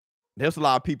 There's a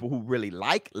lot of people who really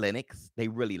like Lennox. They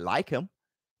really like him,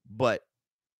 but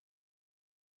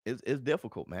it's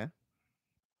difficult, man.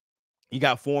 You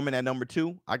got Foreman at number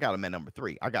 2. I got him at number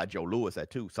 3. I got Joe Louis at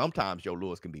 2. Sometimes Joe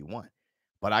Louis can be 1,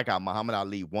 but I got Muhammad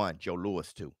Ali 1, Joe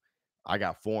Louis 2. I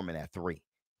got Foreman at 3.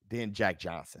 Then Jack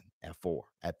Johnson at 4.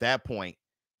 At that point,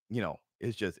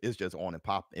 it's just on and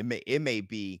pop. It may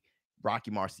be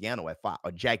Rocky Marciano at 5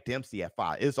 or Jack Dempsey at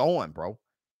 5. It's on, bro.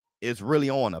 It's really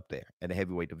on up there in the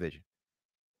heavyweight division.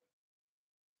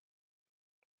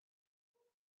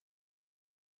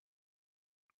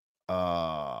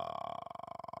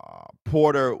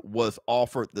 Porter was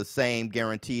offered the same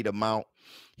guaranteed amount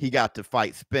he got to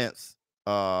fight Spence.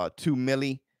 2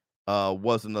 milli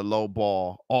wasn't a low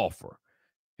ball offer.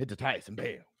 Hit the Tyson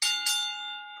bell.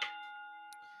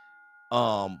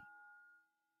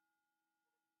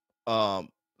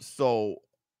 So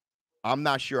I'm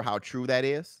not sure how true that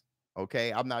is.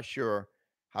 Okay, I'm not sure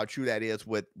how true that is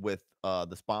with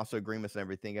the sponsor agreements and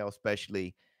everything else,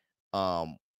 especially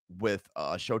with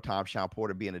Showtime Sean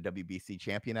Porter being a WBC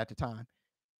champion at the time.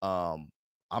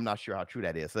 I'm not sure how true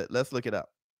that is. Let's look it up.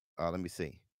 Let me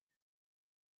see.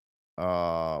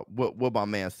 What my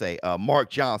man say? Mark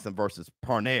Johnson versus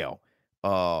Parnell.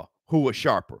 Who was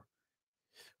sharper?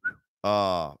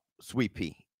 Sweet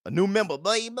Pea, a new member,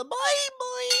 boy.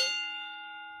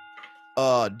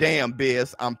 Damn,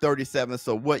 Biz, I'm 37.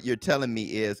 So what you're telling me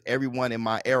is everyone in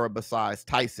my era besides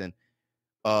Tyson,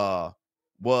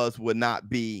 would not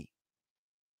be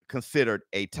considered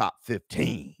a top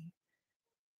 15.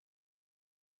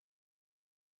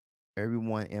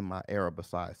 Everyone in my era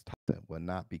besides Tyson would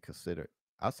not be considered.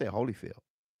 I said Holyfield.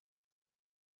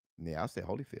 Yeah, I said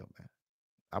Holyfield, man.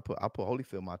 I put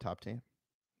Holyfield in my top 10.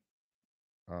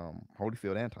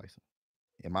 Holyfield and Tyson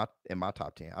in my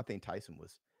top 10. I think Tyson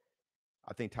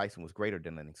was greater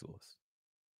than Lennox Lewis.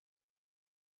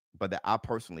 But I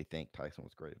personally think Tyson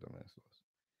was greater than Lennox Lewis.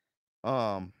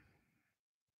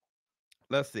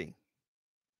 Let's see.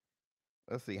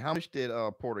 How much did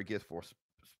Porter get for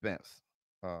Spence?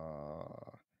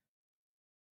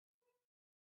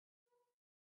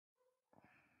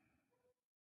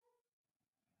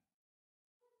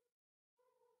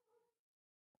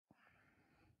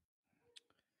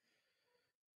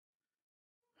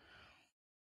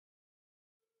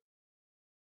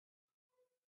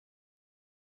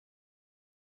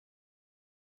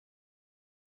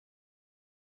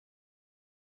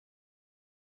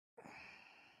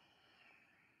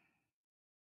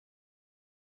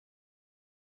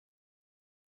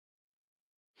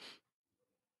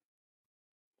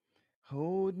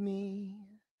 Hold me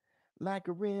like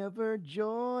a river,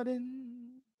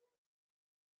 Jordan.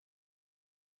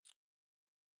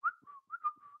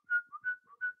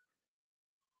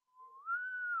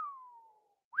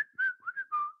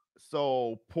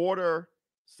 So Porter,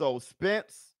 so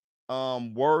Spence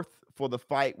worth for the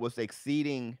fight was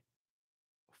exceeding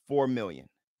 4 million.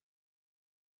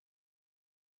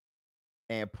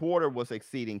 And Porter was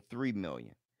exceeding 3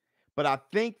 million. But I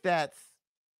think that's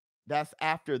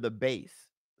after the base.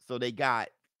 So they got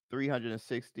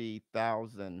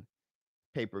 360,000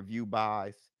 pay-per-view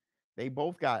buys. They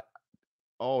both got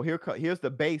here's the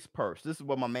base purse. This is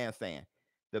what my man's saying.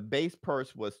 The base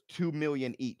purse was 2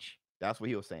 million each. That's what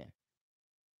he was saying.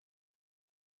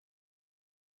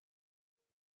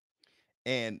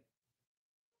 And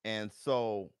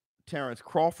so Terrence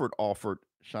Crawford offered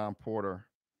Sean Porter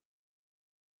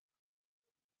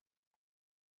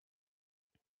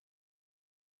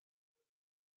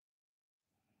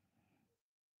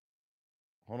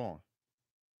hold on.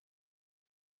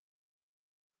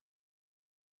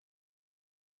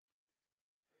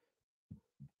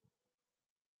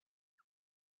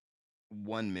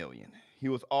 $1 million. He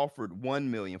was offered $1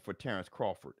 million for Terrence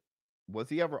Crawford. Was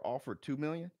he ever offered $2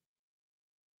 million?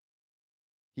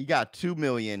 He got $2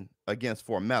 million against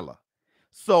Formella.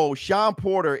 So Sean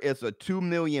Porter is a $2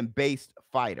 million based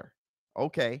fighter.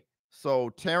 Okay. So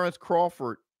Terrence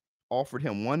Crawford offered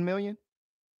him $1 million.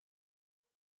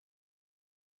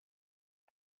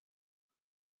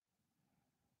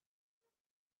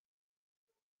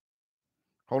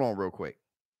 Hold on real quick.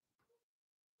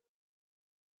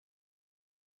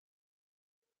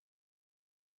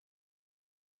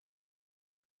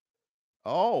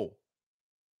 Oh,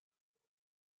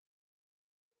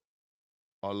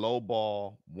 a low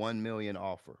ball 1 million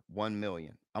offer. 1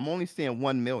 million. I'm only seeing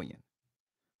 1 million.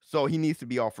 So he needs to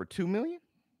be offered 2 million?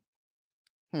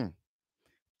 Let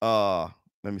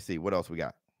me see what else we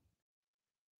got.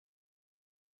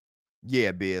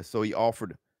 Yeah, Biz. So he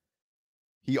offered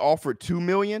 2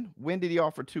 million. When did he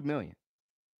offer 2 million?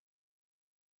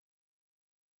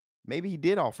 Maybe he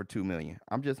did offer 2 million.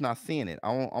 I'm just not seeing it.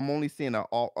 I'm only seeing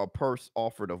a purse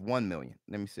offered of 1 million.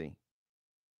 Let me see.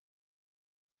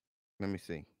 Let me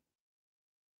see.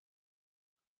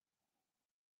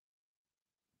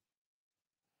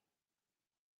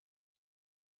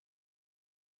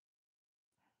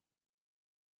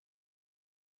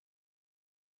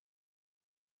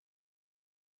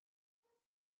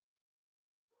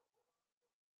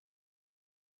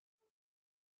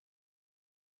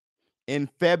 In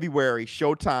February,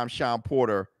 Showtime Sean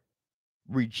Porter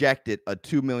rejected a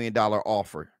 $2 million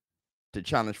offer to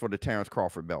challenge for the Terrence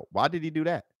Crawford belt. Why did he do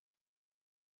that?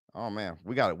 Oh man,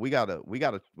 we gotta.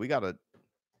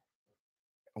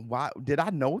 Why did I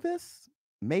know this?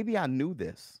 Maybe I knew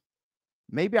this.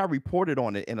 Maybe I reported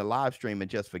on it in a live stream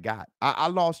and just forgot. I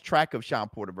lost track of Sean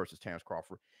Porter versus Terrence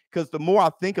Crawford because the more I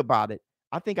think about it,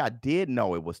 I think I did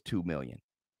know it was 2 million.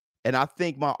 And I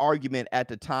think my argument at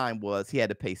the time was he had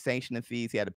to pay sanctioning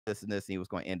fees, he had to pay this and this, and he was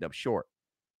going to end up short.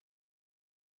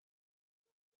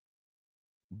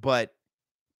 But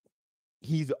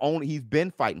he's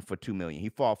been fighting for 2 million. He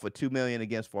fought for 2 million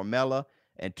against Formella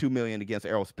and 2 million against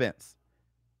Errol Spence.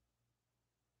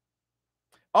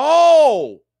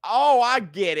 Oh, I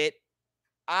get it.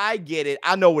 I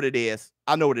know what it is.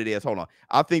 Hold on.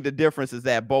 I think the difference is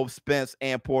that both Spence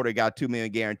and Porter got 2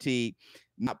 million guaranteed.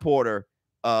 Not Porter.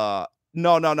 No.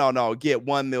 Get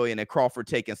 1 million and Crawford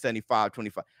taking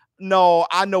 75-25. No,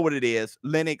 I know what it is.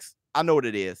 Lennox, I know what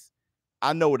it is.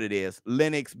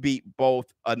 Lennox beat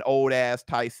both an old ass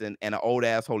Tyson and an old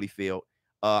ass Holyfield.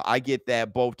 I get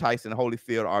that both Tyson and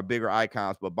Holyfield are bigger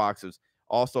icons, but boxers.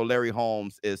 Also, Larry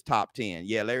Holmes is top 10.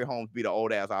 Yeah, Larry Holmes beat an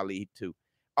old ass Ali too.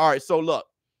 All right, so look,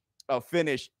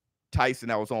 finished Tyson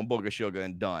that was on Booger Sugar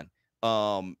and done.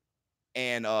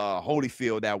 And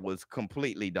Holyfield that was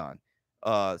completely done.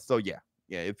 So yeah.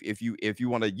 If you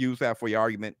want to use that for your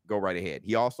argument, go right ahead.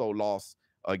 He also lost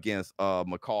against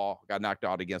McCall, got knocked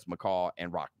out against McCall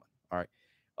and Rockman. All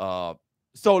right.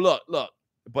 So look,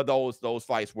 but those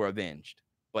fights were avenged.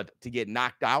 But to get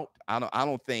knocked out, I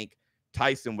don't think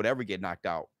Tyson would ever get knocked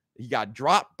out. He got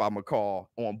dropped by McCall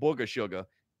on Booger Sugar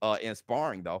in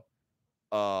sparring though.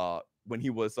 When he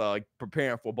was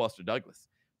preparing for Buster Douglas.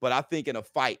 But I think in a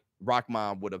fight,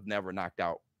 Rockman would have never knocked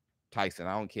out Tyson.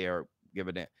 I don't care. Give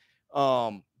it in.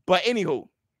 But anywho,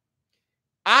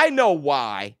 I know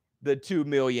why the 2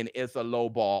 million is a low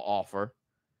ball offer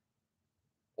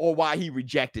or why he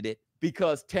rejected it,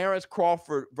 because Terrence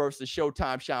Crawford versus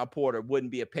Showtime Sean Porter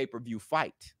wouldn't be a pay-per-view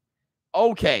fight.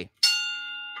 Okay.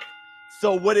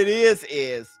 So what it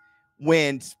is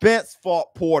when Spence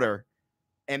fought Porter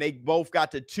and they both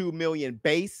got the 2 million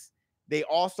base, they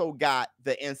also got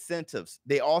the incentives.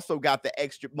 They also got the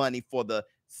extra money for the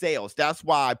sales. That's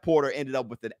why Porter ended up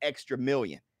with an extra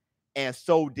million. and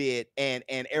so did and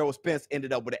Errol Spence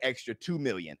ended up with an extra $2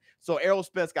 million. So Errol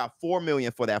Spence got $4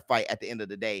 million for that fight at the end of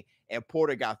the day, and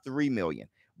Porter got $3 million.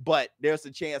 But there's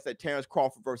a chance that Terrence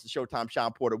Crawford versus Showtime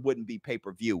Sean Porter wouldn't be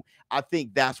pay-per-view. I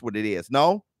think that's what it is.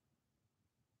 No?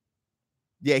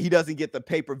 Yeah, he doesn't get the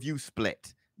pay-per-view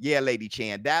split. Yeah, Lady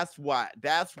Chan. That's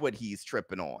what he's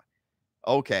tripping on.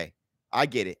 Okay. I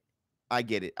get it. I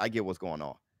get what's going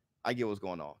on.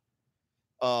 The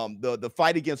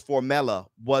fight against Formella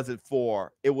was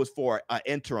for an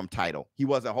interim title. He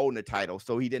wasn't holding the title,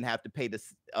 so he didn't have to pay the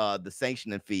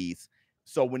sanctioning fees.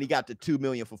 So when he got the $2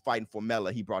 million for fighting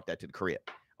Formella, he brought that to the crib.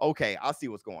 Okay, I see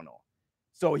what's going on.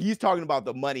 So he's talking about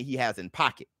the money he has in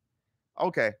pocket.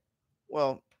 Okay,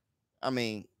 well, I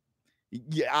mean,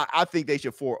 yeah, I think they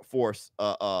should force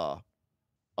a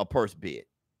purse bid.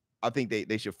 I think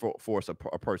they should force a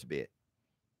purse bid.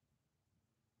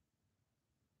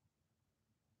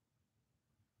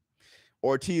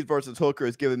 Ortiz versus Hooker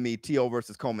is giving me T.O.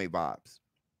 versus Comey vibes.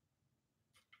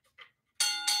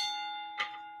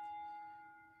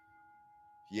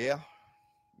 Yeah.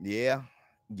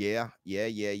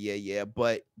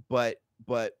 But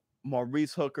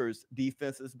Maurice Hooker's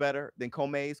defense is better than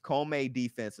Comey's. Comey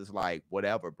defense is like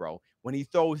whatever, bro. When he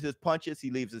throws his punches, he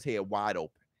leaves his head wide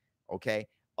open. Okay.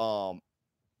 But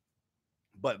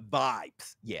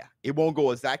vibes, yeah, it won't go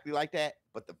exactly like that,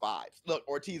 but the vibes. Look,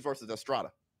 Ortiz versus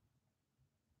Estrada.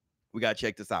 We gotta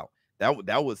check this out.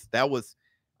 That was.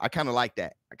 I kind of like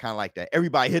that.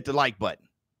 Everybody hit the like button.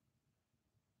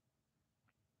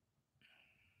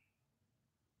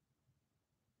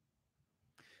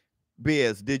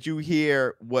 Biz, did you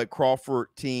hear what Crawford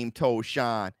team told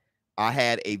Sean? I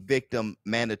had a victim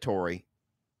mandatory,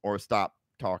 or stop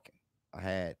talking. I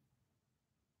had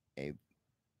a.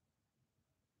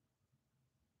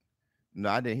 No,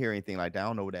 I didn't hear anything like that. I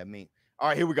don't know what that means. All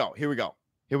right, here we go.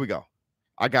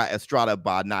 I got Estrada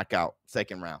by knockout,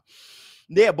 second round.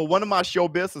 Yeah, but one of my show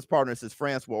business partners is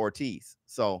friends with Ortiz.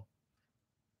 So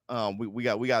we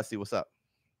got to see what's up.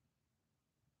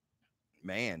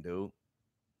 Man, dude.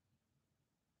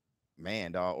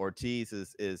 Man, dog. Ortiz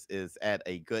is at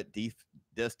a good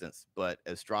distance, but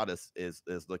Estrada is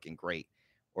looking great.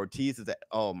 Ortiz is at,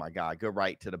 oh my God, good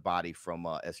right to the body from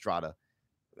Estrada.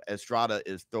 Estrada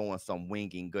is throwing some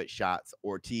winging good shots.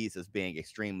 Ortiz is being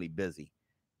extremely busy.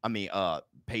 I mean,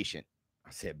 patient. I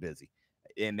said busy.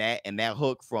 And that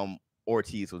hook from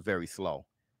Ortiz was very slow.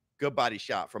 Good body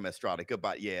shot from Estrada. Good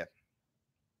body. Yeah.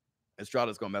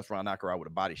 Estrada's gonna mess around, knock her out with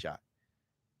a body shot.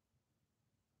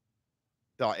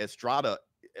 The Estrada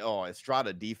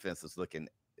defense is looking,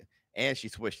 and she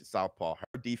switched to southpaw.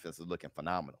 Her defense is looking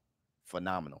phenomenal.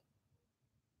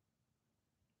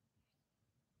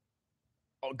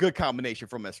 Oh, good combination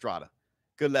from Estrada.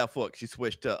 Good left hook. She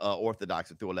switched to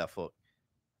orthodox and threw a left hook.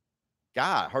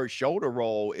 God, her shoulder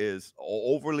roll is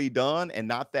overly done and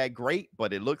not that great,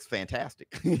 but it looks fantastic.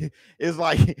 it's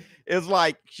like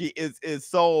she is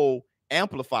so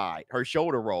amplified, her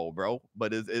shoulder roll, bro,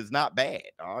 but it's not bad,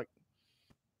 dog.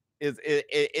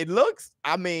 It looks,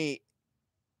 I mean,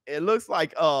 it looks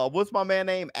like what's my man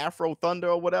name? Afro Thunder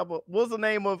or whatever. What's the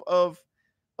name of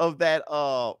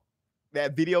that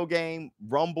video game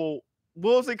Rumble?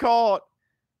 What was it called?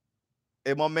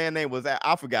 And my man name was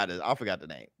I forgot the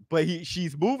name. But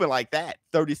she's moving like that.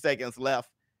 30 seconds left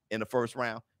in the first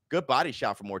round. Good body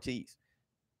shot from Ortiz.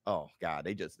 Oh God,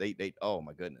 they oh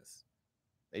my goodness.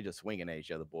 They just swinging at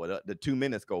each other, boy. The 2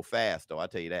 minutes go fast, though. I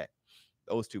tell you that.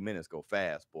 Those 2 minutes go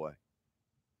fast, boy.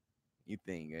 You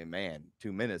think, man,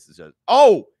 2 minutes is just.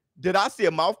 Oh, did I see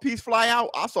a mouthpiece fly out?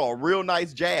 I saw a real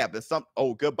nice jab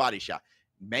and good body shot.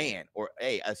 Man, or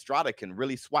hey, Estrada can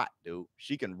really swat, dude.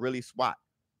 She can really swat.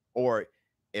 Or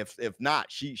if not,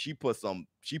 she put some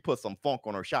funk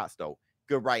on her shots, though.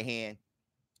 Good right hand,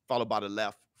 followed by the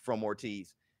left from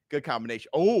Ortiz. Good combination.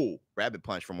 Oh, rabbit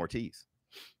punch from Ortiz.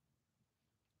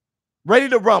 Ready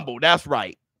to rumble. That's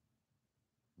right.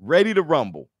 Ready to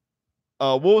rumble.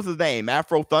 What was his name?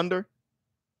 Afro Thunder?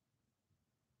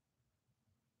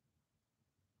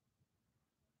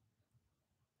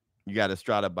 You got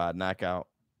Estrada by knockout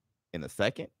in a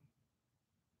second.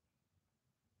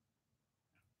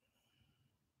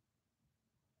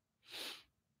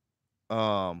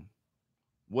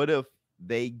 What if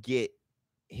they get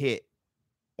hit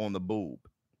on the boob?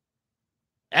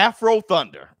 Afro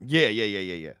Thunder.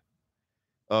 Yeah.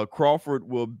 Crawford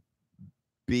will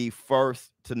be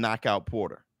first to knock out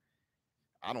Porter.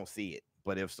 I don't see it,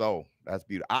 but if so, that's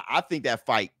beautiful. I think that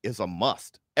fight is a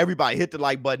must. Everybody hit the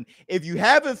like button. If you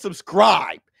haven't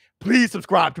subscribed, please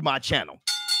subscribe to my channel.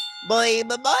 Boy.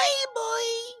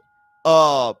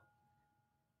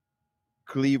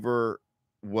 Cleaver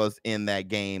was in that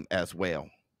game as well.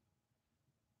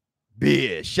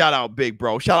 Big shout out, big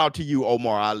bro. Shout out to you,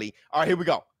 Omar Ali. All right, here we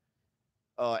go.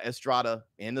 Estrada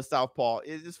in the southpaw.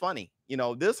 It's just funny. You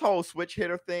know, this whole switch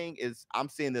hitter thing is, I'm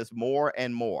seeing this more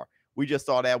and more. We just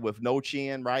saw that with No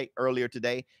Chin, right? Earlier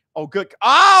today. Oh, good.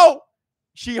 Oh,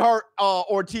 she hurt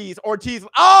Ortiz. Ortiz.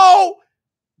 Oh,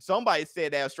 somebody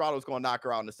said that Estrada was going to knock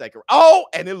her out in the second. Oh,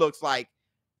 and it looks like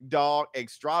dog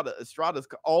Estrada's.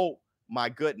 Oh my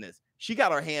goodness. She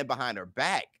got her hand behind her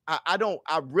back.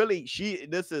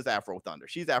 This is Afro Thunder.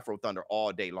 She's Afro Thunder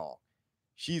all day long.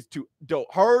 She's too dope.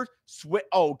 Her sweat.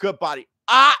 Oh, good body.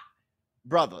 Ah,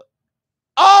 brother.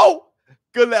 Oh,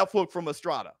 good left hook from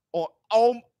Estrada. Oh.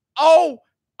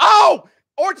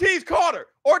 Ortiz caught her.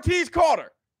 Ortiz caught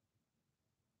her.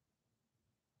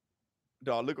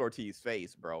 Dog, look at Ortiz's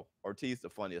face, bro. Ortiz the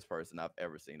funniest person I've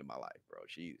ever seen in my life, bro.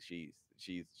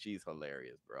 She's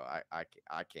hilarious, bro. I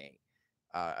can't.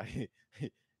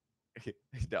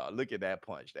 Dog, look at that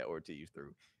punch that Ortiz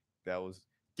threw. That was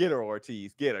get her,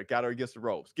 Ortiz. Get her. Got her against the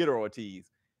ropes. Get her,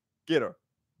 Ortiz. Get her.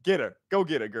 Get her. Go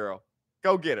get her, girl.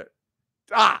 Go get her.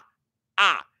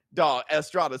 Dog,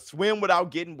 Estrada swim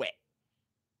without getting wet.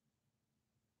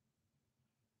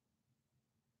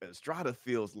 Estrada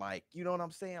feels like, you know what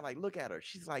I'm saying? Like, look at her.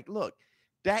 She's like, look,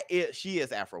 she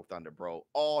is Afro Thunder, bro,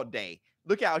 all day.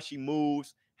 Look how she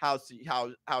moves, how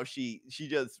she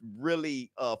just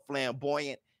really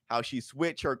flamboyant, how she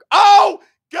switch her. Oh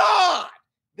God,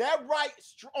 that right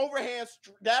overhand,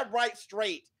 that right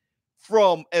straight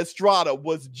from Estrada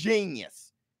was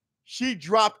genius. She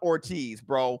dropped Ortiz,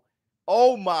 bro.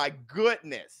 Oh my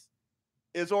goodness.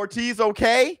 Is Ortiz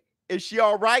okay? Is she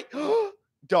all right?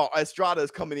 Dog, Estrada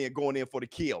is coming in, going in for the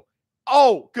kill.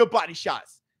 Oh, good body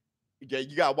shots. Yeah,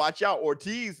 you gotta watch out.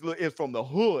 Ortiz is from the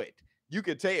hood. You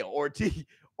can tell.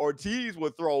 Ortiz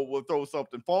will throw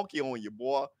something funky on you,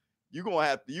 boy. You're gonna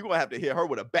have to hit her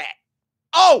with a bat.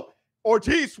 Oh,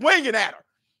 Ortiz swinging at her.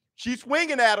 She's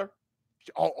swinging at her,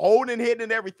 holding, hitting,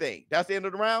 and everything. That's the end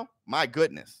of the round. My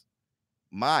goodness.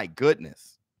 My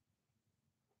goodness.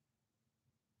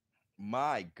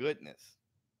 My goodness.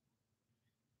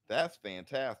 That's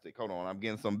fantastic. Hold on. I'm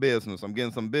getting some business.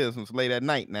 Late at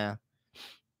night now.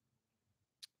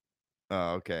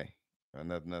 Oh, okay.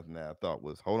 Nothing that I thought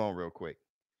was. Hold on real quick.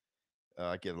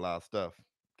 I get a lot of stuff.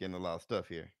 Getting a lot of stuff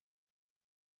here.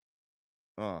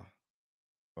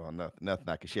 Nothing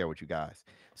I can share with you guys.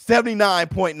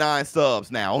 79.9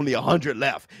 subs now. Only 100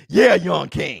 left. Yeah, Young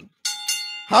King.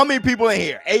 How many people in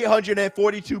here?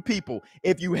 842 people.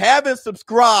 If you haven't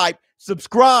subscribed,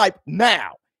 subscribe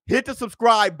now. Hit the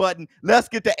subscribe button. Let's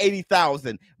get to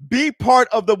 80,000. Be part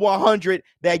of the 100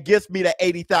 that gets me to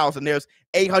 80,000. There's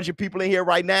 800 people in here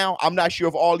right now. I'm not sure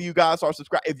if all of you guys are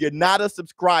subscribed. If you're not a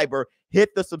subscriber,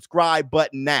 hit the subscribe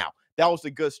button now. That was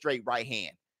a good straight right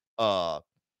hand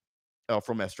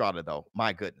from Estrada, though.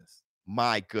 My goodness.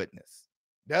 My goodness.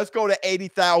 Let's go to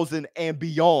 80,000 and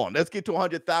beyond. Let's get to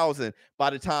 100,000 by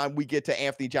the time we get to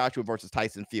Anthony Joshua versus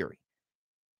Tyson Fury.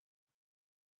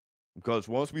 Because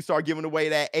once we start giving away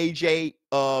that AJ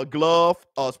glove,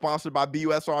 sponsored by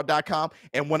BUSR.com,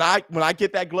 and when I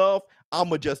get that glove, I'm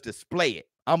going to just display it.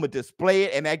 I'm going to display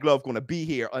it, and that glove going to be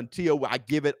here until I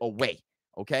give it away,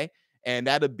 okay? And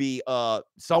that'll be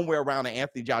somewhere around the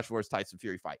Anthony Joshua versus Tyson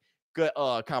Fury fight. Good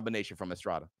combination from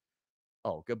Estrada.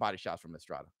 Oh, good body shots from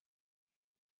Estrada.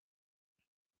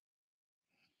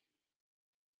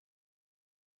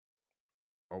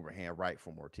 Overhand right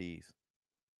from Ortiz.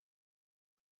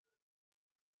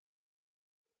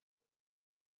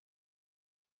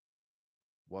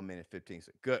 One minute, 15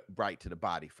 seconds. Good right to the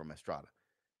body from Estrada.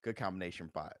 Good combination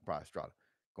by Estrada.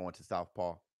 Going to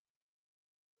southpaw.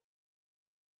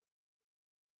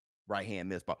 Right hand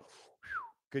missed, but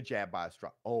good jab by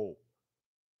Estrada. Oh,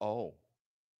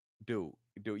 dude.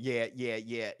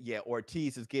 Yeah.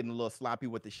 Ortiz is getting a little sloppy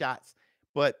with the shots,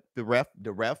 but the ref,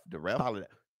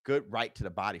 good right to the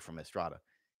body from Estrada.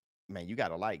 Man, you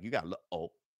gotta love. You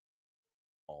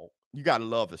gotta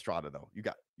love Estrada though.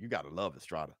 You gotta love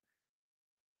Estrada.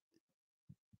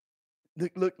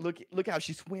 Look how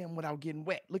she swim without getting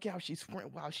wet. Look how she swim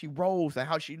while she rolls and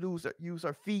how she use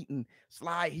her feet and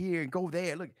slide here and go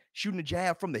there. Look, shooting a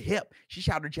jab from the hip. She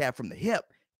shot her jab from the hip.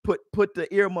 Put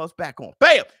the earmuffs back on.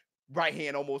 Bam! Right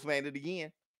hand almost landed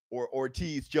again. Or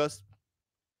Ortiz just.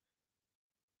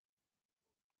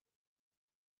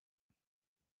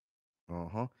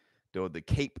 The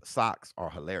Cape socks are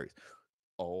hilarious.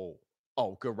 Oh,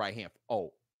 good right hand.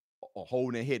 Oh,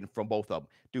 holding and hitting from both of them.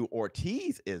 Dude,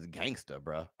 Ortiz is gangster,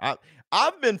 bro.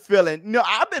 I've been feeling,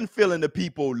 I've been feeling the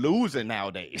people losing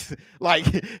nowadays. Like,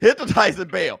 hit the Tyson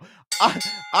Bale.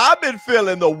 I've been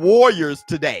feeling the Warriors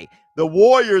today. The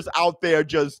Warriors out there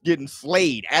just getting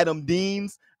slayed. Adam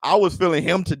Deans, I was feeling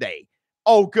him today.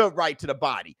 Oh, good right to the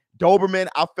body. Doberman,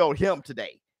 I felt him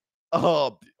today.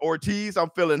 Ortiz, I'm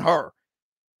feeling her.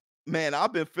 Man,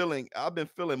 I've been feeling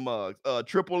Muggs.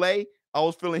 AAA, I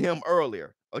was feeling him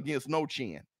earlier against No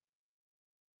Chin.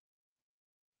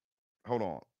 Hold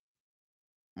on.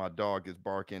 My dog is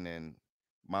barking and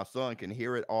my son can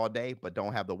hear it all day, but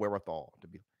don't have the wherewithal to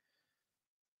be.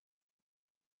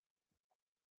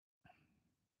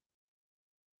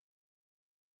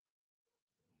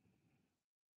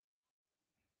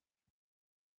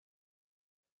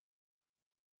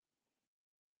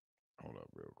 Hold up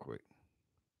real quick.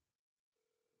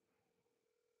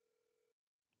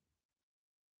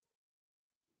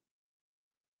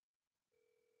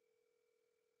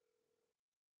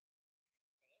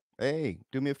 Hey,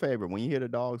 do me a favor. When you hear the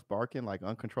dogs barking like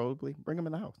uncontrollably, bring them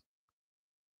in the house.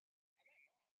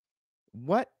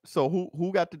 What? So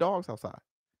who got the dogs outside?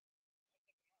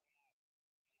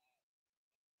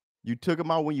 You took them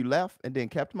out when you left and then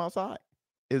kept them outside?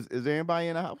 Is there anybody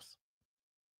in the house?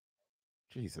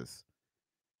 Jesus.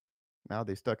 Now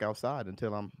they stuck outside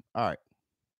until I'm all right.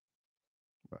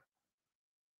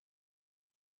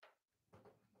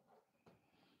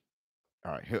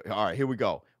 All right, here we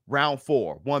go. Round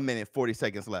 4, 1 minute, 40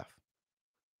 seconds left.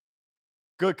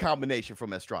 Good combination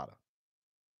from Estrada.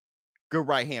 Good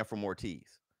right hand from Ortiz.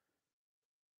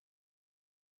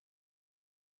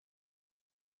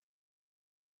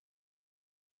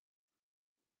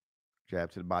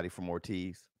 Jab to the body from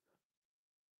Ortiz.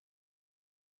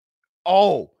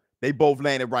 Oh, they both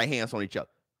landed right hands on each other.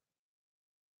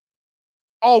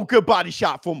 Oh, good body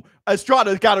shot from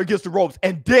Estrada. Got her against the ropes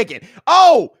and digging.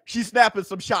 Oh, she's snapping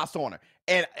some shots on her.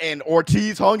 And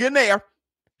Ortiz hung in there.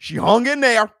 She hung in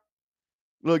there.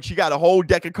 Look, she got a whole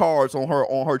deck of cards on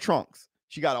her trunks.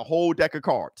 She got a whole deck of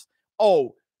cards.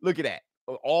 Oh, look at that.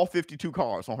 All 52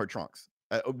 cards on her trunks.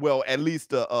 Well, at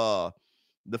least the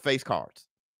face cards.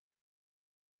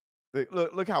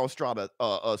 Look how Estrada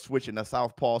switching the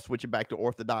southpaw, switching back to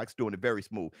orthodox, doing it very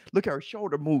smooth. Look at her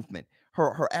shoulder movement,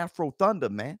 her Afro Thunder,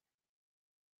 man.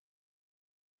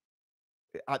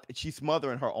 She's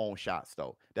smothering her own shots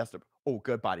though. That's the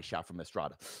good body shot from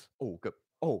Estrada.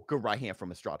 Good right hand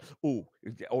from Estrada.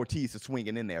 Ortiz is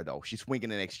swinging in there though. She's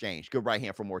swinging in exchange. Good right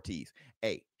hand from Ortiz.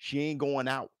 Hey, she ain't going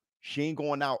out. She ain't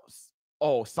going out.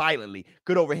 Oh, silently.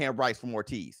 Good overhand rights from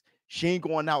Ortiz. She ain't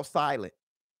going out silent.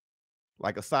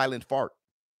 Like a silent fart.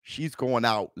 She's going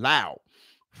out loud.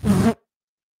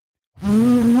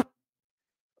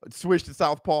 Switch to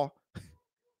southpaw.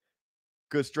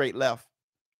 Good straight left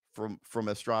from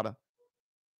Estrada.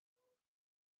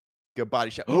 Good body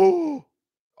shot. Oh,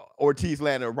 Ortiz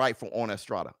landed right from on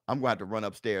Estrada. I'm going to have to run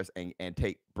upstairs and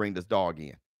bring this dog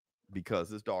in because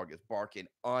this dog is barking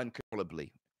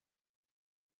uncontrollably.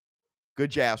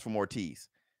 Good jabs from Ortiz.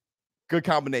 Good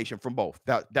combination from both.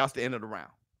 That's the end of the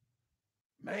round.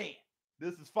 Man,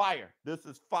 this is fire. This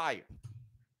is fire.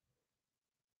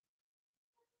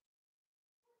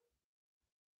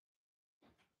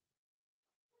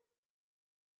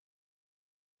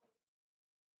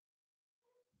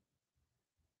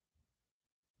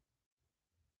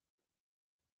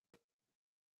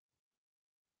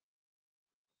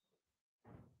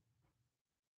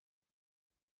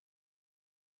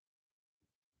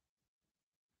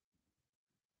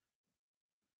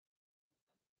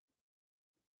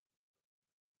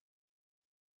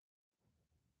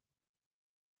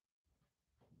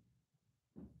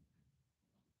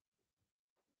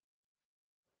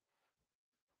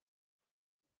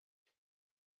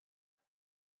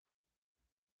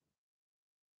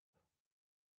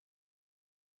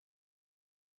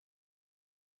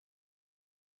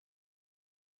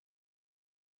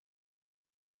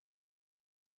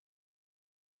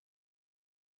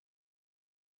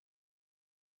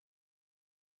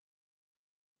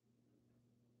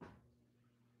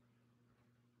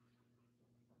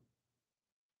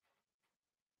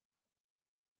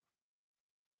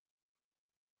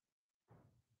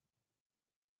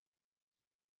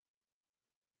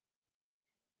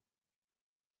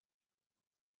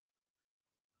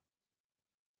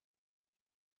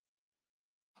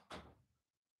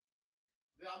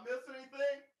 Did I miss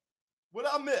anything? What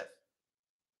I miss?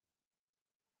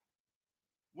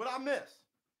 What I miss?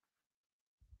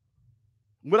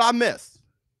 What I miss?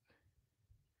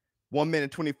 1 minute,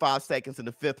 25 seconds in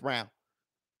the 5th round.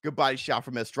 Good body shot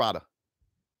from Estrada.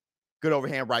 Good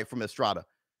overhand right from Estrada.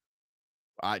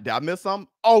 Did I miss something?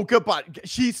 Oh, goodbye.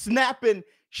 She's snapping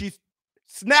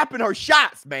her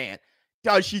shots, man.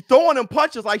 She throwing them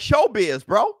punches like ShowBizz,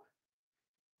 bro.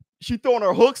 She throwing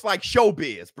her hooks like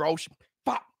ShowBizz, bro.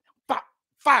 Fire, fire,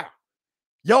 fire.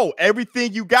 Yo,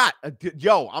 everything you got.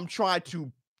 Yo, I'm trying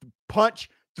to punch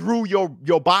through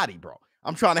your body, bro.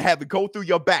 I'm trying to have it go through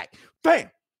your back. Bam,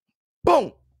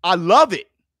 boom. I love it.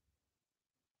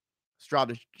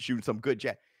 Estrada shooting some good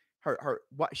jab.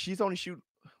 What? She's only shooting.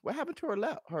 What happened to her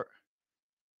left?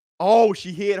 Oh,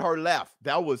 she hit her left.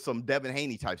 That was some Devin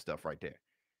Haney type stuff right there.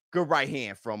 Good right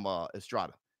hand from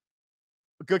Estrada.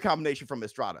 Good combination from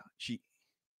Estrada.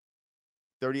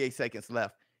 38 seconds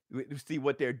left. See,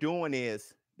 what they're doing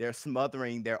is they're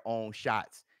smothering their own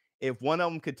shots. If one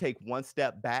of them could take one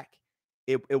step back,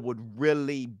 it would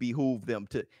really behoove them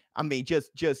to, I mean,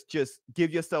 just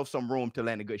give yourself some room to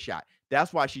land a good shot.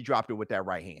 That's why she dropped it with that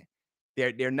right hand.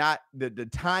 They're not the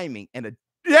timing and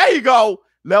there you go.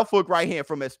 Left hook, right hand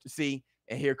from see,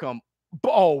 and here come,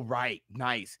 oh, right,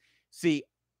 nice. See,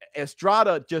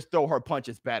 Estrada just throw her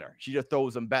punches better. She just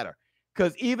throws them better.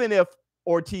 Because even if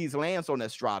Ortiz lands on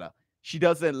Estrada, she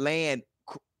doesn't land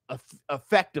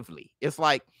effectively. It's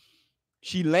like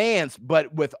she lands,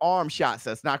 but with arm shots,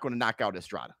 that's not going to knock out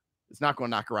Estrada. It's not going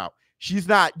to knock her out. She's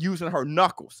not using her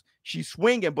knuckles. She's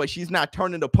swinging, but she's not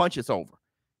turning the punches over.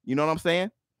 You know what I'm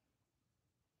saying?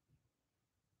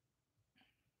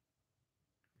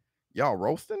 Y'all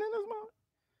roasting in this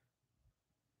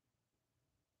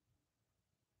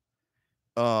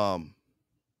mode?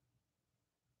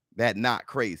 That knot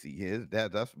crazy. Yeah,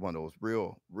 that's one of those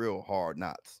real hard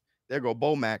knots. There go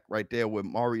Bomac right there with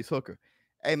Maurice Hooker.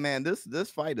 Hey man, this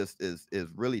fight is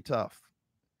really tough.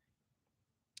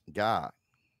 God,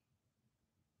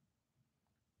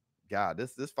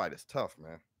 this fight is tough,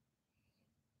 man.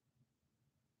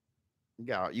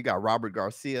 You got Robert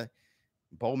Garcia,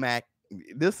 Bomac.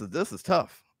 This is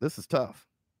tough. This is tough.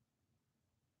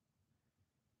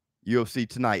 UFC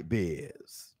tonight, Biz.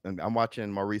 And I'm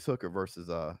watching Maurice Hooker versus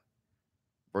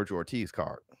Vergil Ortiz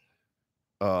card.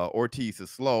 Ortiz is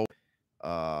slow.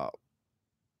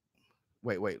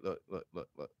 Wait, look,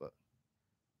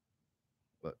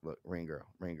 ring girl.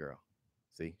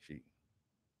 See, she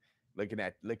looking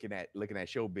at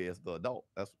ShowBizz, the adult.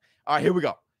 That's all right. Here we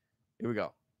go.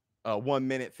 1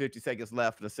 minute 50 seconds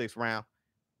left in the 6th round.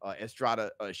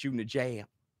 Estrada shooting the jab,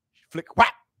 flick,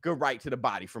 whap, good right to the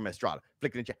body from Estrada,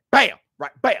 flicking the jab, bam, right,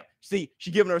 bam. See,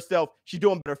 she giving herself, she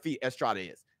doing better feet. Estrada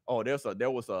is. Oh, there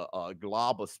was a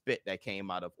glob of spit that came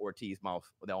out of Ortiz's mouth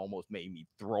that almost made me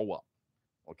throw up.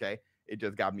 Okay, it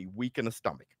just got me weak in the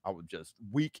stomach. I was just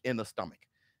weak in the stomach.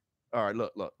 All right,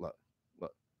 look.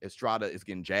 Estrada is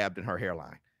getting jabbed in her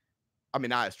hairline. I mean,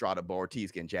 not Estrada, but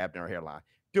Ortiz getting jabbed in her hairline.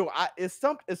 Dude, it's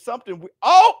something.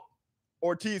 Oh,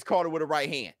 Ortiz caught her with a right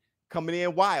hand. Coming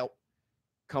in wild.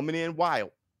 Good.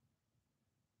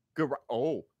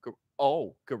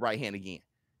 Good right hand again.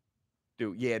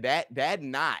 Dude, yeah, that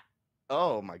knot.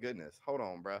 Oh my goodness. Hold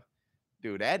on, bro.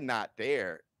 Dude, that knot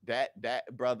there. That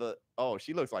brother. Oh,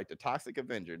 she looks like the Toxic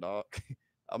Avenger, dog.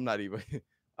 I'm not even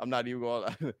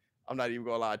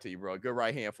gonna lie to you, bro. Good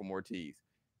right hand from Ortiz.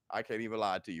 I can't even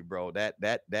lie to you, bro.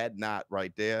 That knot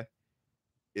right there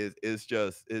is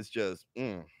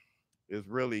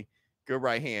really good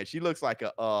right hand. She looks like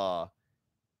a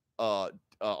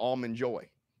almond joy.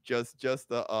 Just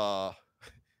the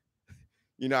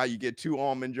you know how you get 2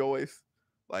 almond joys,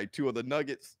 like 2 of the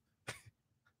nuggets.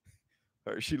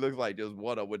 She looks like just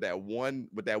with that one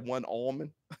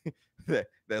almond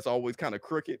that's always kind of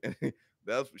crooked.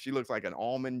 She looks like an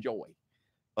almond joy.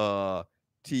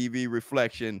 TV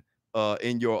reflection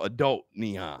in your adult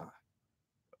neon.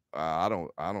 I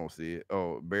don't see it.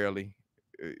 Oh, barely,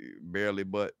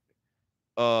 but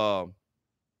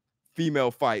female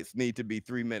fights need to be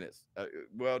 3 minutes.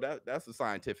 Well, that's a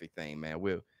scientific thing, man.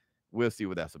 We'll see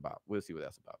what that's about.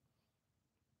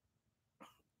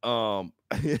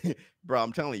 Bro,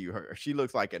 I'm telling you, she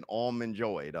looks like an almond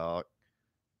joy, dog.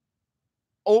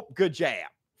 Oh, good jab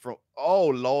from. Oh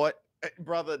Lord,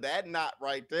 brother, that knot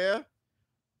right there.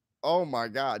 Oh my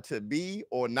God, to be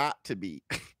or not to be.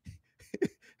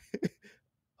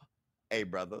 Hey,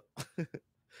 brother.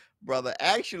 Brother,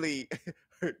 actually,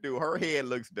 dude, her head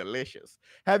looks delicious.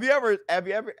 Have you ever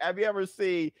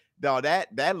seen? No,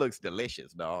 that looks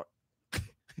delicious, dog.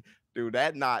 Dude,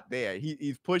 that knot there.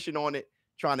 He's pushing on it,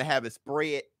 trying to have it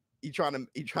spread. He's trying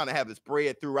to have it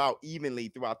spread evenly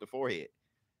throughout the forehead.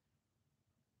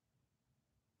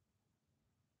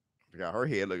 Got her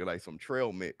head looking like some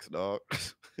trail mix, dog.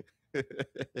 Got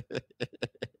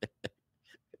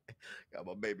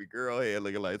my baby girl head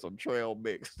looking like some trail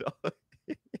mix, dog.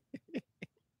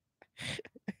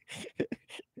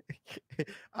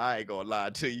 I ain't gonna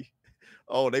lie to you.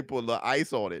 Oh, they put a little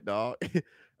ice on it, dog.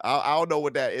 I don't know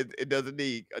what that is. It doesn't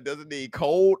need. It doesn't need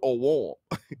cold or warm.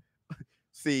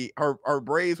 See, her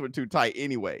braids were too tight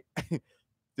anyway.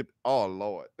 Oh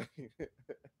Lord.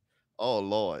 Oh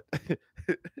Lord.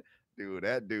 Dude,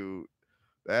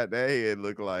 that head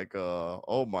looked like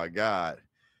oh my God.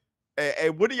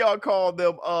 And what do y'all call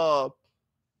them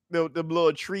them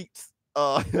little treats?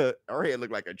 Her head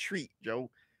looked like a treat, Joe.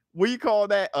 What do you call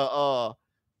that?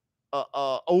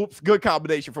 Oops, good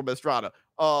combination from Estrada.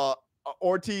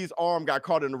 Ortiz arm got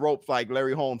caught in the ropes like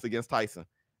Larry Holmes against Tyson.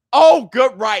 Oh,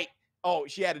 good right. Oh,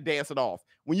 she had to dance it off.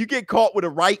 When you get caught with a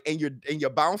right and you're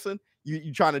bouncing,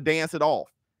 you trying to dance it off.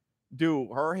 Dude,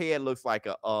 her head looks like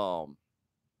a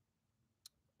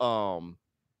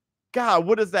God,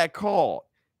 what is that called?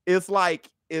 It's like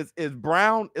it's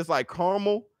brown, it's like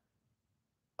caramel.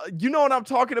 You know what I'm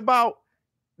talking about?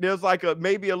 There's like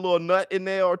maybe a little nut in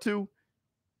there or two.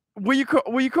 What you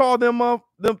call them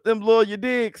them little your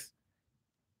digs?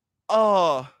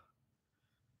 They're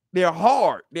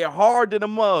hard. They're hard in the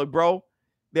mug, bro.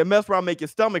 They mess around, make your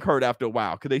stomach hurt after a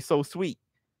while because they're so sweet.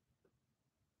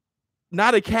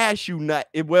 Not a cashew nut.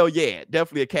 Well, yeah,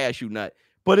 definitely a cashew nut.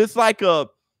 But it's like a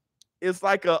it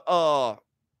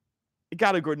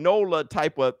got a granola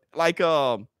type of like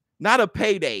not a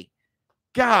payday.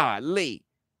 Golly.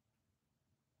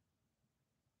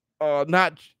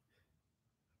 Not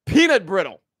peanut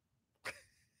brittle.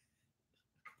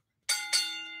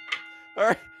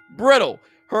 Her brittle.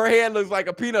 Her head looks like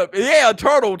a peanut. Yeah, a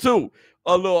turtle too.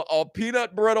 A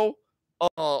peanut brittle.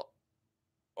 A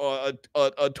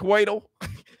twaddle.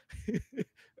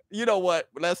 You know what?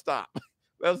 Let's stop.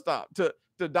 Let's stop. To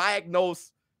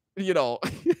diagnose, to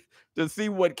see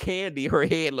what candy her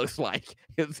head looks like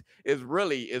is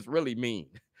really mean.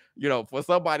 For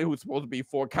somebody who's supposed to be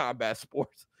for combat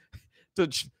sports, to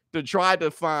try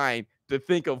to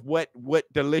think of what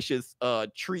delicious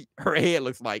treat her head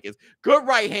looks like is good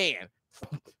right hand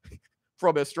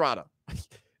from Estrada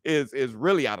is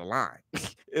really out of line.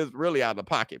 It's really out of the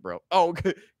pocket, bro. Oh,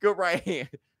 good right hand.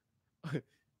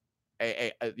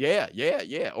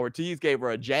 Yeah. Ortiz gave her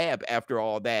a jab after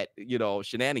all that,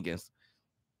 shenanigans.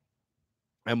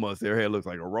 Their head looks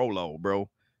like a Rolo, bro.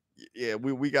 Yeah,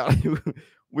 we got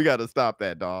we got to stop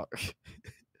that, dog.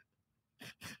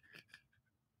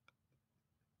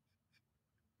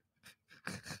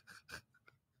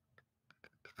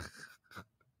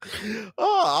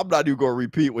 Oh, I'm not even gonna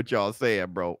repeat what y'all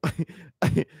saying, bro.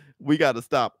 We got to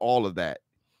stop all of that.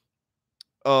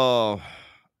 Oh,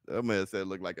 that man said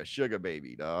look like a sugar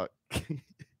baby, dog.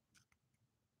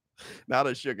 Not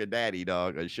a sugar daddy,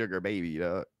 dog. A sugar baby,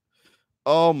 dog.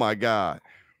 Oh my God.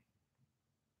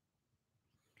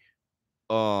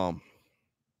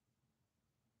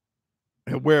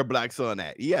 Where Black Son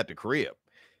at? He at the crib.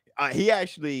 He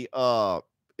actually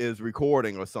is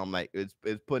recording or something like is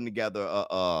putting together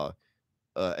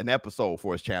an episode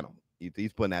for his channel.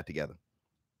 He's putting that together.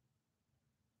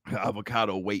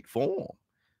 Avocado wait for him.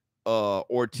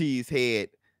 Ortiz head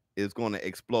is going to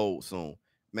explode soon.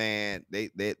 Man,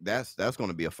 that's going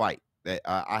to be a fight that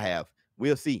I have.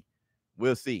 We'll see.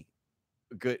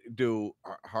 Good dude.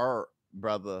 Her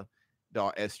brother,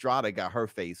 dog, Estrada got her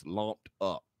face lumped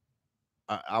up.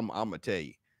 I'm gonna tell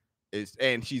you,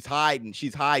 and she's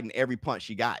hiding every punch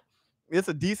she got. It's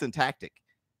a decent tactic.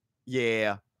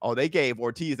 Yeah. Oh, they gave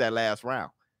Ortiz that last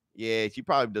round. Yeah, she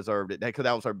probably deserved it because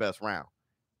that was her best round.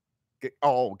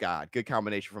 Oh God, good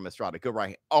combination from Estrada. Good right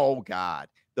hand. Oh God,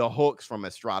 the hooks from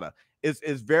Estrada.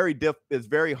 It's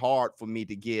very hard for me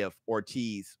to give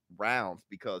Ortiz rounds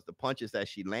because the punches that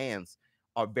she lands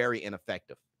are very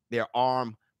ineffective. They're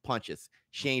arm punches.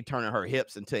 She ain't turning her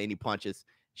hips into any punches.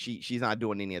 She's not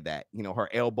doing any of that. Her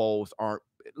elbows aren't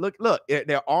look,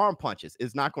 they're arm punches.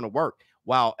 It's not going to work.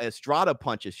 While Estrada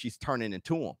punches, she's turning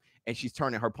into them and she's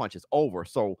turning her punches over.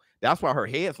 So that's why her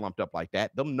head's lumped up like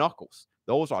that. Them knuckles.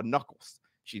 Those are knuckles.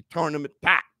 She turned them,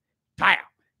 bam.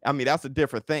 I mean, that's a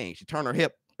different thing. She turned her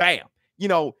hip, bam.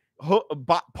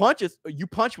 Punches, you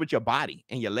punch with your body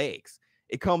and your legs.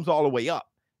 It comes all the way up.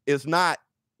 It's not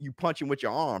you punching with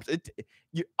your arms.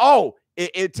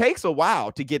 It takes a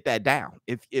while to get that down.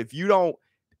 If you don't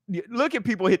look at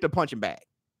people hit the punching bag,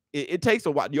 it takes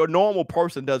a while. Your normal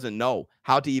person doesn't know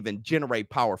how to even generate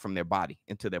power from their body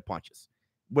into their punches,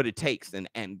 what it takes and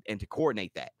to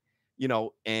coordinate that,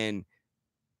 and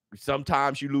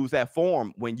sometimes you lose that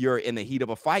form when you're in the heat of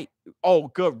a fight. Oh,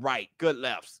 good right, good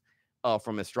lefts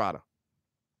from Estrada.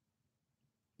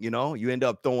 You end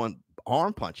up throwing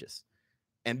arm punches.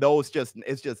 And those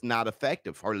it's just not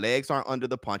effective. Her legs aren't under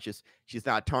the punches. She's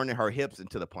not turning her hips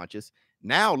into the punches.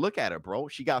 Now look at her, bro.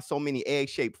 She got so many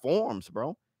egg-shaped forms,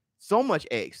 bro. So much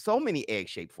egg, so many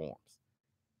egg-shaped forms.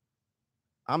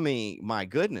 I mean, my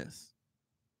goodness.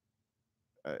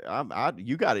 I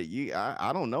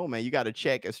don't know, man. You gotta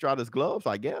check Estrada's gloves,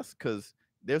 I guess, because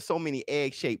there's so many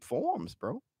egg-shaped forms,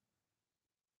 bro.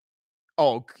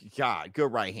 Oh God,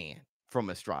 good right hand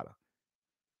from Estrada.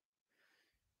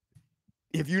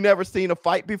 If you never seen a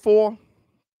fight before,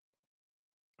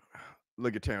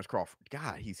 look at Terrence Crawford.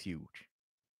 God, he's huge.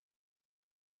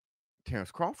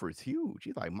 Terrence Crawford is huge.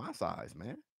 He's like my size,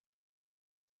 man.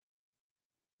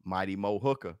 Mighty Mo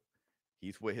Hooker.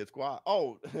 He's with his squad.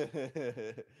 Oh,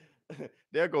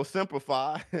 there goes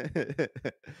Simplify.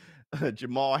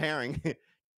 Jamal Herring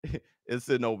is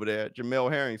sitting over there.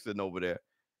 Jamel Herring sitting over there.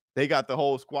 They got the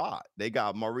whole squad. They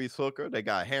got Maurice Hooker. They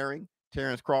got Herring,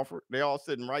 Terrence Crawford. They all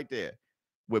sitting right there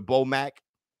with Bo Mack.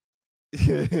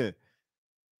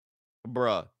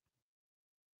 Bruh.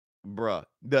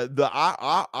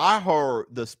 I heard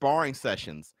the sparring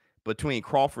sessions between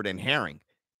Crawford and Herring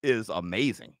is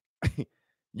amazing.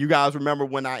 You guys remember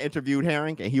when I interviewed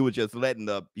Herring and he was just spilling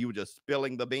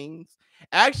the beans?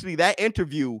 Actually, that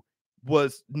interview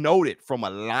was noted from a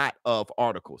lot of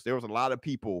articles. There was a lot of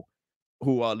people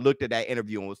who looked at that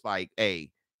interview and was like,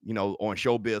 hey, on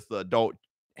ShowBizz, the adult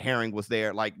Herring was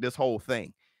there, like this whole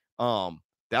thing.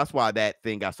 That's why that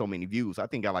thing got so many views. I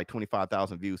think got like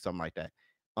 25,000 views, something like that.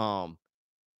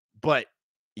 But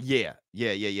yeah.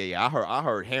 I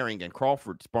heard Herring and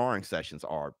Crawford sparring sessions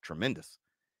are tremendous.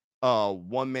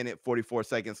 1 minute 44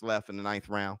 seconds left in the 9th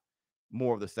round.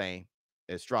 More of the same.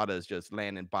 Estrada is just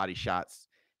landing body shots.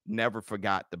 Never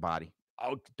forgot the body.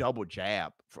 Oh, double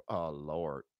jab. Oh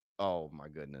Lord. Oh my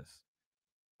goodness.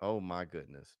 Oh my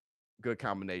goodness. Good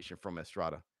combination from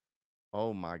Estrada.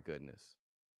 Oh my goodness.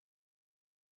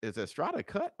 Is Estrada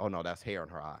cut? Oh no, that's hair in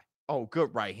her eye. Oh,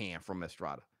 good right hand from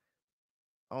Estrada.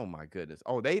 Oh my goodness.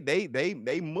 Oh,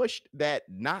 they mushed that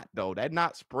knot though. That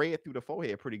knot spread through the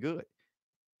forehead pretty good,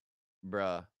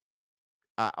 bruh.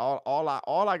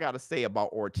 All I gotta say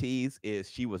about Ortiz is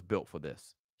she was built for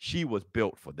this. She was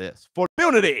built for this. For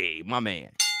immunity, my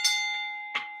man.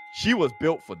 She was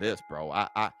built for this, bro.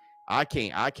 I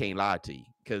can't lie to you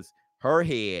because her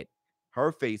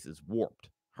face is warped.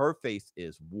 Her face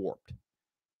is warped.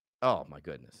 Oh my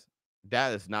goodness.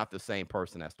 That is not the same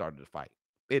person that started the fight.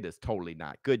 It is totally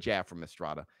not. Good jab from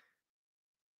Estrada.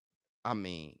 I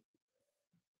mean,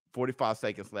 45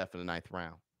 seconds left in the 9th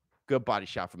round. Good body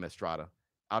shot from Estrada.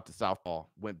 Out to southpaw,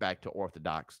 went back to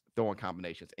orthodox, throwing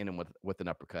combinations, ending with an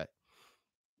uppercut.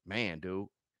 Man, dude.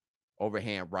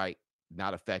 Overhand right,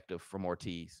 not effective from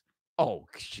Ortiz. Oh,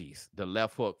 jeez. The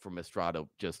left hook from Estrada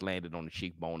just landed on the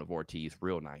cheekbone of Ortiz.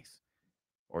 Real nice.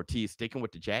 Ortiz sticking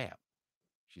with the jab.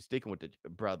 She's sticking with the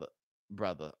brother.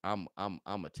 I'm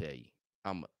gonna tell you.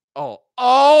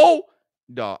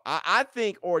 No. I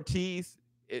think Ortiz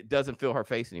it doesn't feel her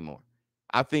face anymore.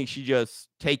 I think she just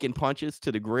taking punches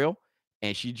to the grill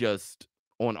and she just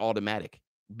on automatic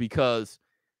because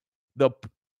the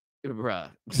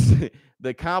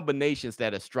the combinations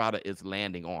that Estrada is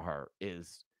landing on her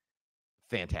is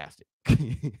fantastic.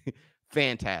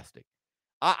 Fantastic.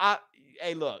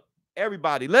 Hey, look,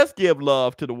 everybody, let's give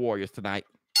love to the Warriors tonight.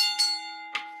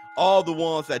 All the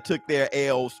ones that took their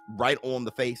L's right on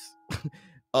the face.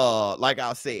 Like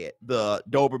I said, the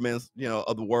Dobermans,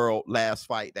 of the world last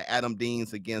fight, the Adam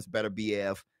Deans against Better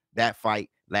BF, that fight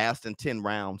lasting 10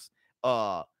 rounds.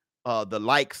 The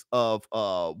likes of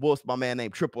what's my man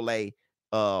named Triple A,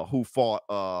 who fought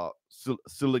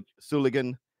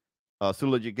Suligan,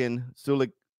 Suligan,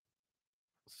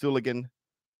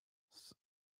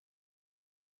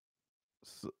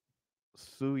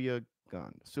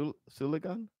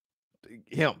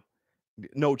 him,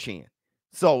 no chin.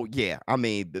 So yeah, I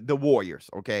mean the Warriors,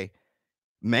 okay,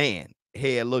 man,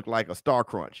 head looked like a Star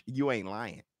Crunch. You ain't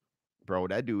lying, bro.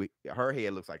 That dude, her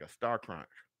head looks like a Star Crunch.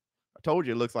 I told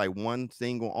you it looks like one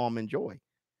single almond joy.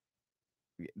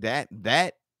 That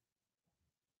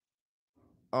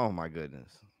oh my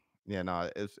goodness. Yeah,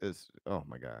 no, it's oh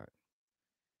my god.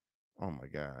 Oh my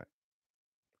god.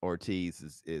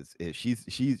 Ortiz is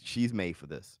she's made for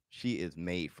this. She is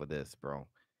made for this, bro.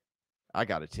 I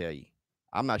gotta tell you.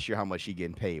 I'm not sure how much she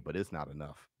getting paid, but it's not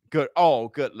enough. Good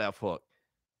left hook.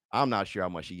 I'm not sure how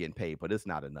much she getting paid, but it's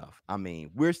not enough. I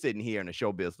mean, we're sitting here in the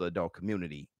showbiz the adult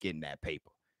community getting that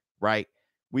paper, right?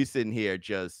 We sitting here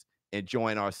just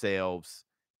enjoying ourselves,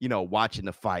 watching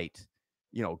the fight,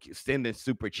 sending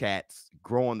super chats,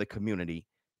 growing the community,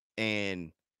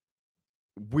 and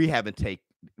we didn't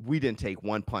take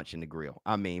one punch in the grill.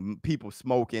 I mean, people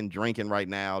smoking, drinking right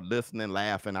now, listening,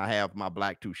 laughing. I have my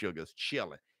Black Two Sugars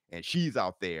chilling, and she's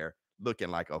out there looking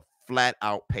like a flat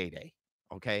out payday.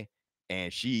 Okay.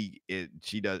 and she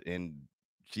does, and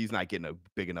she's not getting a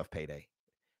big enough payday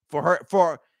for her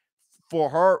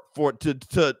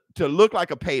to look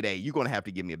like a payday. You're gonna have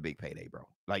to give me a big payday, bro.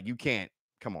 Like, you can't.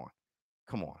 Come on,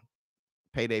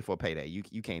 payday for payday.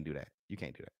 You can't do that. You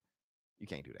can't do that. You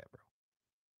can't do that, bro.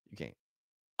 You can't.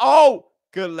 Oh,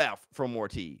 good left from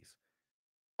Ortiz.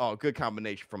 Oh, good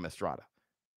combination from Estrada.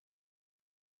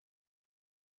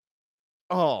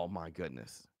 Oh my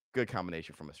goodness, good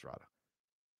combination from Estrada.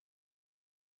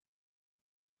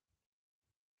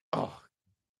 Oh,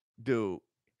 dude.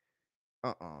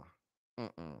 Uh-uh.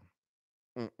 Mm-mm.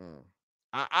 Mm-mm.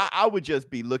 I would just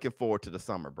be looking forward to the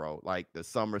summer, bro. Like, the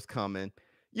summer's coming.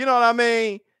 You know what I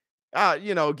mean?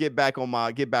 Get back on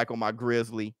my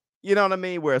grizzly. You know what I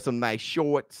mean? Wear some nice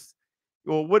shorts.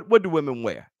 Well, what do women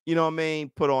wear? You know what I mean?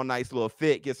 Put on nice little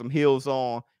fit, get some heels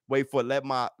on, wait for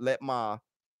my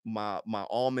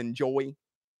almond joy.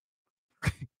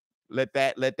 Let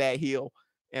that heal,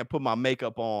 and put my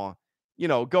makeup on.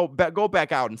 Go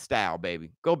back out in style,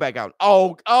 baby. Go back out.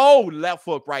 Oh, left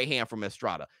hook, right hand from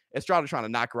Estrada. Estrada trying to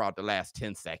knock her out the last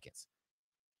 10 seconds.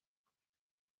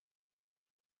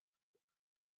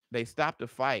 They stopped the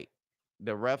fight.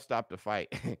 The ref stopped the fight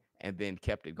and then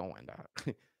kept it going,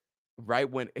 dog. Right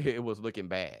when it was looking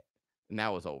bad.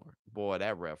 Now it's over. Boy,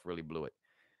 that ref really blew it.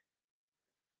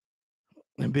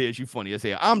 And Biz, you funny as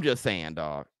hell. I'm just saying,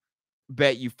 dog.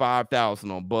 Bet you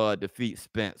 5,000 on Bud defeat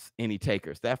Spence. Any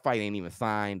takers? That fight ain't even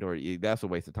signed, or that's a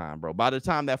waste of time, bro. By the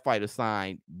time that fight is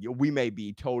signed, we may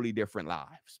be totally different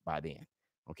lives by then.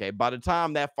 Okay. By the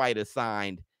time that fight is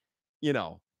signed, you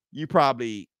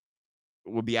probably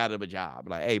will be out of a job.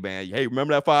 Like, hey, man, hey,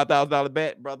 remember that $5,000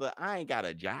 bet, brother? I ain't got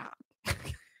a job.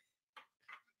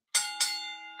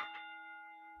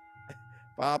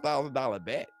 $5,000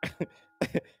 bet.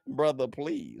 Brother,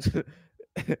 please.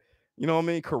 You know what I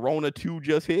mean? Corona 2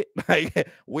 just hit. Like,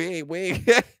 we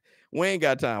ain't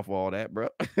got time for all that, bro.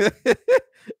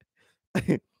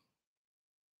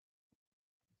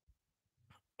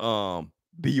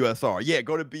 BUSR. Yeah,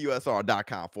 go to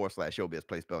busr.com/showbiz.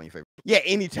 Play spell in your favorite. Yeah,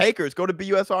 any takers, go to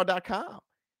busr.com.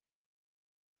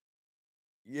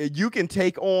 Yeah, you can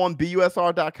take on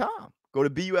busr.com. Go to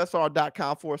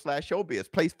busr.com/showbiz.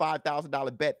 Place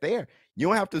 $5,000 bet there. You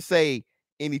don't have to say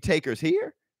any takers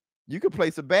here. You can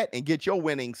place a bet and get your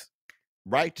winnings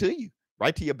right to you,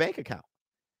 right to your bank account.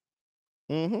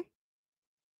 Mm-hmm.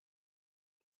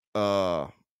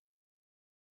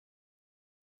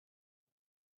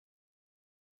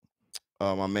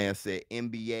 My man said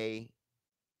MBA,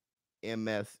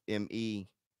 MSME,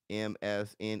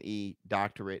 MSNE,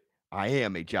 doctorate. I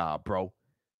am a job, bro.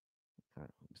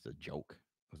 It's a joke.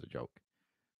 It's a joke.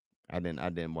 I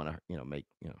didn't want to, make,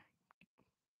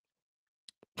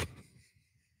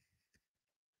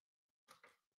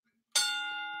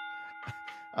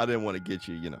 I didn't want to get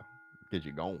you, get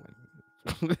you going.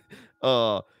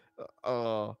 Oh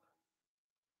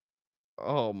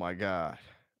my God,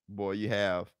 boy, you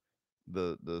have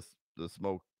the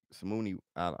smoke Samuni.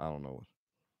 I don't know.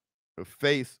 Her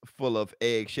face full of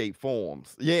egg-shaped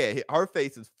forms. Yeah, her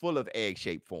face is full of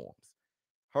egg-shaped forms.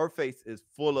 Her face is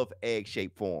full of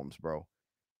egg-shaped forms, bro.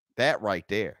 That right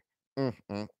there.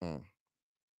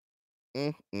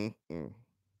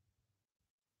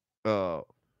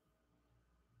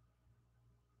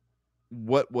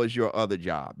 What was your other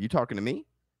job? You talking to me?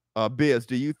 Biz,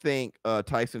 do you think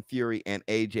Tyson Fury and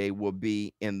AJ will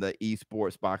be in the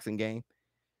esports boxing game?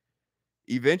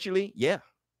 Eventually, yeah,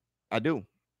 I do.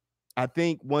 I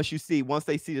think once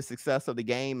they see the success of the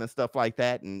game and stuff like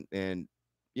that, and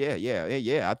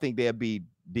yeah, I think there'll be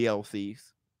DLCs.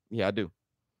 Yeah, I do.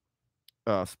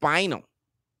 Spinal.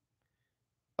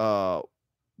 What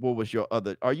was your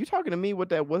other? Are you talking to me with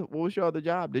that? What was your other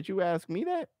job? Did you ask me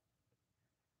that?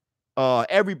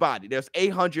 Everybody, there's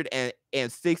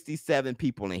 867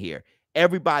 people in here.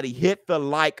 Everybody hit the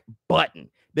like button.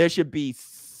 There should be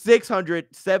 600,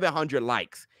 700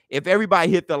 likes. If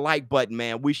everybody hit the like button,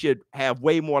 man, we should have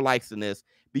way more likes than this,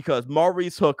 because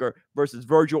Maurice Hooker versus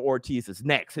Vergil Ortiz is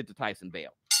next. Hit the Tyson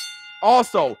bell.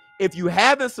 Also, if you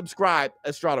haven't subscribed,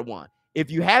 Estrada One,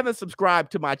 if you haven't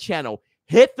subscribed to my channel,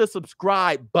 hit the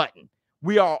subscribe button.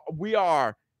 We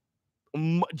are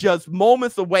just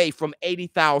moments away from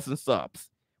 80,000 subs.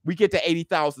 We get to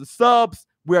 80,000 subs,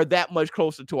 we're that much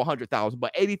closer to 100,000.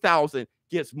 But 80,000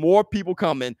 gets more people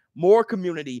coming, more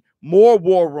community, more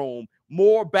war room,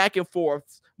 more back and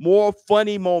forths, more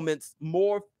funny moments,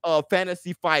 more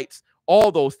fantasy fights,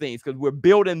 all those things, because we're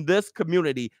building this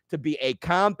community to be a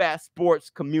combat sports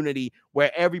community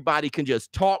where everybody can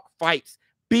just talk fights,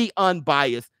 be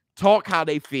unbiased, talk how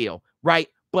they feel, right?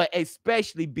 But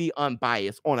especially be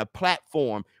unbiased on a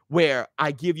platform where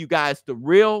I give you guys the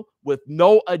real with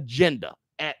no agenda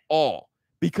at all,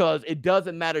 because it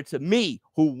doesn't matter to me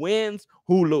who wins,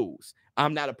 who lose.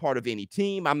 I'm not a part of any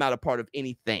team. I'm not a part of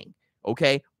anything.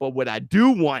 Okay. But what I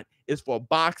do want is for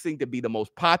boxing to be the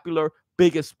most popular,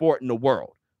 biggest sport in the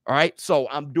world. All right. So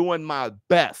I'm doing my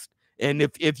best. And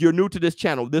if you're new to this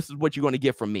channel, this is what you're going to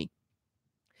get from me.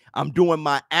 I'm doing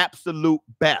my absolute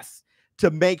best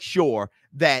to make sure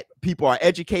that people are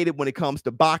educated when it comes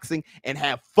to boxing and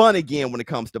have fun again when it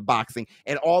comes to boxing.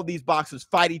 And all these boxers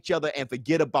fight each other and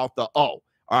forget about the O.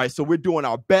 All right, so we're doing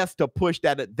our best to push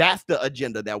that. That's the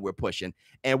agenda that we're pushing,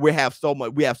 and we have so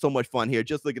much fun here.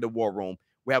 Just look at the war room.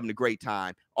 We're having a great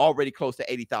time. Already close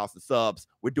to 80,000 subs.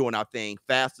 We're doing our thing.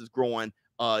 Fastest growing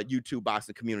YouTube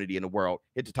boxing community in the world.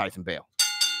 Hit the Tyson bell.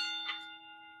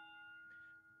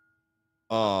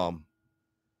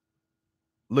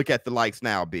 Look at the likes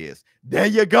now, Biz. There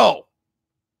you go.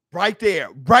 Right there.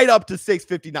 Right up to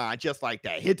 659. Just like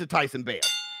that. Hit the Tyson bell.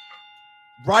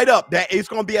 Right up. That it's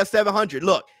going to be at 700.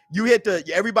 Look,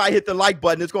 everybody hit the like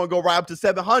button. It's going to go right up to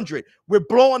 700. We're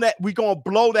blowing that. We're going to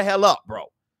blow the hell up, bro.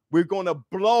 We're going to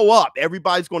blow up.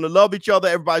 Everybody's going to love each other.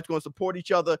 Everybody's going to support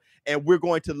each other. And we're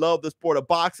going to love the sport of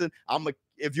boxing.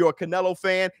 If you're a Canelo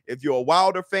fan, if you're a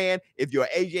Wilder fan, if you're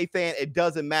an AJ fan, it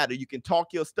doesn't matter. You can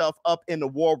talk your stuff up in the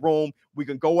war room. We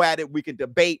can go at it. We can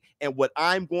debate. And what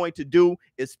I'm going to do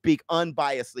is speak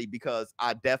unbiasedly, because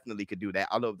I definitely could do that.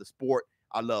 I love the sport.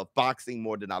 I love boxing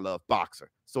more than I love boxer.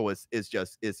 So it's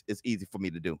easy for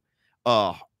me to do.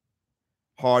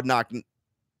 Hard Knocks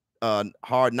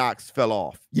fell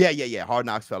off. Yeah. Hard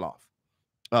Knocks fell off.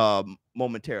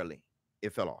 Momentarily,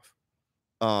 it fell off.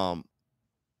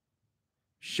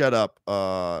 Shut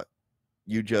up.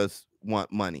 You just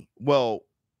want money. Well,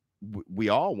 we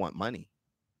all want money.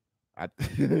 I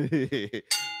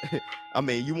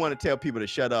mean, you want to tell people to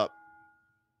shut up.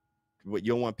 What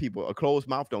you don't want people, a closed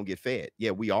mouth don't get fed.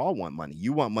 Yeah, we all want money.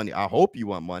 You want money. I hope you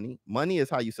want money. Money is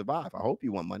how you survive. I hope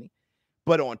you want money.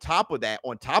 But on top of that,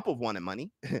 on top of wanting money,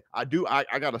 I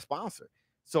got a sponsor.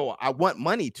 So I want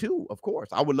money too, of course.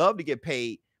 I would love to get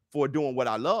paid for doing what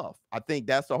I love. I think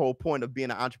that's the whole point of being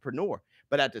an entrepreneur.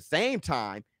 But at the same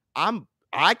time,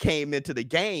 I came into the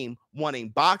game wanting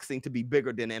boxing to be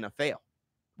bigger than NFL,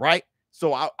 right?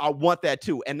 So I want that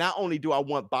too. And not only do I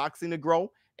want boxing to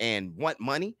grow and want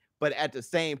money, but at the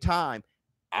same time,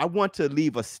 I want to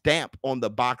leave a stamp on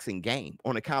the boxing game,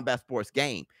 on the combat sports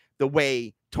game, the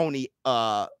way Teddy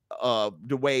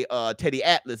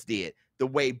Atlas did, the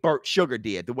way Burt Sugar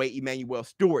did, the way Emmanuel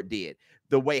Stewart did,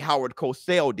 the way Howard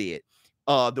Cosell did,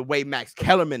 the way Max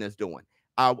Kellerman is doing.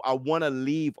 I want to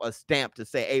leave a stamp to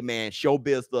say, hey man,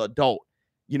 ShowBizz the adult,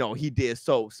 he did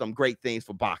some great things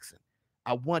for boxing.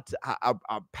 I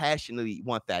passionately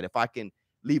want that. If I can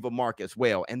leave a mark as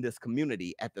well, and this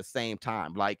community at the same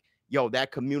time, like,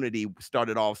 that community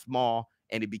started off small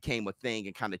and it became a thing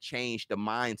and kind of changed the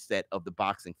mindset of the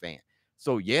boxing fan.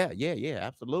 So yeah,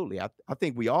 absolutely. I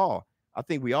think we all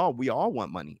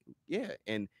want money. Yeah.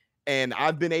 And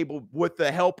I've been able, with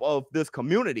the help of this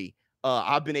community,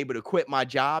 I've been able to quit my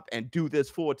job and do this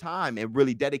full time and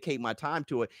really dedicate my time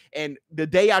to it. And the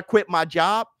day I quit my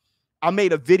job, I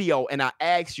made a video and I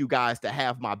asked you guys to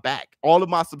have my back. All of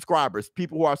my subscribers,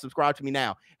 people who are subscribed to me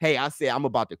now. Hey, I said, I'm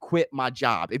about to quit my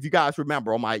job. If you guys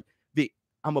remember on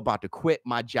I'm about to quit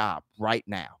my job right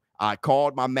now. I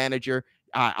called my manager.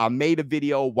 I made a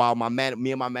video while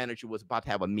me and my manager was about to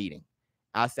have a meeting.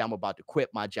 I said, I'm about to quit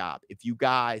my job. If you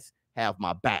guys have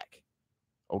my back,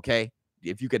 okay?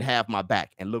 If you could have my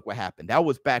back. And look what happened. That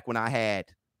was back when I had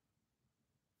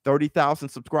 30,000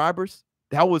 subscribers.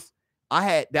 Hold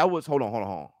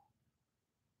on.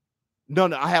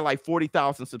 No, I had like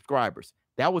 40,000 subscribers.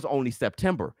 That was only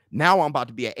September. Now I'm about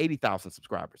to be at 80,000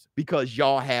 subscribers because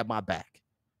y'all had my back.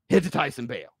 Hit the Tyson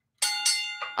bell.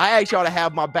 I asked y'all to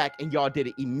have my back and y'all did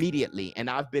it immediately. And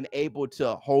I've been able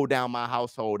to hold down my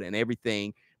household and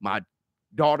everything. My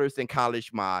daughter's in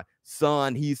college. My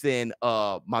son,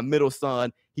 my middle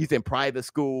son, he's in private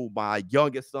school. My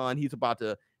youngest son, he's about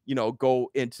to, go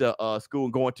into school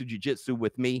and go into jiu-jitsu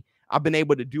with me. I've been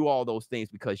able to do all those things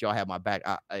because y'all have my back.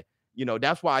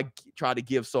 That's why I try to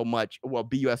give so much. Well,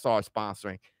 BUSR is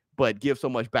sponsoring, but give so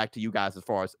much back to you guys as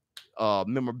far as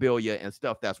memorabilia and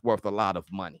stuff that's worth a lot of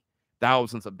money,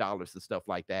 thousands of dollars and stuff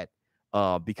like that.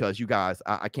 Because you guys,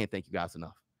 I can't thank you guys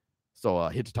enough. So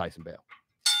hit the Tyson bell.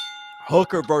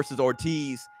 Hooker versus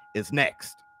Ortiz is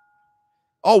next.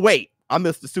 Oh, wait. I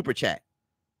missed the super chat.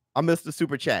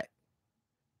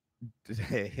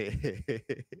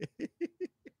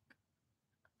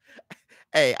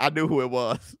 Hey, I knew who it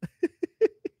was.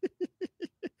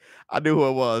 I knew who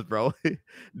it was, bro.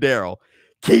 Daryl.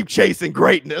 Keep chasing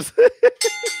greatness.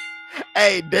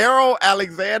 Hey, Daryl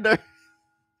Alexander,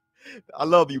 I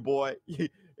love you, boy. You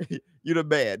the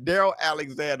man. Daryl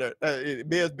Alexander,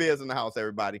 Biz in the house,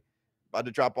 everybody. About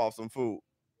to drop off some food.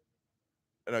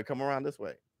 And come around this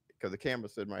way because the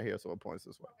camera's sitting right here, so it points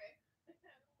this way.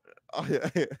 Oh, yeah.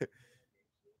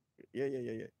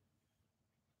 Yeah.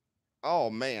 Oh,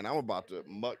 man, I'm about to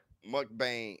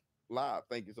mukbang live.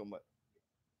 Thank you so much.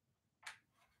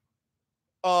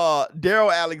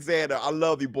 Daryl Alexander, I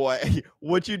love you, boy.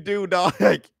 What you do, dog?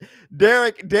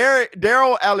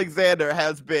 Daryl Alexander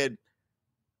has been.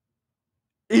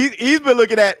 He's been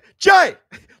looking at Jay.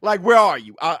 Like, where are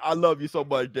you? I love you so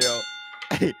much, Daryl.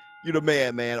 You the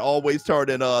man. Always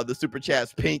turning the super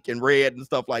chats pink and red and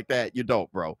stuff like that. You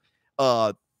don't, bro.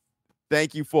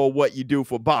 Thank you for what you do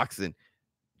for boxing,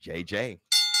 JJ.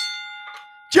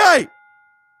 Jay.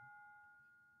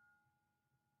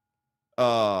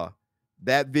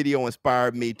 That video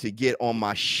inspired me to get on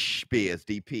my ShowBizz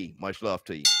DP. Much love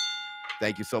to you.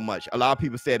 Thank you so much. A lot of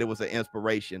people said it was an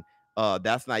inspiration.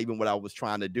 That's not even what I was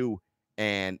trying to do.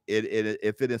 And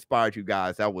if it inspired you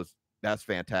guys, that's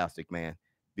fantastic, man.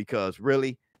 Because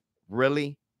really,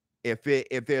 if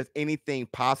there's anything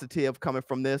positive coming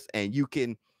from this, and you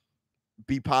can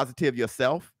be positive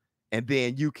yourself, and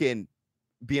then you can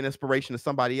be an inspiration to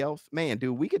somebody else, man,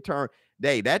 dude, we could turn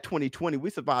that 2020, we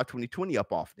survived 2020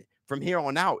 up off it. From here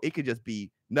on out, it could just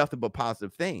be nothing but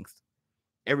positive things.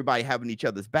 Everybody having each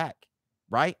other's back,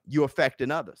 right? You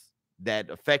affecting others that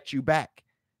affect you back.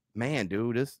 Man,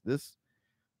 dude, this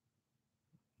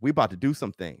we about to do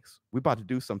some things.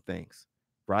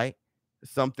 Right?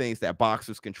 Some things that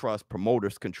boxers can trust,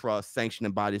 promoters can trust,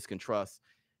 sanctioning bodies can trust,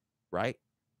 right?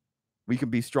 We can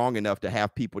be strong enough to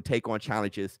have people take on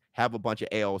challenges, have a bunch of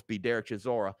L's, be Derek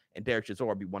Chisora, and Derek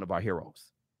Chisora be one of our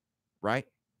heroes, right?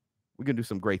 We can do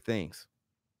some great things.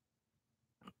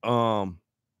 Do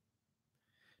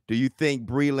you think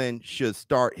Breland should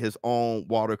start his own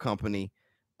water company,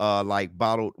 like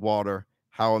bottled water?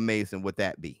 How amazing would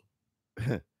that be?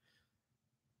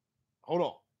 Hold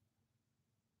on.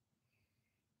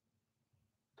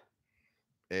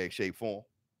 Egg-shaped form.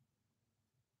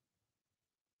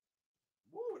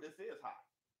 Woo, this is hot.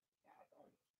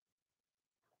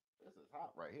 This is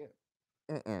hot right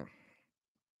here.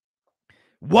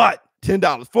 What?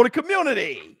 $10 for the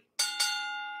community.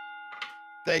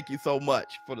 Thank you so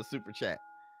much for the super chat.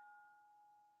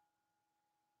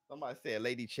 Somebody said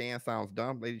Lady Chan sounds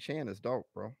dumb. Lady Chan is dope,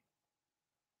 bro.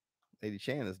 Lady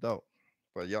Chan is dope.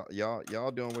 But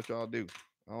y'all doing what y'all do.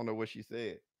 I don't know what she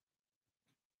said.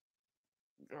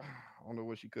 I don't know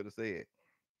what she could have said.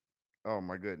 Oh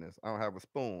my goodness. I don't have a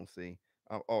spoon. See.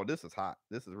 Oh, this is hot.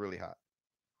 This is really hot.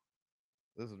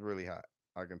 This is really hot.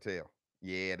 I can tell.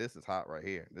 Yeah, this is hot right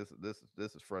here. This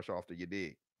is fresh off the you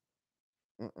dig.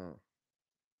 Let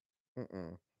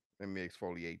me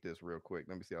exfoliate this real quick.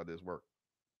 Let me see how this works.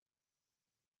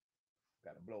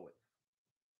 Gotta blow it.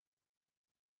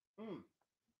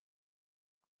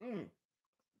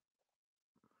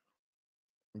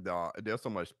 There's so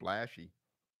much splashy.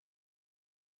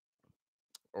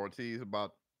 Ortiz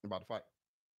about to fight.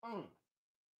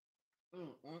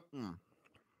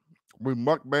 We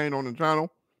mukbang on the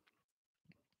channel.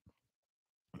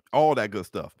 All that good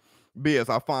stuff. Biz,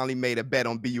 I finally made a bet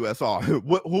on BUSR.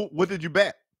 What did you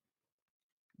bet?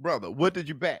 Brother, what did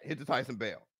you bet? Hit the Tyson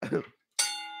bell.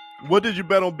 What did you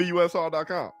bet on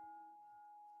BUSR.com?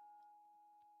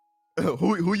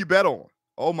 Who you bet on?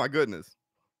 Oh my goodness.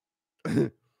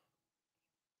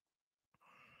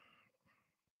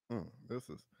 This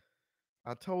is.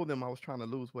 I told them I was trying to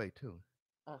lose weight too.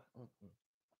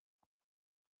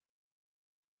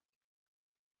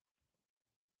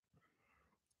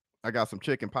 I got some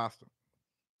chicken pasta.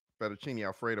 Fettuccine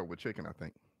Alfredo with chicken, I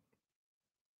think.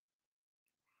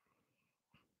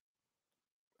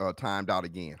 Timed out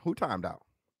again. Who timed out?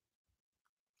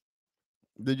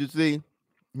 Did you see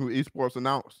who esports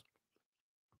announced?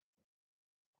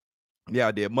 Yeah,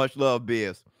 I did. Much love,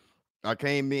 Biz. I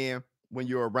came in when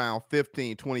you were around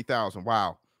 15, 20,000.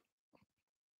 Wow.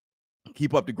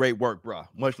 Keep up the great work, bro.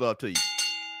 Much love to you.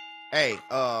 Hey,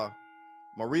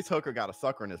 Maurice Hooker got a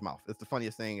sucker in his mouth. It's the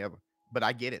funniest thing ever. But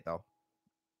I get it, though.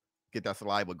 Get that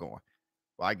saliva going.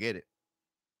 Well, I get it.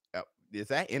 Is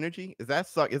that energy? Is that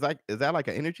like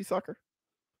an energy sucker?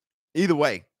 Either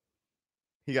way,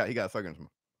 he got a sucker in his mouth.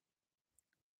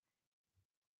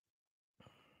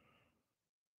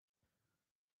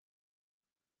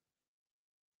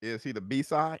 Is he the B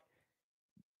side?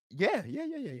 Yeah.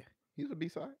 He's a B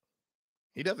side.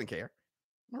 He doesn't care.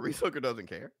 Maurice Hooker doesn't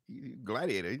care. He's a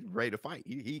gladiator. He's ready to fight.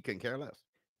 He can care less.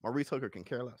 Maurice Hooker can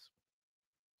care less.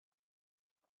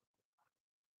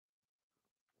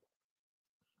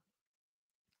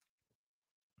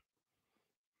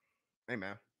 Hey,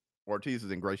 man. Ortiz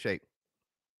is in great shape.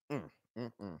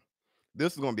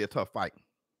 This is going to be a tough fight.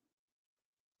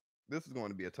 This is going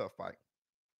to be a tough fight.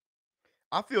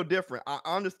 I feel different. I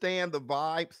understand the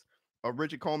vibes of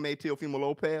Richard Commey, Teofimo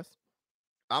Lopez.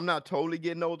 I'm not totally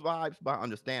getting those vibes, but I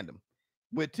understand them.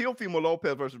 With Teofimo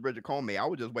Lopez versus Richard Commey, I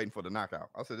was just waiting for the knockout.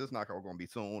 I said, this knockout was going to be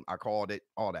soon. I called it,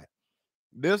 all that.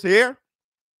 This here,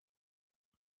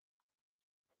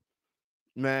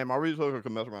 man, Maurice Hooker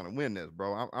can mess around and win this,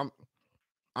 bro.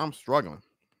 I'm struggling.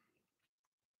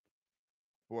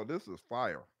 Boy, this is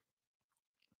fire.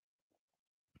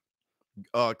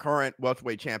 Current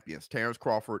welterweight champions: Terrence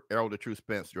Crawford, Errol the True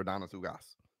Spence, Jordanis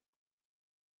Ugas.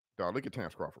 Dog, look at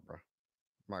Terrence Crawford, bro.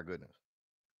 My goodness.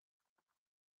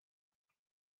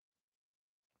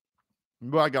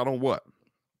 But I got on what?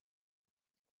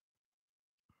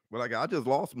 Well, I just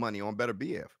lost money on Better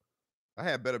BF. I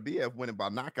had Better BF winning by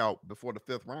knockout before the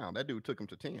 5th round. That dude took him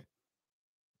to 10.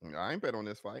 I ain't bet on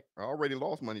this fight. I already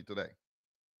lost money today.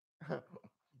 I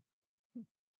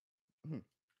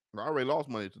already lost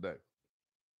money today.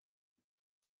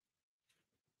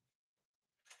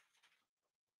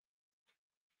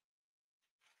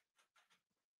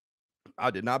 I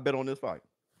did not bet on this fight.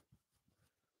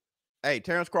 Hey,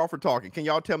 Terrence Crawford talking. Can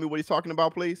y'all tell me what he's talking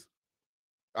about, please?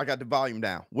 I got the volume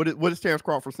down. What is Terrence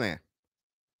Crawford saying?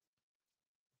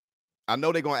 I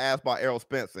know they're gonna ask about Errol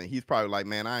Spence, and he's probably like,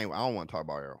 "Man, I don't want to talk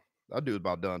about Errol. That dude's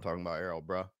about done talking about Errol,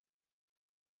 bro."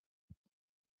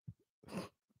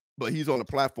 But he's on the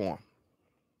platform.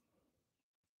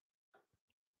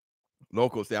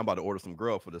 Locals say I'm about to order some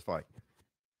grub for this fight.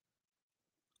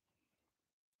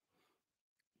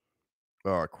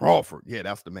 Crawford, yeah,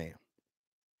 that's the man.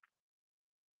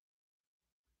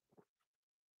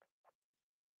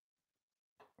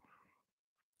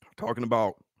 Talking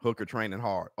about Hooker training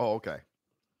hard. Oh, okay.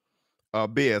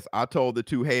 Biz, I told the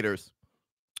 2 haters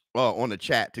on the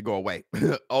chat to go away.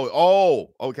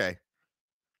 Okay.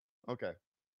 Okay.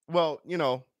 Well,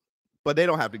 but they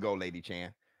don't have to go, Lady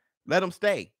Chan. Let them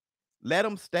stay. Let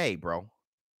them stay, bro.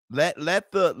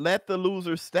 Let the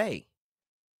losers stay.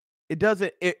 It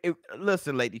doesn't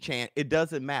listen, Lady Chan, it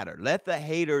doesn't matter. Let the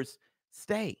haters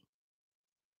stay.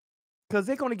 Because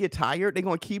they're going to get tired. They're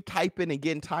going to keep typing and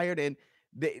getting tired. And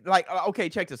they okay,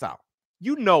 check this out.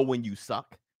 You know when you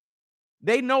suck.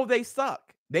 They know they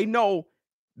suck. They know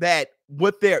that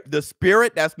with the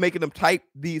spirit that's making them type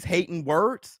these hating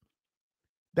words,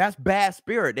 that's bad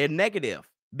spirit. They're negative.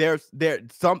 There's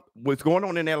what's going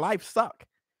on in their life suck.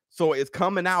 So it's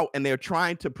coming out and they're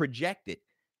trying to project it.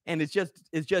 And it's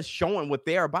just showing what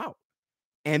they're about.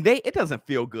 And it doesn't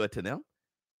feel good to them.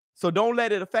 So don't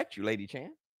let it affect you, Lady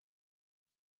Chan.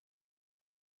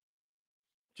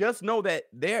 Just know that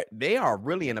they are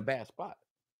really in a bad spot.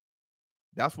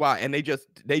 That's why, and they just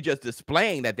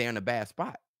displaying that they're in a bad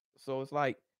spot. So it's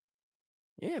like,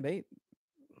 yeah, they're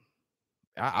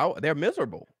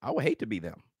miserable. I would hate to be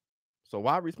them. So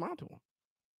why respond to them?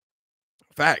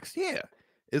 Facts, yeah.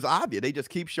 It's obvious. They just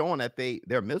keep showing that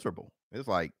they're miserable. It's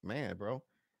like, man, bro.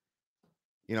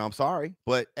 I'm sorry,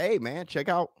 but hey, man, check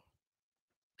out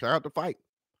the fight.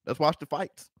 Let's watch the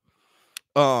fights.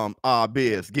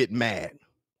 Biz getting mad.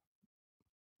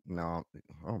 No,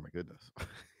 oh my goodness.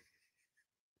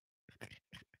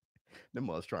 Them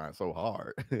was trying so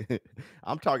hard.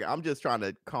 I'm just trying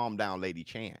to calm down Lady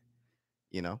Chan.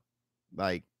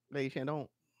 Like, Lady Chan, don't.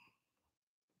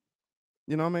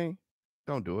 You know what I mean?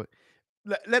 Don't do it.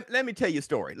 Let me tell you a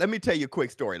story. Let me tell you a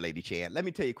quick story, Lady Chan. Let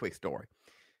me tell you a quick story.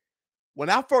 When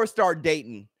I first started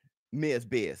dating Ms.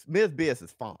 Biz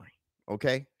is fine.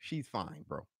 Okay? She's fine,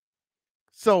 bro.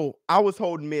 So I was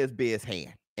holding Ms. Biz's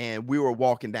hand and we were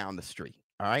walking down the street.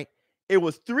 All right. It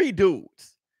was 3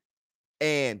 dudes.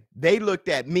 And they looked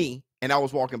at me and I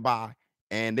was walking by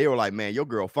and they were like, "Man, your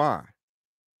girl fine."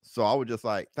 So I was just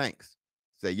like, "Thanks."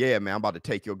 Say, "Yeah, man, I'm about to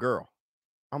take your girl."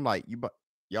 I'm like,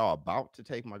 y'all about to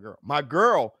take my girl? My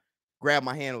girl grabbed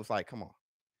my hand and was like, "Come on."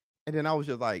 And then I was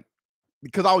just like,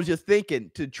 because I was just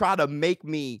thinking to try to make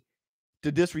me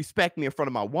to disrespect me in front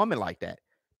of my woman like that.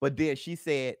 But then she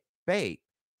said, "Babe,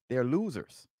 they're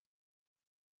losers.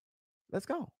 Let's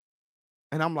go."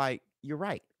 And I'm like, "You're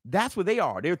right. That's what they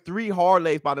are. They're 3 hard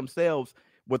legs by themselves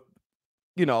with,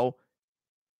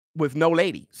 with no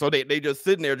lady." So they just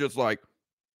sitting there just like,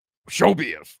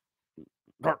 "ShowBizz."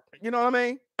 You know what I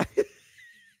mean?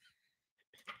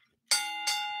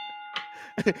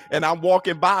 And I'm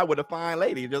walking by with a fine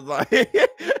lady, just like,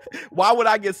 why would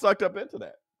I get sucked up into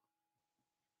that?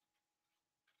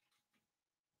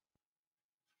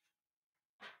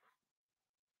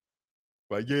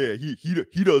 Like, yeah,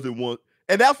 he doesn't want,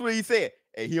 and that's what he said.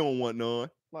 Hey, he don't want none.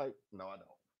 Like, no, I don't.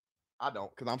 I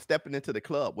don't, because I'm stepping into the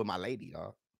club with my lady,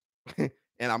 dog.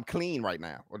 And I'm clean right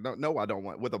now. Or no, I don't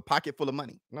want with a pocket full of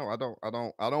money. No, I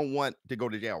don't want to go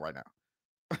to jail right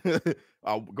now.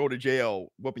 I'll go to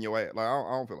jail whooping your ass. Like I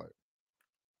don't feel like it.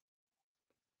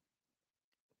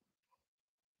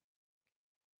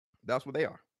 That's what they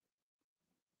are.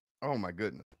 Oh my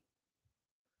goodness.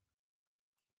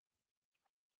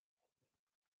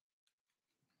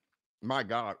 My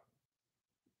God.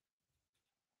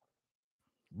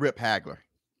 Rip Hagler.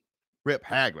 Rip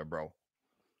Hagler, bro.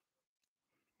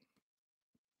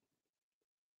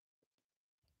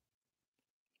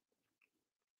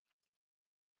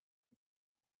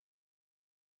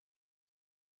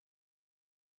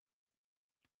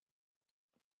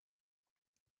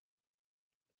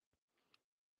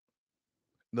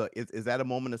 Look, is that a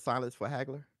moment of silence for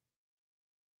Hagler?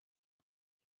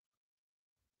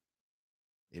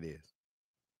 It is.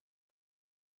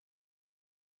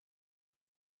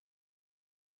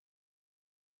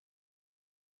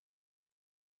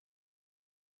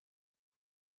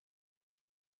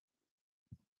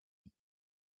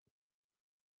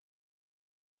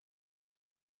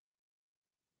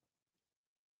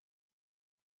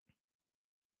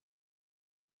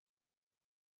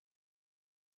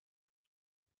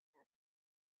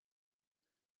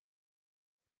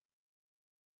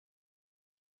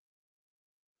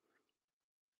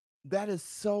 That is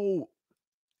so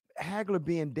Hagler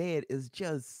being dead is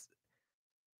just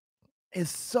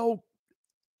it's so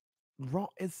wrong.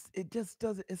 It just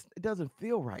doesn't it doesn't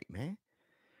feel right, man.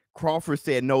 Crawford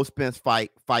said no Spence fight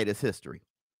is history.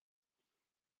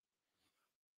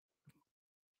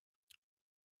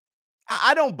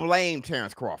 I don't blame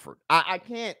Terrence Crawford. I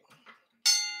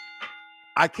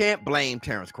can't blame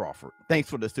Terrence Crawford. Thanks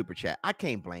for the super chat. I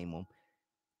can't blame him.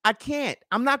 I can't.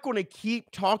 I'm not going to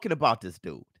keep talking about this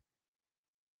dude.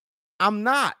 I'm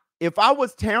not. If I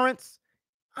was Terrence,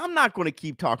 I'm not going to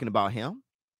keep talking about him.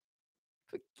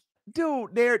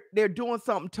 Dude, they're doing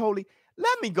something totally.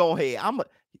 Let me go ahead.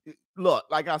 Look,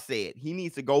 like I said, he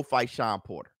needs to go fight Sean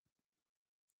Porter.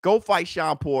 Go fight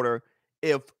Sean Porter.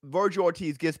 If Vergil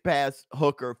Ortiz gets past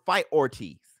Hooker, fight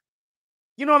Ortiz.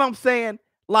 You know what I'm saying?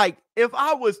 Like, if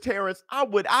I was Terrence,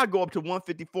 I'd go up to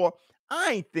 154.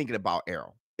 I ain't thinking about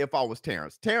Errol if I was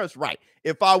Terrence. Terrence, right.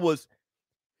 If I was,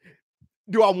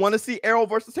 do I want to see Errol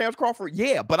versus Terrence Crawford?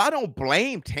 Yeah, but I don't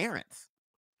blame Terrence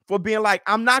for being like,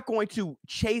 I'm not going to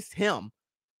chase him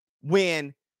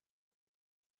when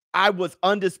I was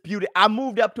undisputed. I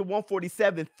moved up to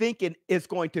 147 thinking it's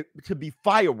going to be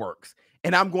fireworks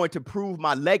and I'm going to prove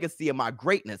my legacy and my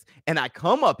greatness. And I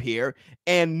come up here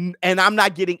and I'm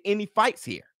not getting any fights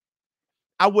here.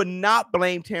 I would not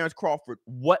blame Terrence Crawford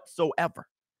whatsoever.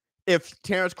 If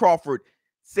Terrence Crawford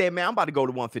said, man, I'm about to go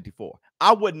to 154,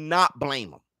 I would not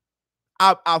blame him.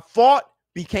 I fought,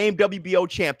 became WBO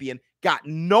champion, got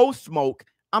no smoke.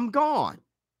 I'm gone.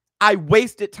 I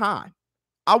wasted time.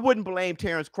 I wouldn't blame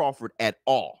Terrence Crawford at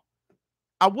all.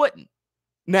 I wouldn't.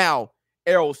 Now,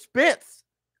 Errol Spence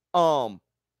want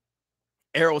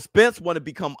to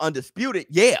become undisputed.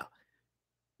 Yeah.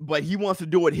 But he wants to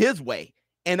do it his way.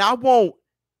 And I won't.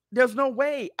 There's no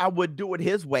way I would do it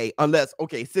his way unless,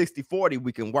 okay, 60-40,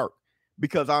 we can work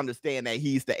because I understand that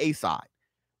he's the A side.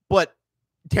 But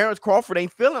Terrence Crawford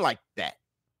ain't feeling like that.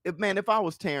 If I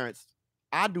was Terrence,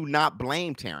 I do not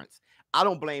blame Terrence. I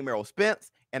don't blame Errol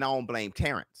Spence, and I don't blame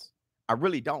Terrence. I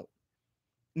really don't.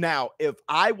 Now, if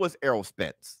I was Errol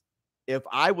Spence,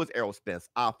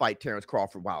 I'll fight Terrence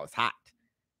Crawford while it's hot.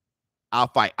 I'll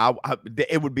fight.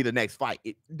 It would be the next fight.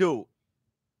 Dude,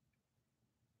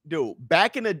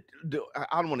 back in the,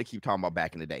 I don't want to keep talking about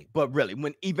back in the day, but really,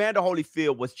 when Evander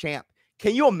Holyfield was champ,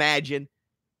 can you imagine?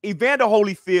 Evander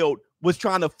Holyfield was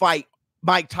trying to fight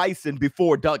Mike Tyson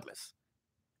before Douglas.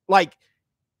 Like,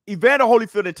 Evander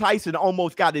Holyfield and Tyson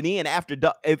almost got it in after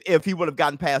if he would have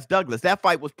gotten past Douglas. That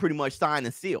fight was pretty much signed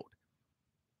and sealed,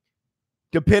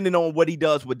 depending on what he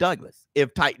does with Douglas.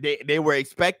 If they were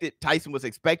expected, Tyson was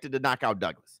expected to knock out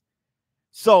Douglas.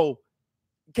 So,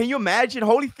 can you imagine?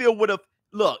 Holyfield would have,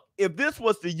 look, if this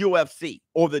was the UFC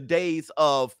or the days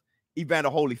of Evander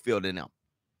Holyfield and them,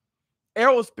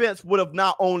 Errol Spence would have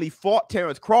not only fought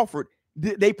Terrence Crawford,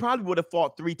 they probably would have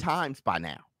fought 3 times by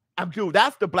now. Dude,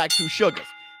 that's the Black Two Sugars.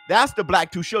 That's the Black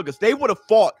Two Sugars. They would have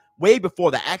fought way before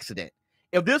the accident.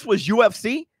 If this was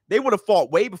UFC, they would have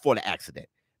fought way before the accident.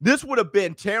 This would have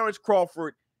been Terrence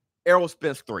Crawford, Errol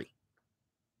Spence 3.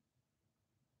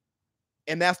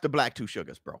 And that's the Black Two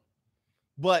Sugars, bro.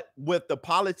 But with the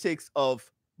politics of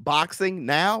boxing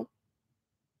now,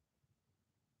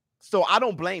 so I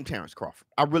don't blame Terrence Crawford.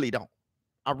 I really don't.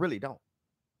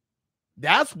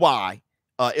 That's why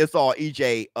it's all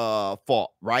EJ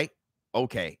fault, right?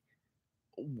 Okay.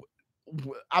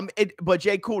 But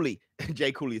Jay Cooley,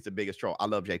 Jay Cooley is the biggest troll. I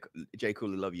love Jay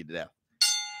Cooley, love you to death.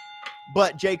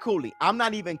 But Jay Cooley, I'm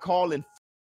not even calling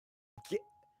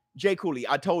Jay Cooley.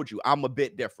 I told you I'm a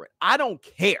bit different. I don't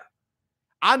care.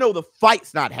 I know the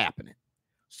fight's not happening.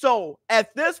 So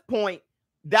at this point,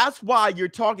 that's why you're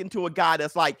talking to a guy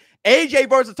that's like, AJ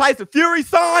versus Tyson Fury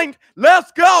signed.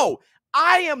 Let's go.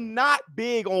 I am not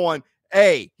big on,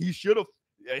 hey, he should have,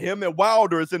 him and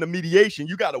Wilder is in the mediation.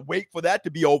 You got to wait for that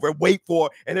to be over.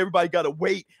 And everybody got to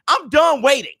wait. I'm done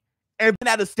waiting and been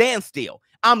at a standstill.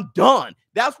 I'm done.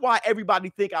 That's why everybody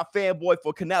think I fanboy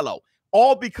for Canelo.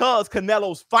 All because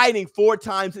Canelo's fighting 4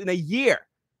 times in a year.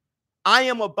 I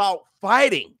am about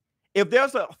fighting. If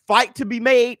there's a fight to be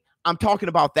made, I'm talking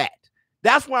about that.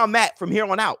 That's where I'm at from here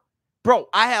on out. Bro,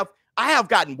 I have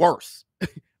gotten worse.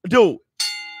 Dude,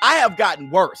 I have gotten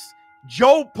worse.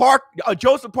 Joseph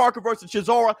Parker versus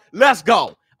Chisora, let's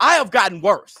go. I have gotten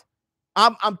worse.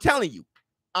 I'm telling you.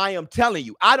 I am telling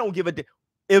you. I don't give a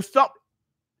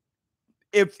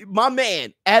if my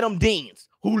man Adam Deans,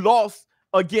 who lost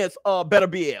against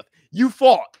Beterbiev, you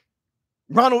fought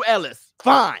Ronald Ellis,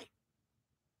 fine.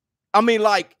 I mean,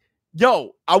 like,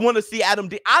 yo, I want to see Adam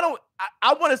Deans.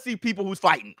 I want to see people who's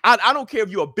fighting. I don't care if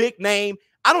you're a big name.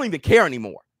 I don't even care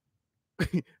anymore.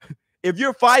 If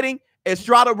you're fighting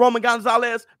Estrada, Roman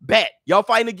Gonzalez, bet. Y'all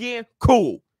fighting again?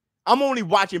 Cool. I'm only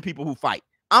watching people who fight.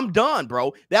 I'm done,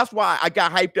 bro. That's why I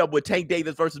got hyped up with Tank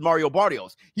Davis versus Mario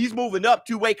Barrios. He's moving up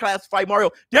 2 weight class to fight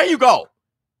Mario. There you go.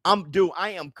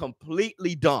 I am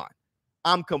completely done.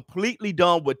 I'm completely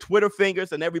done with Twitter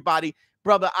fingers and everybody.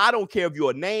 Brother, I don't care if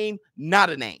you're a name, not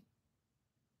a name.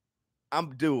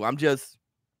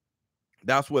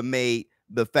 That's what made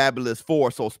the Fabulous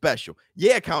Four so special.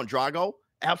 Yeah, Count Drago.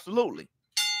 Absolutely.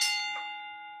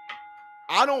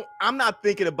 I'm not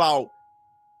thinking about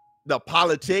the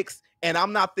politics, and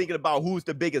I'm not thinking about who's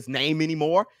the biggest name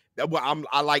anymore. Well,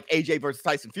 I like AJ versus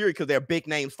Tyson Fury because they're big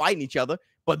names fighting each other,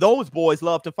 but those boys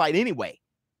love to fight anyway.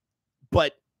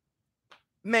 But,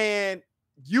 man,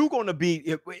 you're going to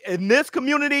be, in this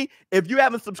community, if you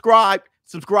haven't subscribed,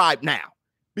 subscribe now.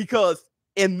 Because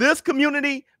in this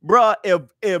community, bruh,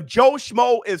 if Joe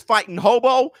Schmo is fighting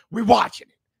Hobo, we watching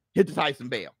it. Hit the Tyson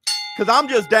bell. Because I'm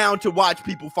just down to watch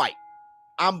people fight.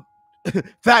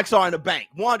 Facts are in the bank.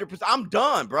 100%. I'm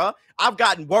done, bruh. I've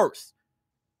gotten worse.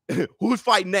 Who's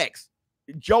fighting next?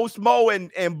 Joe Schmo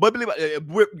and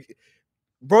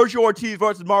Vergil Ortiz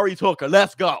versus Maurice Hooker.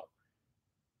 Let's go.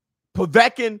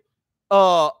 Povetkin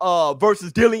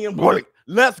versus Dillian.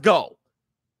 Let's go.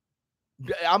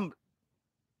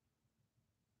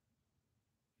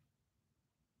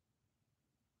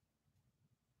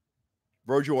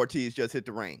 Vergil Ortiz just hit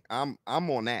the ring. I'm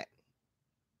on that.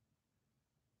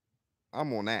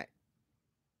 I'm on that.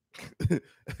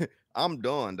 I'm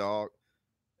done, dog.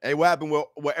 Hey, what happened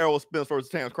with Errol Spence versus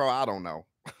Terrence Crawford? I don't know.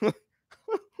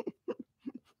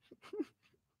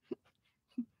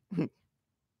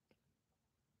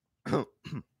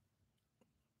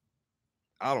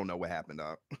 I don't know what happened,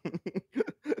 dog.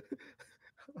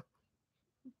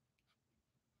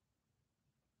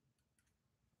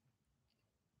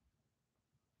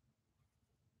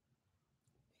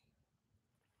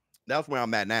 That's where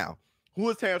I'm at now. Who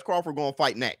is Terrence Crawford going to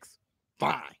fight next?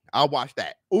 Fine. I'll watch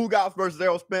that. Ugas versus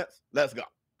Errol Spence. Let's go.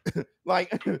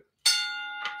 Like,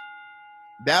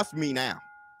 that's me now.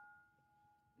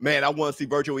 Man, I want to see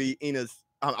Vergil Enos.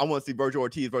 I want to see Vergil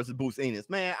Ortiz versus Boots Enos.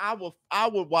 Man, I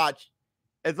would watch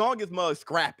as long as mud's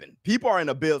scrapping. People are in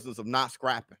the business of not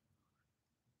scrapping.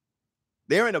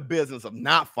 They're in the business of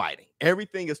not fighting.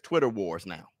 Everything is Twitter wars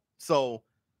now. So,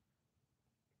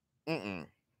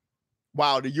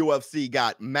 wow, the UFC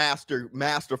got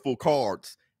masterful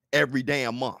cards every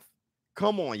damn month.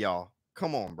 Come on, y'all.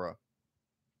 Come on, bro.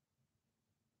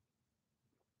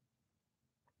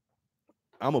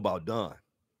 I'm about done.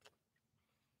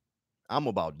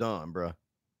 Bro.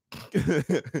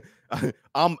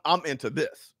 I'm into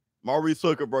this. Maurice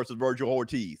Hooker versus Vergil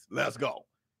Ortiz. Let's go.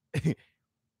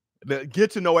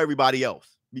 Get to know everybody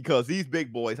else because these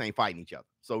big boys ain't fighting each other.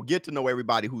 So get to know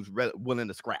everybody who's willing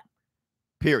to scrap.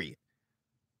 Period.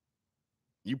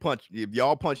 If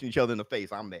y'all punching each other in the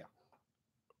face, I'm there.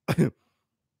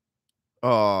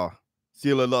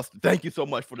 Sheila Luster, thank you so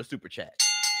much for the super chat.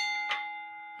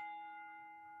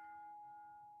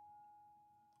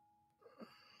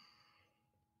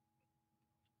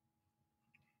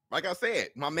 Like I said,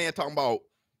 my man talking about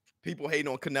people hating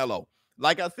on Canelo.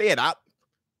 Like I said,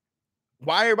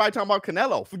 why everybody talking about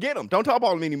Canelo? Forget him. Don't talk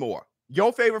about him anymore.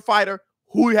 Your favorite fighter,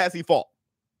 who has he fought?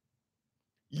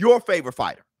 Your favorite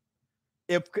fighter.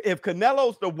 If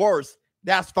Canelo's the worst,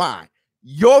 that's fine.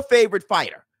 Your favorite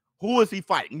fighter, who is he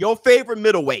fighting? Your favorite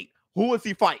middleweight, who is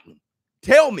he fighting?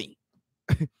 Tell me.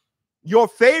 Your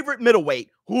favorite middleweight,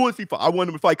 who is he fighting? I want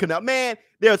him to fight Canelo. Man,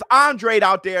 there's Andre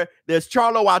out there, there's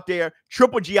Charlo out there,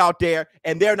 Triple G out there,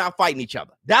 and they're not fighting each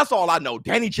other. That's all I know.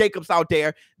 Danny Jacobs out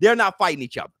there, they're not fighting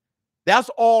each other. That's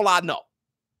all I know.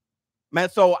 Man,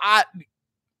 so I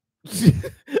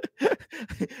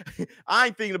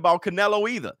ain't thinking about Canelo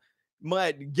either.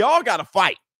 But y'all got to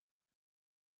fight.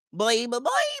 Boy.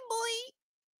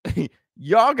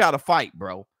 Y'all got to fight,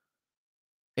 bro.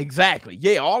 Exactly.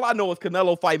 Yeah, all I know is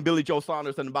Canelo fighting Billy Joe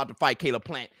Saunders and about to fight Caleb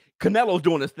Plant. Canelo's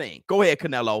doing his thing. Go ahead,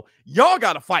 Canelo. Y'all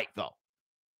got to fight, though.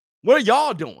 What are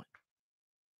y'all doing?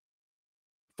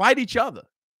 Fight each other.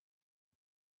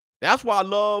 That's why I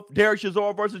love Derek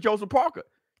Chisora versus Joseph Parker.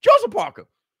 Joseph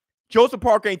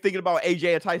Parker ain't thinking about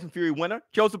AJ and Tyson Fury winner.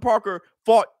 Joseph Parker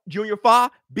fought Junior Fa,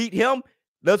 beat him.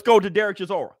 Let's go to Derek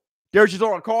Chisora. Derek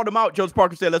Chisora called him out. Joseph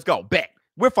Parker said, let's go. Bet.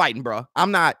 We're fighting, bro. I'm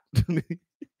not.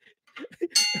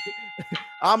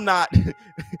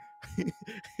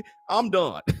 I'm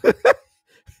done.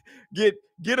 Get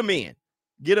him in.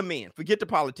 Get him in. Forget the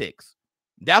politics.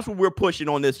 That's what we're pushing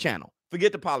on this channel.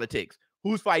 Forget the politics.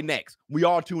 Who's fighting next? We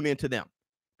all tune into them.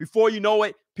 Before you know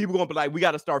it, people going to be like, we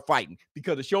got to start fighting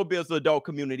because the ShowBizz adult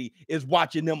community is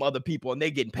watching them other people and they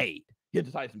getting paid. Hit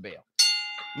the Tyson bell.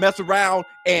 Mess around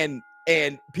and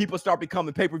people start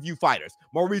becoming pay-per-view fighters.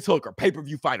 Maurice Hooker,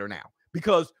 pay-per-view fighter now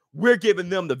because we're giving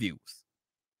them the views.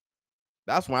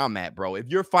 That's where I'm at, bro. If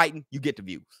you're fighting, you get the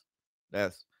views.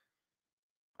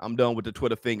 I'm done with the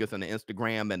Twitter fingers and the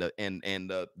Instagram and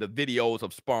the videos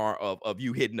of spar of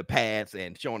you hitting the pads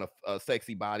and showing a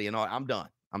sexy body and all. I'm done,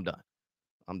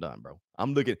 bro.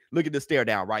 I'm looking at the stare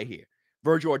down right here.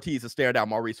 Vergil Ortiz is stare down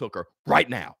Maurice Hooker right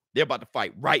now. They're about to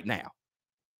fight right now.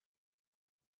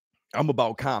 I'm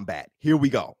about combat. Here we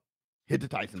go. Hit the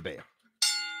Tyson bell.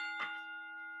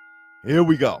 Here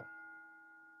we go.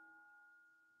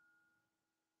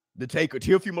 The Taker,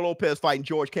 Teofimo Lopez fighting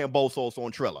George Kambosos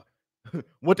on Triller.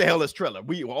 What the hell is Triller?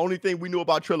 The only thing we knew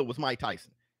about Triller was Mike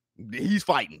Tyson. He's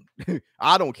fighting.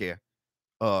 I don't care.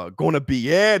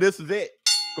 This is it.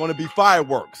 Gonna be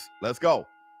fireworks. Let's go.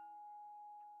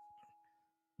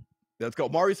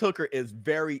 Maurice Hooker is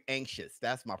very anxious.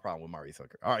 That's my problem with Maurice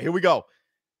Hooker. All right, here we go.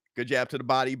 Good jab to the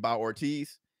body by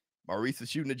Ortiz. Maurice is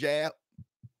shooting a jab.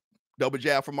 Double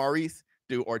jab from Maurice.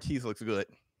 Dude, Ortiz looks good.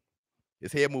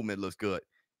 His head movement looks good.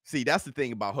 See, that's the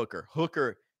thing about Hooker.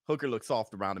 Hooker looks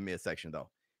soft around the midsection, though.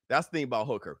 That's the thing about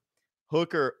Hooker.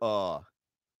 Hooker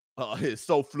is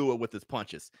so fluid with his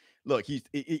punches. Look, he's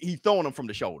throwing them from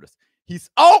the shoulders.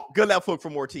 Good left hook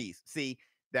from Ortiz. See,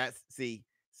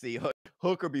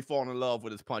 Hooker be falling in love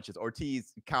with his punches.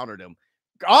 Ortiz countered him.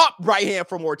 Right hand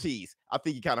from Ortiz. I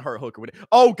think he kind of hurt Hooker with it.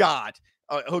 Oh, God.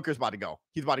 Hooker's about to go.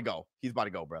 He's about to go,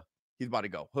 bro. He's about to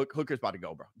go. Hooker's about to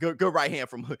go, bro. Good right hand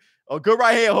from good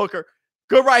right hand, Hooker.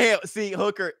 Good right hand. See,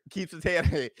 Hooker keeps his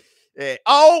head. Good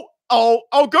right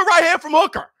hand from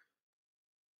Hooker.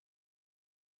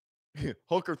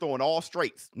 Hooker throwing all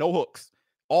straights, no hooks,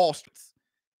 all straights.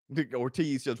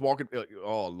 Ortiz just walking.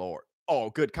 Oh, Lord. Oh,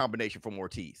 good combination from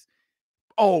Ortiz.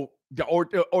 Oh,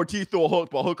 Ortiz threw a hook,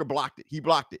 but Hooker blocked it. He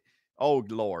blocked it. Oh,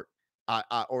 Lord.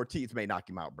 Ortiz may knock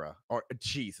him out, bro.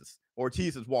 Jesus.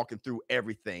 Ortiz is walking through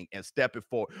everything and stepping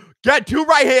forward. Get 2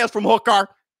 right hands from Hooker.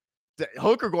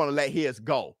 Hooker going to let his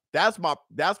go. That's my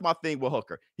thing with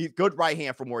Hooker. He's good right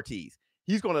hand from Ortiz.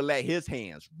 He's going to let his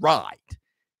hands ride.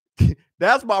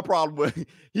 That's my problem with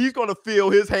he's going to feel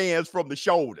his hands from the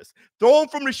shoulders. Throw him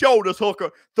from the shoulders,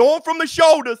 Hooker. Throw him from the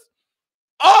shoulders.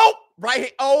 Oh, right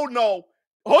hand. Oh, no.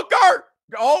 Hooker.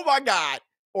 Oh, my God.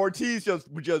 Ortiz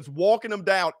just walking him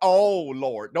down. Oh,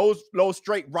 Lord. Those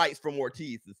straight rights from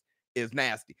Ortiz is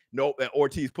nasty. No,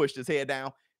 Ortiz pushed his head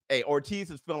down. Hey, Ortiz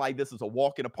is feeling like this is a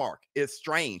walk in the park. It's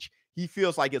strange. He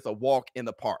feels like it's a walk in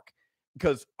the park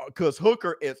because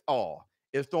Hooker is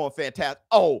throwing fantastic.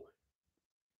 Oh,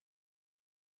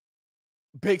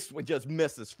 big swing just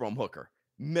misses from Hooker.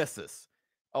 Misses.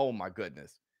 Oh my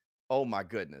goodness.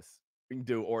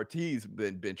 Dude, Ortiz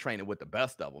been training with the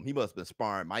best of them. He must have been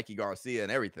sparring Mikey Garcia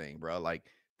and everything, bro. Like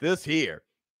this here,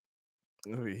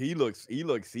 he looks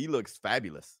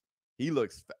fabulous.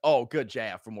 Good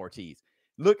jab from Ortiz.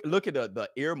 Look at the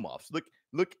earmuffs.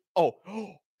 Look. Oh,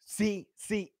 see.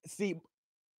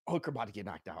 Hooker about to get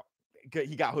knocked out.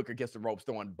 He got Hooker against the ropes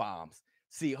throwing bombs.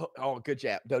 See, good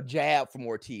jab. The jab from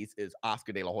Ortiz is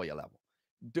Oscar De La Hoya level.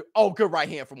 Good right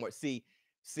hand from Ortiz.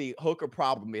 See, Hooker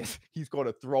problem is he's going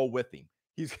to throw with him.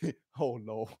 Oh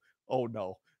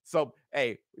no. So,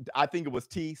 hey, I think it was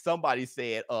T. Somebody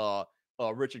said,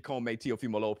 Richard Comey,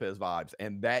 Teofimo Lopez vibes,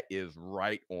 and that is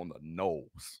right on the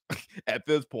nose. At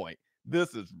this point,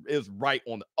 this is right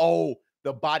on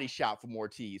the body shot from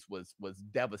Ortiz was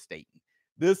devastating.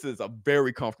 This is a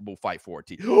very comfortable fight for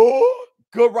Ortiz.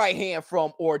 Good right hand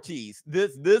from Ortiz.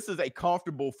 This is a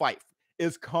comfortable fight.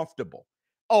 It's comfortable.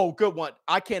 Oh, good one.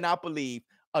 I cannot believe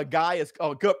a guy is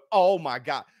good. Oh my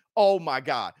God. Oh my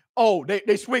God. Oh,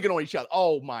 they swinging on each other.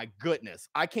 Oh my goodness.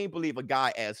 I can't believe a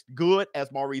guy as good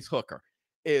as Maurice Hooker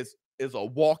is a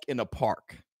walk in the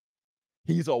park.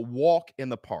 He's a walk in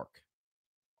the park.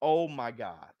 Oh my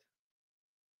God.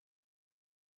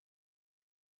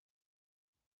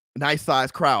 Nice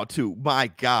size crowd too. My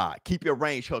God. Keep your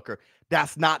range, Hooker.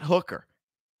 That's not Hooker.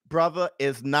 Brother,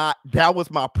 is not. That was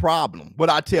my problem. What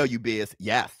I tell you, Biz?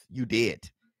 Yes, you did.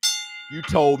 You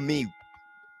told me.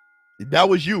 That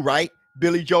was you, right?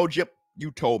 Billy Joe Jip.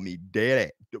 You told me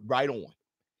dead. Right on.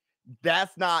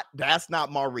 That's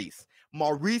not Maurice.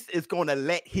 Maurice is going to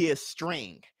let his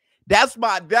string. That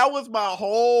was my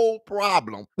whole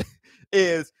problem.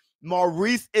 Is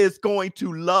Maurice is going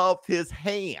to love his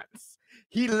hands.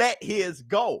 He let his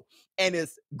go. And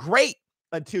it's great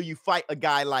until you fight a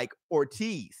guy like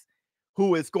Ortiz,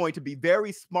 who is going to be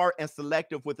very smart and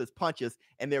selective with his punches,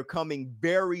 and they're coming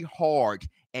very hard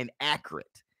and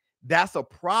accurate. That's a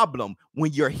problem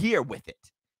when you're here with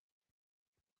it.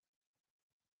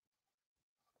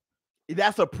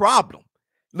 That's a problem.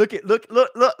 Look.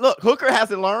 Hooker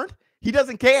hasn't learned. He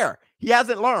doesn't care. He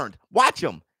hasn't learned. Watch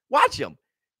him.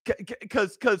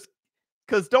 Because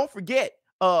don't forget,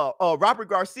 Robert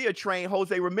Garcia trained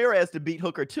Jose Ramirez to beat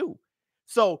Hooker too.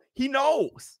 So he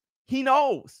knows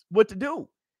what to do.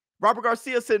 Robert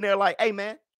Garcia sitting there like, hey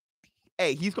man,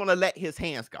 he's going to let his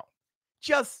hands go.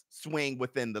 Just swing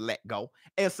within the let go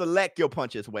and select your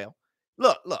punch as well.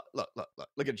 Look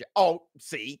at you. Oh,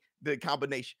 see the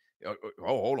combination.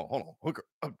 Hold on. Hooker.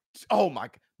 Oh my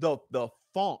God. The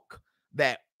funk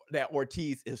that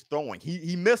Ortiz is throwing.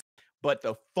 He missed, but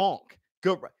the funk.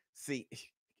 Good. See,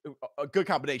 a good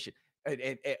combination.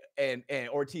 And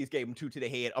Ortiz gave him 2 to the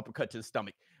head, uppercut to the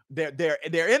stomach. They're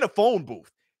in a phone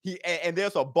booth. And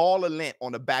there's a ball of lint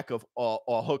on the back of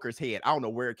Hooker's head. I don't know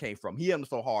where it came from. He hit him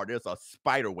so hard. There's a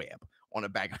spider web on the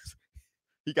back.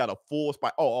 He got a full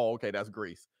spider. Oh, okay, that's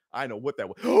grease. I know what that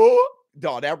was.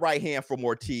 Dog, that right hand from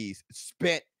Ortiz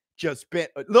just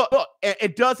spent. Look,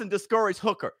 it doesn't discourage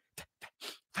Hooker.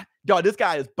 Dog, this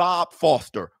guy is Bob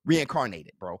Foster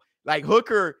reincarnated, bro. Like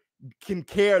Hooker can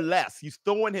care less. He's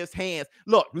throwing his hands.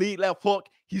 Look, lead left hook.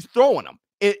 He's throwing them.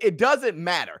 It doesn't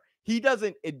matter. He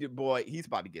doesn't. Boy, he's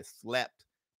about to get slept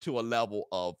to a level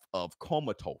of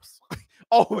comatose.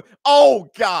 oh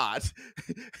God.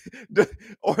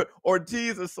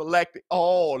 Ortiz is selected.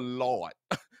 Oh Lord.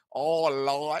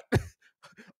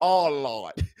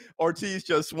 Ortiz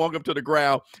just swung him to the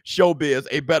ground. ShowBizz,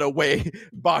 a better way.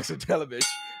 Boxing television.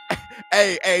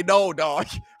 hey, no, dog.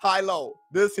 High low.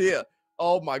 This here.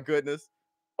 Oh my goodness.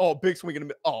 Oh, big swing in the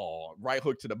middle. Oh, right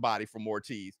hook to the body from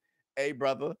Ortiz. Hey,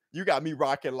 brother, you got me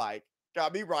rocking like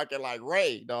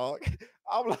Ray, dog.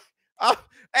 I'm like,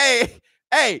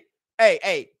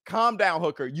 hey, calm down,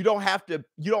 Hooker. You don't have to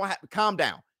calm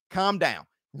down.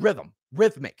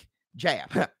 Rhythmic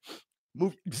jab.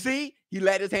 Move. See, he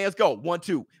let his hands go. 1,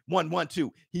 2, 1, 1,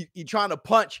 2. He trying to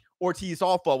punch Ortiz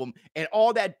off of him, and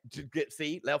all that.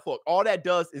 See, left hook. All that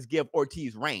does is give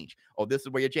Ortiz range. Oh, this is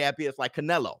where your jab is, like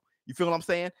Canelo. You feel what I'm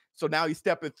saying? So now he's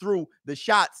stepping through the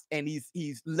shots, and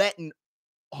he's letting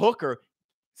Hooker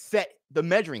set the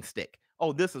measuring stick.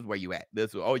 Oh, this is where you at.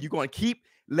 You're going to keep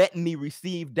letting me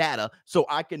receive data so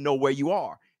I can know where you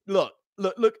are. Look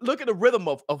at the rhythm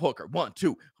of Hooker. 1,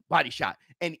 2, body shot.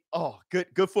 And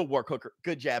good footwork, Hooker.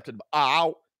 Good jab to the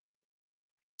ow.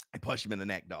 I punched him in the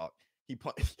neck, dog. He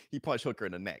punched Hooker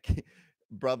in the neck.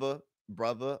 brother,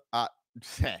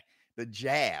 the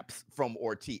jabs from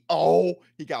Ortiz. Oh,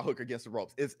 he got Hooker against the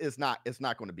ropes. It's not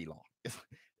going to be long.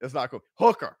 It's not going.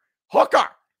 Hooker.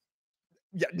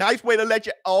 Yeah, nice way to let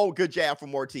you. Oh, good jab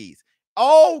from Ortiz.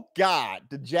 Oh God,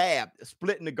 the jab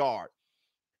splitting the guard.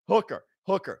 Hooker,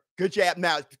 good jab.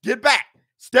 Now get back,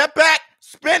 step back,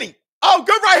 spinning. Oh,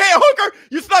 good right hand, Hooker.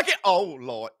 You snuck it. Oh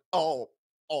Lord. Oh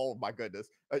my goodness.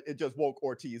 It just woke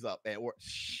Ortiz up. And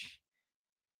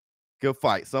good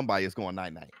fight. Somebody is going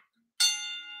 9-9.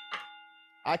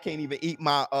 I can't even eat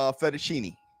my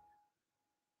fettuccine.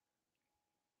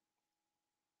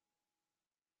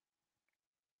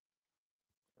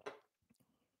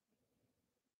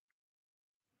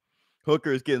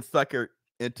 Hooker is getting suckered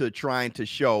into trying to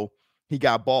show he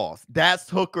got balls. That's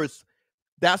how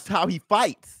he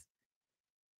fights.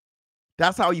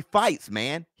 That's how he fights,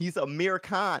 man. He's Amir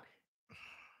Khan.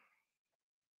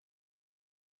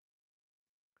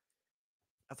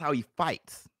 That's how he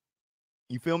fights.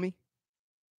 You feel me?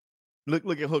 Look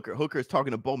at Hooker. Hooker is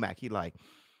talking to Bomac. He like,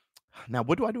 now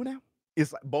what do I do now?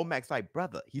 It's like Bomac's like,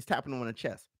 brother. He's tapping him on the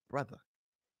chest. Brother,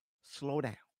 slow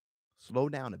down. Slow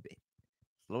down a bit.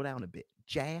 Slow down a bit.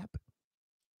 Jab.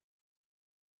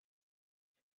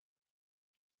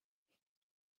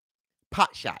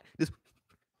 Pot shot. This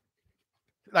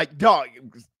like dog.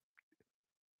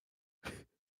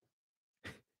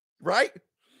 Right?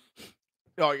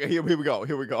 Oh, here we go.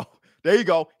 Here we go. There you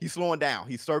go. He's slowing down.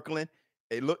 He's circling.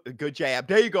 Hey, look, a good jab.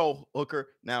 There you go, Hooker.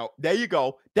 Now, there you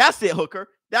go. That's it, Hooker.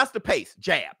 That's the pace.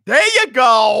 Jab. There you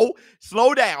go.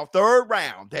 Slow down. Third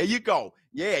round. There you go.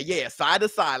 Yeah. Side to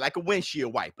side like a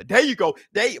windshield wiper. There you go.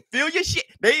 There you feel your shit.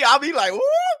 There you, I'll be like, woo.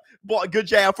 Boy, good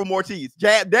jab from Ortiz.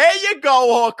 Jab. There you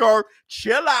go, Hooker.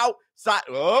 Chill out. Side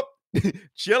up.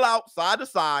 Chill out. Side to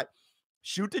side.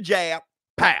 Shoot the jab.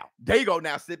 Pow. There you go.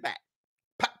 Now sit back.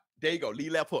 Pow. There you go.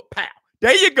 Lead left hook. Pow.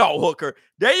 There you go, Hooker.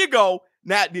 There you go.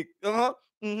 Now,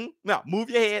 Now move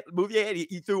your head. Move your head.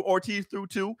 He threw Ortiz through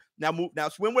two. Now move. Now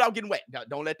swim without getting wet. Now,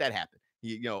 don't let that happen.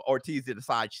 Ortiz did a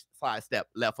side step,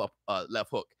 left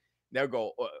hook. There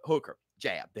go Hooker.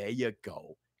 Jab. There you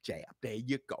go. Jab. There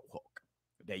you go, Hook.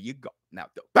 There you go. Now,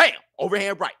 bam!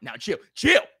 Overhand right. Now, chill.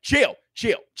 See,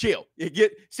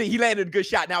 he landed a good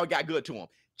shot. Now it got good to him.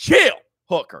 Chill,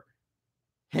 Hooker.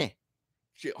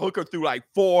 Chill. Hooker threw like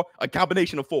four, a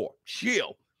combination of four.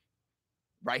 Chill.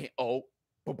 Right hand. Oh,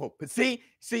 but see,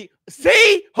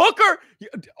 Hooker.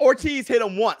 Ortiz hit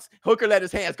him once. Hooker let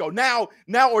his hands go. Now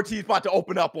Ortiz about to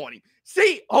open up on him.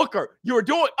 See, Hooker, you were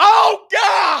doing. Oh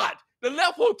God! The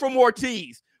left hook from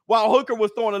Ortiz, while Hooker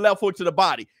was throwing a left hook to the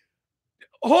body.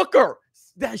 Hooker,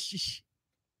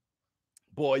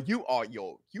 boy, you are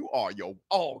your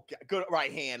oh good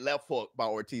right hand left hook by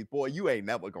Ortiz. Boy, you ain't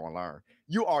never gonna learn.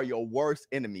 You are your worst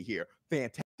enemy here.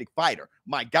 Fantastic fighter.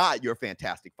 My God, you're a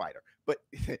fantastic fighter. But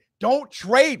don't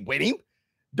trade with him.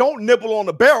 Don't nibble on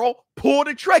the barrel. Pull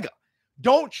the trigger.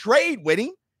 Don't trade with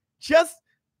him. Just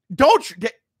don't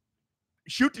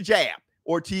shoot the jab.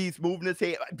 Ortiz moving his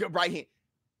head, right hand.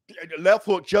 The left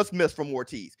hook just missed from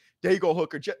Ortiz. There you go,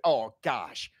 Hooker. Oh,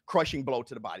 gosh. Crushing blow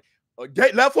to the body.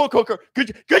 Left hook, Hooker.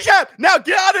 Good jab. Now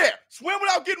get out of there. Swim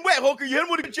without getting wet, Hooker. You hit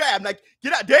him with a good jab. Now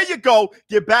get out. There you go.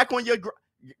 Get back on your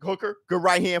Hooker. Good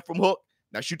right hand from Hook.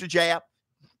 Now shoot the jab.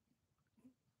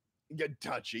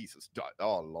 Oh, Jesus.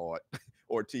 Oh, Lord.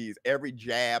 Ortiz. Every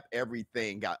jab,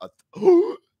 everything got a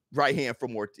right hand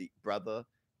from Ortiz. Brother.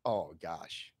 Oh,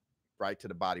 gosh. Right to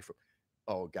the body.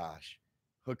 Oh, gosh.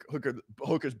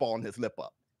 Hooker's balling his lip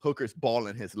up. Hooker's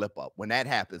balling his lip up. When that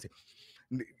happens,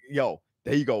 yo,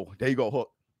 there you go. There you go,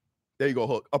 Hook. There you go,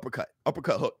 Hook. Uppercut,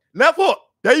 Hook. Left hook.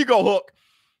 There you go, Hook.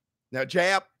 Now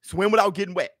jab, swim without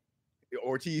getting wet.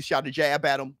 Ortiz shot a jab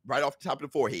at him right off the top of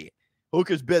the forehead.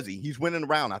 Hooker's busy. He's winning the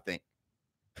round, I think.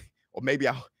 Or maybe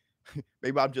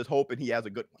I'm just hoping he has a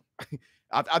good one.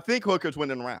 I think Hooker's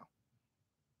winning the round.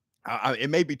 It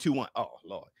may be 2-1. Oh,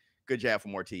 Lord. Good jab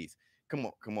from Ortiz. Come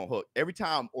on, Hook. Every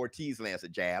time Ortiz lands a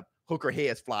jab, Hooker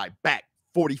heads fly back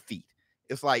 40 feet.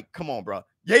 It's like, come on, bro.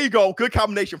 There you go. Good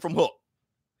combination from Hook.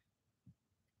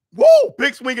 Woo!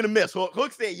 Big swing and a miss, Hook.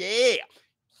 Hook said, yeah.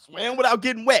 Swim without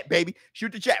getting wet, baby.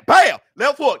 Shoot the jab. Bam!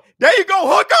 Left hook. There you go,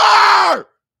 Hooker!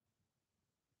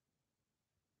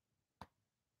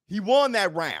 He won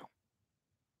that round.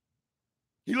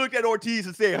 He looked at Ortiz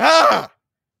and said,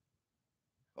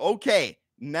 okay,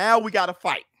 now we got to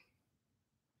fight.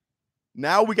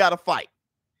 Now we got to fight.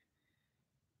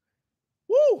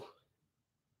 Woo!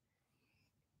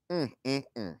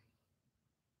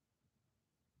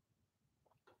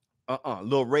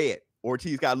 Little red.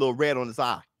 Ortiz got a little red on his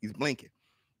eye. He's blinking.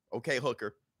 Okay,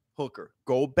 Hooker.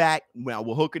 Go back. Now,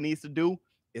 what Hooker needs to do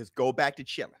is go back to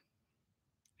chilling.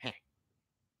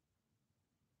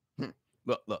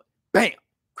 Look. Bam.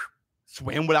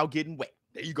 Swim without getting wet.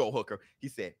 There you go, Hooker. He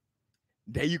said,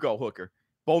 there you go, Hooker.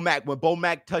 When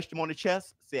Bomac touched him on the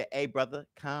chest, said, hey, brother,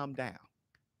 calm down.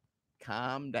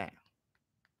 Calm down.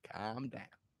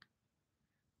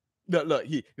 Look,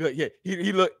 he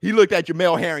looked at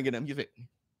Jamel Herring and him. He said,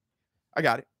 I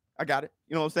got it.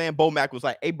 You know what I'm saying? Bomac was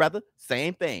like, hey, brother,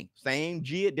 same thing. Same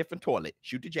jig, different toilet.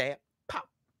 Shoot the jab. Pop.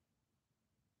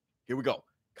 Here we go.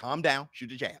 Calm down. Shoot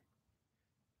the jab.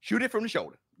 Shoot it from the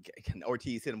shoulder.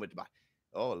 Ortiz hit him with the body.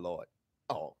 Oh, Lord.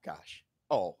 Oh, gosh.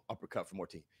 Oh, uppercut from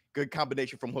Ortiz. Good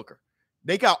combination from Hooker.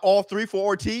 They got all three for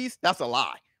Ortiz. That's a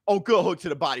lie. Oh, good hook to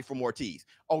the body from Ortiz.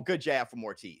 Oh, good jab from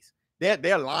Ortiz.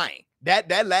 They're lying.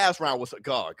 That last round was a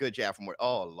god. Good jab from Ortiz.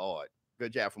 Oh, Lord.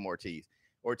 Good jab from Ortiz.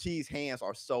 Ortiz's hands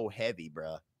are so heavy,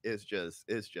 bruh. It's just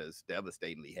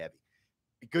devastatingly heavy.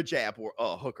 Good jab for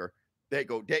Hooker. There you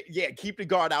go. Yeah, keep the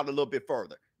guard out a little bit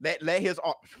further. Let his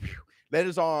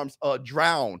arms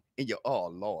drown in your. Oh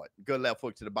Lord, good left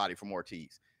hook to the body from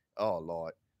Ortiz. Oh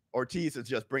Lord, Ortiz is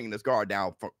just bringing his guard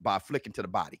down by flicking to the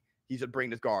body. He's just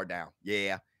bringing his guard down.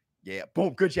 Yeah.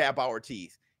 Boom, good jab by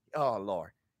Ortiz. Oh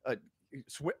Lord,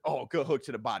 oh, good hook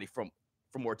to the body from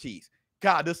Ortiz.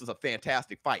 God, this is a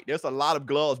fantastic fight. There's a lot of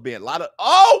gloves being,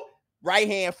 right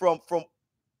hand from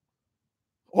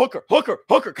Hooker.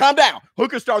 Calm down.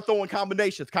 Hooker start throwing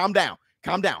combinations. Calm down.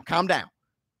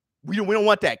 We don't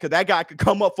want that, because that guy could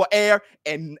come up for air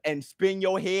and spin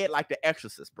your head like the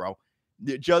Exorcist, bro.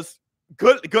 Just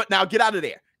good. Now get out of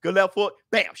there. Good left foot.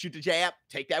 Bam. Shoot the jab.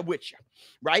 Take that with you.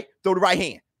 Right. Throw the right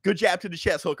hand. Good jab to the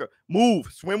chest, Hooker. Move.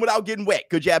 Swim without getting wet.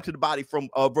 Good jab to the body from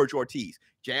Vergil Ortiz.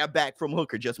 Jab back from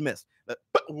Hooker. Just missed.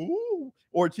 Ooh.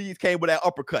 Ortiz came with that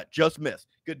uppercut. Just missed.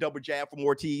 Good double jab from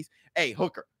Ortiz. Hey,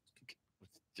 Hooker.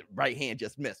 Right hand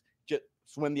just missed. Just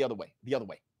swim the other way.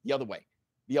 Hooker,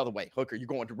 you're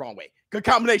going the wrong way. Good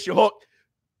combination, Hook.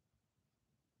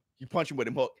 You punch him with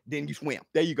him, Hook. Then you swim.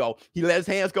 There you go. He let his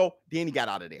hands go. Then he got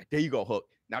out of there. There you go, Hook.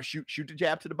 Now shoot the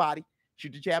jab to the body.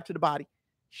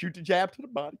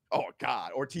 Oh,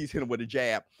 God. Ortiz hit him with a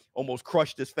jab. Almost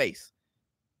crushed his face.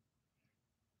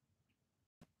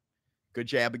 Good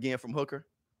jab again from Hooker.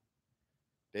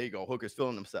 There you go. Hooker's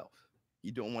feeling himself.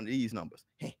 He's doing one of these numbers.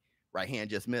 Hey, right hand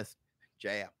just missed.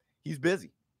 Jab. He's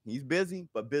busy,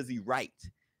 but busy right.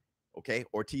 Okay.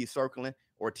 Ortiz circling.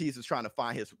 Ortiz is trying to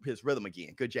find his rhythm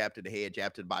again. Good jab to the head,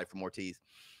 jab to the body from Ortiz.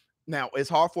 Now, it's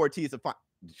hard for Ortiz to find.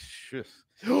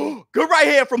 Good right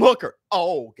hand from Hooker.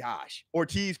 Oh, gosh.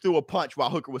 Ortiz threw a punch while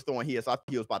Hooker was throwing his. I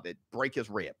think he was about to break his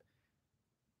rib.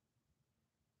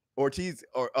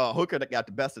 Hooker got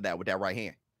the best of that with that right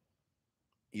hand.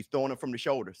 He's throwing him from the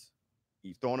shoulders.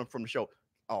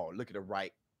 Oh, look at the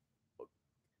right.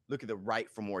 Look at the right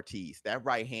from Ortiz. That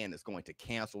right hand is going to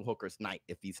cancel Hooker's night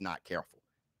if he's not careful.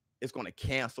 It's going to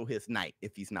cancel his night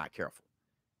if he's not careful.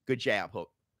 Good jab, Hook.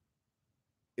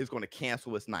 It's going to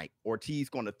cancel his night. Ortiz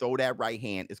going to throw that right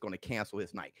hand. It's going to cancel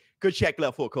his night. Good check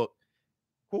left hook, Hook.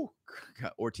 Whew.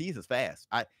 Ortiz is fast.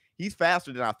 He's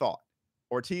faster than I thought.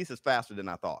 Ortiz is faster than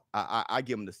I thought. I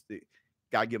give him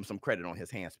gotta give him some credit on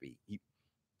his hand speed.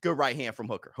 Good right hand from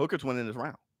Hooker. Hooker's winning this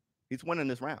round. He's winning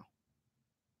this round.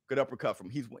 Good uppercut from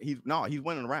he's winning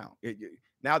the round.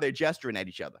 Now they're gesturing at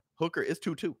each other. Hooker is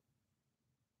 2-2.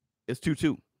 It's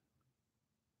 2-2.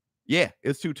 Yeah,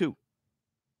 it's 2-2.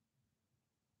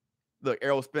 Look,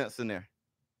 Errol Spence in there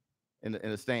in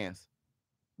the stands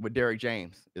with Derrick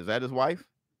James. Is that his wife?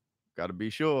 Got to be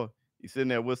sure. He's sitting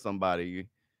there with somebody.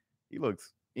 He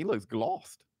looks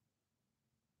lost.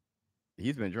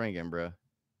 He's been drinking, bro.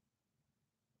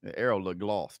 Errol looked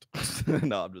lost.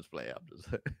 No, I'm just playing.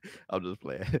 I'm just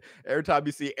playing. Every time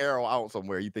you see Errol out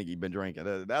somewhere, you think he's been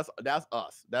drinking. That's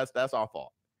us. That's our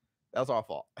fault. That's our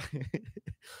fault.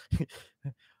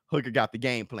 Hooker got the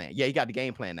game plan. Yeah, he got the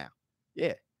game plan now.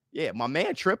 Yeah. My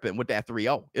man tripping with that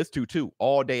 3-0. It's 2-2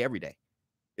 all day, every day.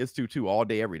 It's 2-2 all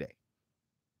day, every day.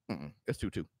 It's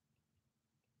 2-2.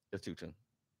 It's 2-2.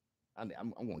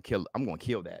 I'm gonna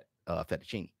kill that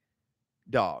fettuccine.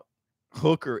 Dog.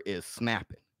 Hooker is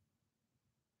snapping.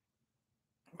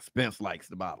 Spence likes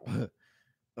the bottle.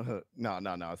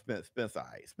 No. Spence all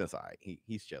right. Spence all right.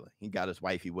 He's chilling. He got his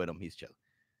wifey with him. He's chilling.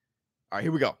 All right,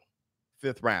 here we go.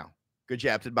 5th round. Good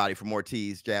jab to the body from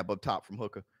Ortiz. Jab up top from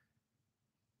Hooker.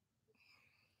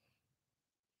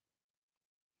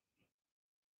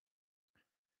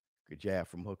 Good jab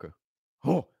from Hooker.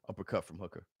 Oh, uppercut from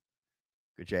Hooker.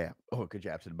 Good jab. Oh, good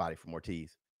jab to the body from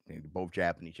Ortiz. They're both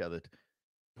jabbing each other.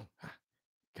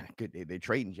 Good. They're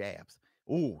trading jabs.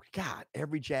 Oh, God.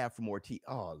 Every jab from Ortiz.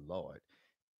 Oh, Lord.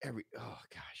 Oh,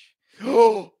 gosh.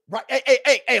 Oh, right.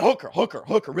 Hey, Hooker.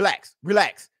 Relax.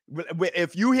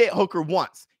 If you hit Hooker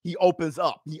once, he opens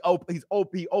up. He opens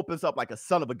up like a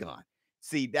son of a gun.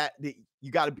 See that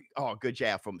you got to be. Oh, good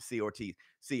jab from Ortiz.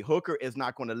 See, Hooker is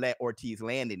not going to let Ortiz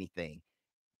land anything,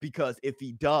 because if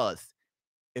he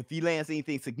lands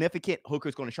anything significant,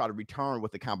 Hooker's going to try to return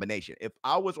with the combination. If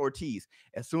I was Ortiz,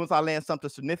 as soon as I land something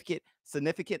significant,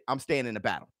 I'm staying in the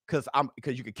battle, because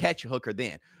you could catch Hooker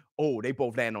then. Oh, they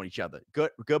both land on each other.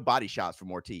 Good body shots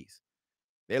from Ortiz.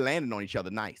 They're landing on each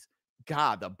other nice.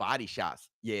 God, the body shots.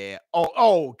 Yeah.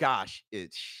 Oh gosh. Yeah.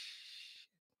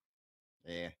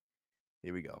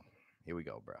 Here we go,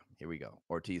 bro. Here we go.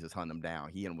 Ortiz is hunting him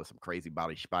down. He hit him with some crazy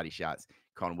body shots.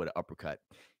 Caught him with an uppercut.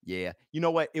 Yeah. You know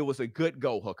what? It was a good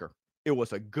go, Hooker. It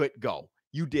was a good go.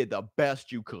 You did the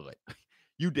best you could.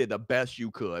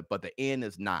 But the end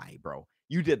is nigh, bro.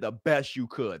 You did the best you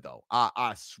could, though.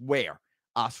 I swear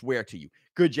to you.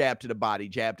 Good jab to the body,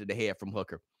 jab to the head from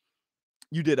Hooker.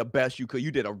 You did the best you could.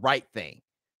 You did a right thing.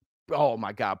 Oh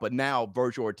my God. But now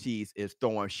Vergil Ortiz is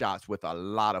throwing shots with a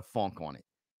lot of funk on it.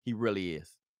 He really is.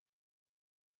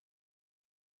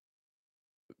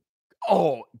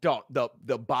 Oh,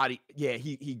 the body. Yeah,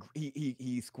 he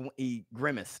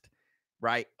grimaced,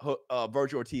 right?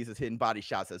 Vergil Ortiz is hitting body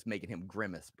shots that's making him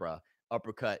grimace, bruh.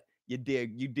 Uppercut. You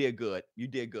did good. You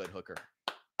did good, Hooker.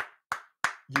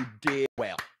 You did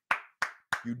well.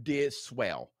 You did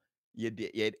swell. You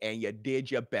did it, and you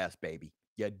did your best, baby.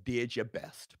 You did your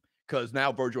best. Because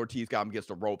now Vergil Ortiz got him against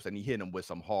the ropes and he hit him with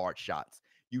some hard shots.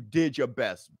 You did your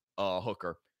best,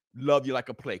 Hooker. Love you like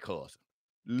a play cousin.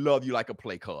 Love you like a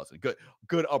play cousin.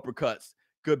 Good uppercuts,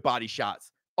 good body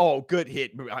shots. Oh, good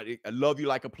hit. I love you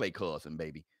like a play cousin,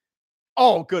 baby.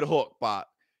 Oh, good hook, Bob.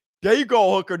 There you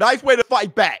go, Hooker. Nice way to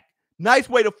fight back. Nice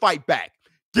way to fight back.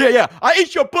 Yeah. I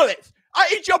eat your bullets.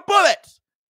 I eat your bullets.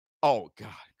 Oh,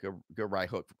 God. Good right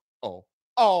hook.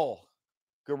 Oh.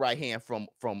 Good right hand from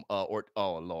oh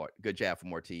Lord. Good jab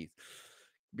from Ortiz.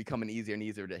 Becoming easier and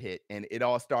easier to hit. And it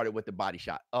all started with the body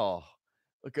shot. Oh,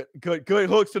 good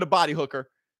hooks to the body, Hooker.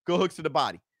 Good hooks to the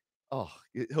body. Oh,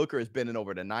 Hooker is bending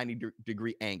over at a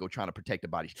 90-degree angle trying to protect the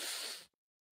body.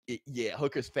 Yeah,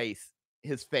 Hooker's face,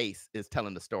 his face is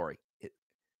telling the story.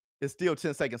 It's still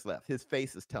 10 seconds left. His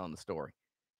face is telling the story.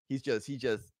 He just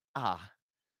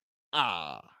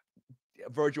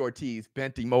Vergil Ortiz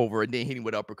bent him over and then hit him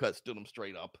with uppercuts, stood him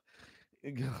straight up.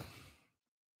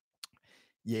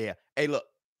 Yeah. Hey, look.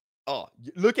 Oh,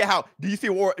 look at how. Do you see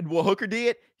what Hooker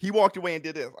did? He walked away and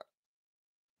did this.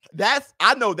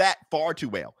 I know that far too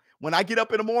well. When I get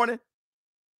up in the morning,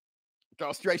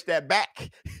 gotta stretch that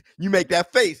back. You make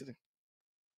that face.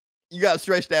 You gotta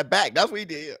stretch that back. That's what he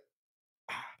did.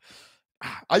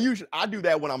 I do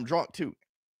that when I'm drunk too.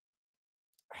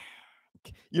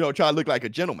 You know, try to look like a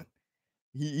gentleman.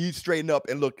 He straightened up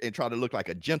and tried to look like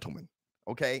a gentleman,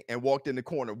 okay, and walked in the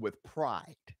corner with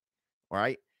pride. All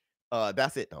right,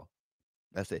 that's it though.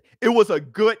 That's it. It was a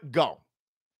good go.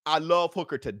 I love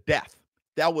Hooker to death.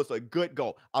 That was a good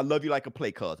go. I love you like a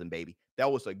play cousin, baby. That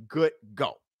was a good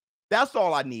go. That's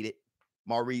all I needed,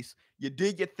 Maurice. You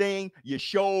did your thing. You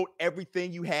showed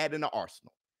everything you had in the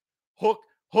arsenal.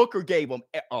 Hooker gave him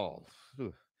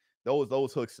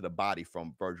those hooks to the body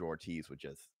from Vergil Ortiz were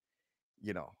just,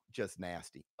 just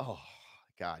nasty. Oh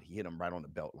God, he hit him right on the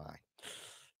belt line.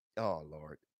 Oh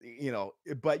Lord,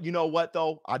 but you know what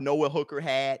though? I know what Hooker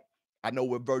had. I know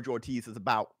what Vergil Ortiz is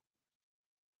about.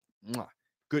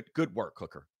 Good work,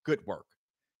 Hooker. Good work.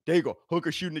 There you go.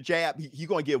 Hooker shooting the jab. He's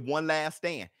going to give one last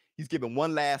stand. He's giving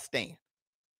one last stand.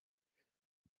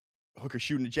 Hooker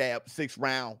shooting the jab. 6th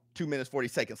round. 2 minutes, 40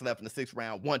 seconds left in the 6th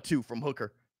round. 1-2 from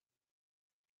Hooker.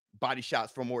 Body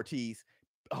shots from Ortiz.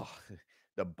 Oh,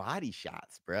 the body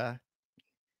shots, bruh.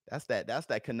 That's that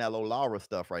Canelo Lara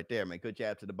stuff right there, man. Good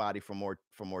jab to the body from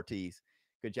Ortiz.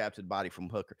 Good jab to the body from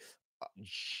Hooker.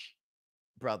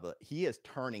 Brother, he is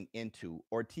turning into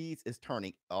Ortiz is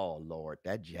turning. Oh Lord,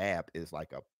 that jab is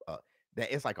like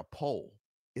it's like a pole.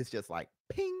 It's just like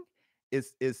ping.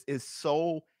 It's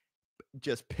so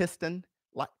just piston.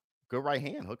 Like good right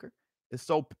hand, Hooker. It's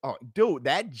so dude,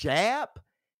 that jab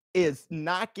is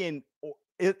knocking.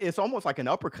 It's almost like an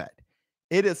uppercut.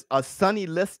 It is a Sonny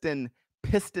Liston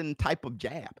piston type of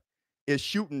jab. It's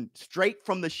shooting straight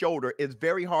from the shoulder. It's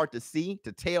very hard to see,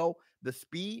 to tell the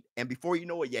speed, and before you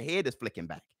know it, your head is flicking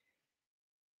back.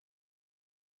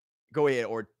 Go ahead,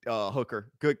 or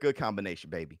Hooker. Good combination,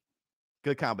 baby.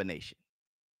 Good combination.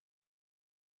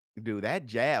 Dude, that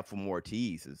jab from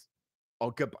Ortiz is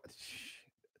good.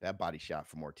 That body shot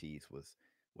from Ortiz was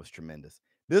tremendous.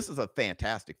 This is a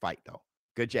fantastic fight, though.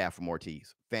 Good jab from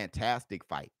Ortiz. Fantastic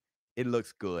fight. It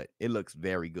looks good. It looks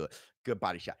very good. Good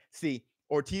body shot. See,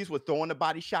 Ortiz was throwing the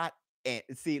body shot, and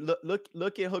see,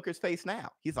 look at Hooker's face now.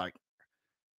 He's like,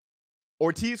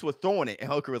 Ortiz was throwing it,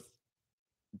 and Hooker was,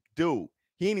 dude,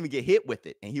 he didn't even get hit with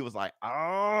it. And he was like,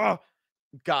 oh,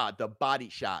 God, the body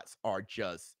shots are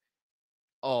just,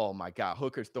 oh, my God.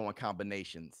 Hooker's throwing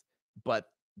combinations, but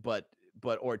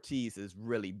Ortiz is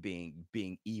really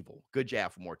being evil. Good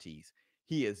jab from Ortiz.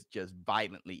 He is just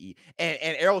violently evil. And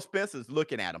Errol Spencer's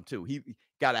looking at him, too. He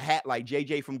got a hat like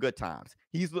JJ from Good Times.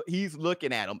 He's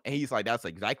looking at him, and he's like, that's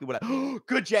exactly what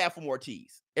good jab from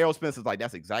Ortiz. Errol Spencer's like,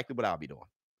 that's exactly what I'll be doing.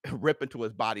 Rip into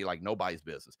his body like nobody's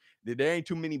business. There ain't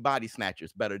too many body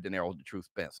snatchers better than Errol the Truth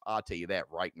Spence. I'll tell you that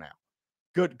right now.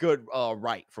 Good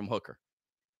right from Hooker.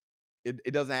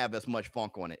 It doesn't have as much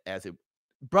funk on it as it.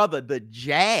 Brother, the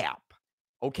jab,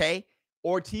 okay?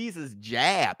 Ortiz's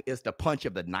jab is the punch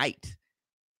of the night.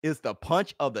 It's the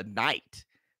punch of the night.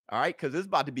 All right? Because it's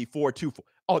about to be 4-2.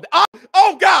 Oh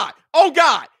God. Oh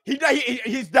God. He's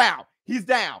down. He's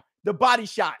down. The body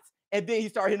shots. And then he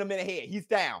started hitting him in the head. He's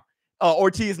down.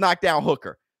 Ortiz knocked down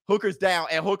Hooker. Hooker's down,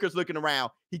 and Hooker's looking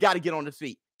around. He got to get on his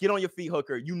feet. Get on your feet,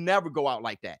 Hooker. You never go out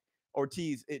like that.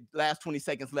 Ortiz, last 20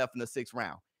 seconds left in the 6th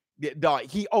round. Dog,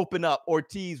 he opened up.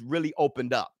 Ortiz really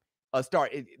opened up.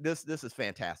 This is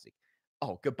fantastic.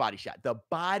 Oh, good body shot. The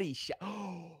body shot.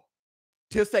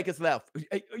 10 seconds left.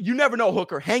 You never know,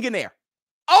 Hooker. Hang in there.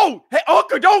 Oh, hey,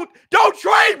 Hooker, don't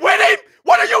trade with him.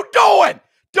 What are you doing?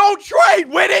 Don't trade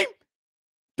with him.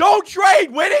 Don't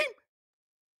trade with him.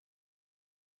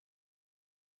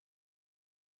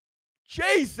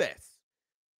 Jesus.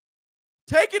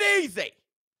 Take it easy.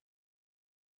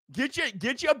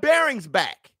 Get your bearings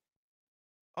back.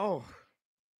 Oh.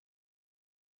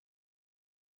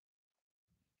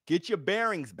 Get your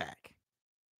bearings back.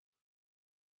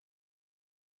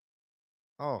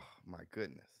 Oh, my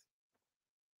goodness.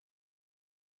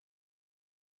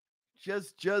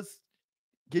 Just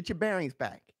get your bearings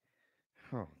back.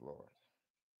 Oh, Lord.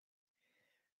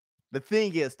 The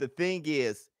thing is,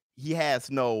 he has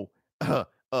no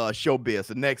ShowBizz,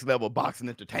 the next level of boxing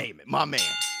entertainment. My man.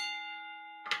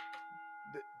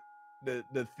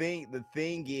 The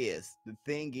thing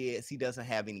is, he doesn't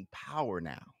have any power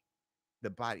now. The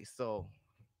body, so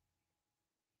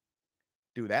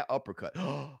dude, that uppercut.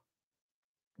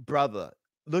 Brother,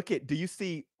 do you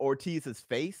see Ortiz's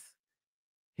face?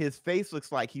 His face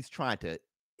looks like he's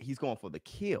going for the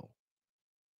kill.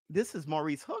 This is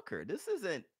Maurice Hooker. This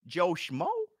isn't Joe Schmo.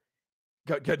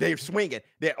 They're swinging.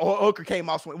 Hooker came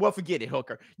out swinging. Well, forget it,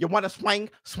 Hooker. You want to swing?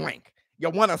 Swing. You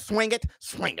want to swing it?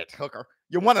 Swing it, Hooker.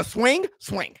 You want to swing?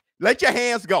 Swing. Let your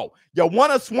hands go. You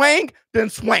want to swing? Then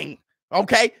swing.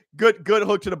 Okay? Good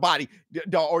hook to the body.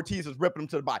 Ortiz is ripping him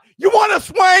to the body. You want to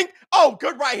swing? Oh,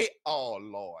 good right here. Oh,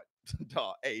 Lord.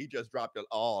 Hey, he just dropped it.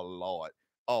 Oh, Lord.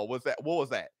 Oh, what's that? What was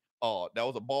that? Oh, that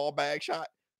was a ball bag shot?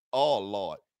 Oh,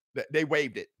 Lord. They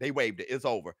waved it. It's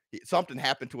over. Something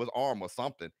happened to his arm or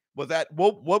something. Was that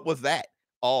what was that?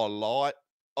 Oh, Lord.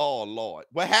 Oh, Lord.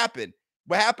 What happened?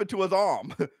 What happened to his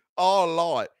arm? Oh,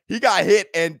 Lord. He got hit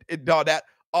and that.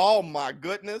 Oh, my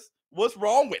goodness. What's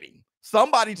wrong with him?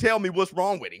 Somebody tell me what's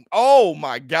wrong with him. Oh,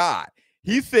 my God.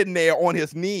 He's sitting there on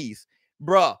his knees.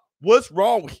 Bruh, what's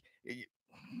wrong with him?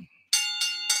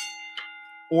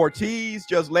 Ortiz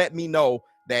just let me know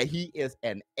that he is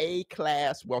an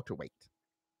A-class welterweight.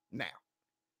 Now,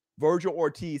 Vergil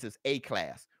Ortiz is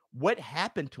A-class. What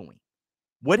happened to him?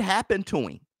 What happened to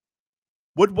him?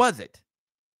 What was it?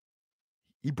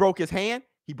 He broke his hand?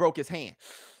 He broke his hand.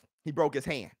 He broke his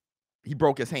hand. He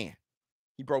broke his hand.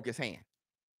 He broke his hand.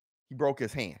 He broke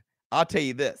his hand. I'll tell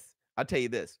you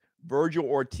this. Vergil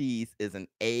Ortiz is an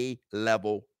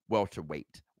A-level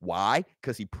welterweight. Why?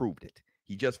 Because he proved it.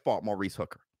 He just fought Maurice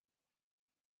Hooker.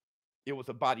 It was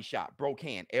a body shot, broke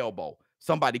hand, elbow.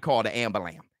 Somebody called the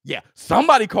ambulance. Yeah,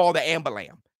 somebody called the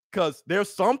ambulance because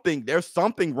there's something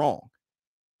wrong.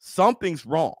 Something's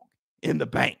wrong in the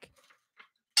bank.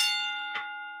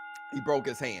 He broke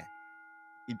his hand.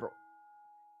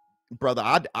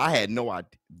 Brother, I had no idea.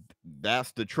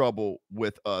 That's the trouble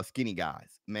with skinny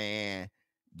guys, man.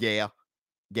 Yeah,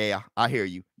 I hear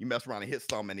you. You mess around and hit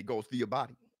something and it goes through your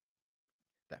body.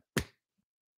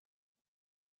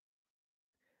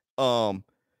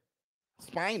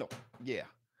 Spinal. Yeah.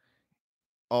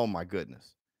 Oh my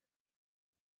goodness.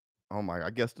 Oh my, I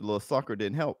guess the little sucker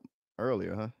didn't help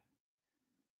earlier, huh?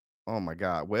 Oh my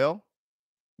God. Well,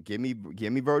 give me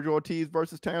Vergil Ortiz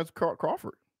versus Terrence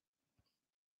Crawford.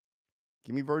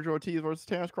 Give me Vergil Ortiz versus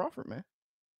Terrence Crawford, man.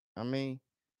 I mean,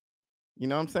 you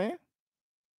know what I'm saying?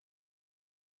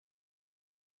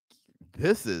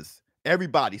 This is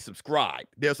everybody subscribe.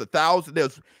 There's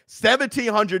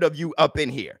 1,700 of you up in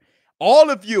here. All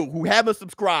of you who haven't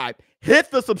subscribed,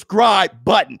 hit the subscribe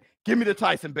button. Give me the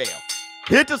Tyson Bell.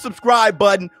 Hit the subscribe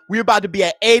button. We're about to be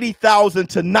at 80,000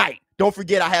 tonight. Don't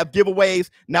forget, I have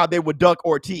giveaways. Now they would duck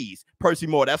Ortiz. Percy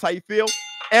Moore, that's how you feel?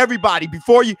 Everybody,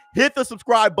 before you hit the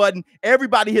subscribe button,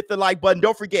 everybody hit the like button.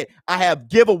 Don't forget, I have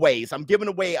giveaways. I'm giving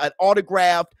away an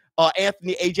autographed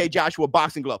Anthony A.J. Joshua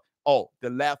boxing glove. Oh, the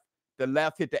left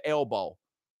hit the elbow.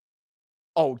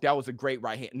 Oh, that was a great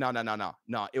right hand. No.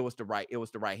 It was the right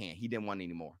hand. He didn't want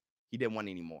anymore.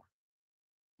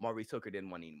 Maurice Hooker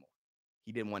didn't want anymore.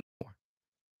 He didn't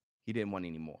want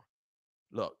anymore.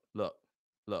 Look.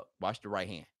 Watch the right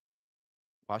hand.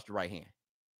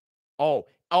 Oh,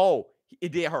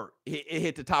 it did hurt. It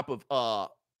hit the top of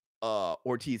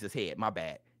Ortiz's head. My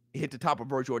bad. It hit the top of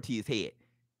Vergil Ortiz's head.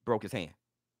 Broke his hand.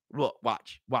 Look,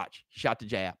 watch. Shot the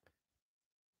jab.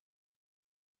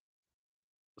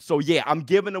 So yeah, I'm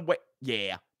giving away.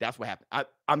 Yeah, that's what happened.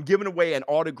 I'm giving away an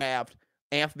autographed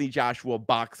Anthony Joshua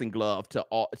boxing glove to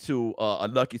a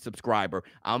lucky subscriber.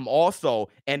 I'm also,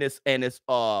 and it's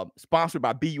sponsored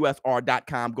by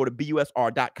busr.com. Go to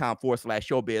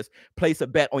busr.com/showbiz. Place a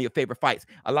bet on your favorite fights.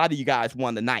 A lot of you guys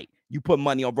won tonight. You put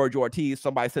money on Vergil Ortiz.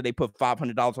 Somebody said they put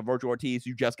 $500 on Vergil Ortiz.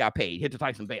 You just got paid. Hit the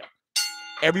Tyson bell.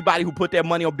 Everybody who put their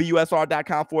money on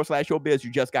busr.com/showbiz, you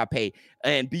just got paid.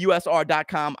 And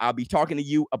busr.com, I'll be talking to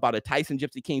you about a Tyson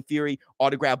Gypsy King Fury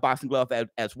autographed boxing glove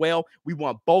as well. We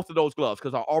want both of those gloves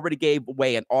because I already gave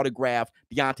away an autographed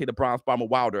Deontay the Bronze Bomber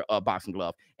Wilder boxing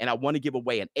glove. And I want to give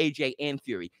away an AJ and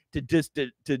Fury to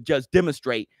just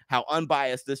demonstrate how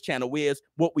unbiased this channel is,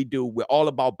 what we do. We're all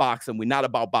about boxing. We're not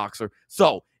about boxer.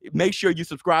 So make sure you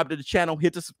subscribe to the channel.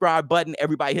 Hit the subscribe button.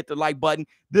 Everybody hit the like button.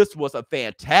 This was a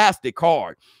fantastic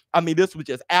card. I mean, this was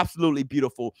just absolutely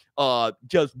beautiful.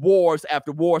 Just wars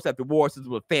after wars after wars. This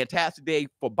was a fantastic day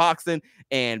for boxing.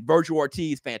 And Vergil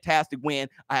Ortiz, fantastic win.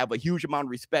 I have a huge amount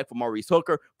of respect for Maurice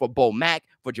Hooker, for Bo Mack,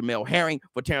 for Jamel Herring,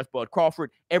 for Terrence Bud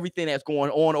Crawford, everything that's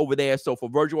going on over there. So for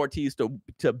Vergil Ortiz to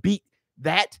beat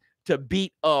that, to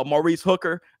beat Maurice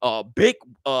Hooker, big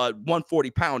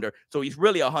 140-pounder. So he's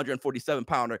really a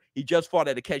 147-pounder. He just fought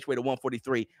at a catchweight of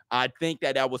 143. I think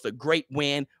that was a great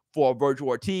win for Vergil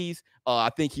Ortiz.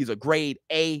 I think he's a grade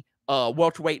A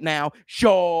welterweight now.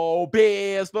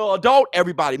 ShowBizz for adult.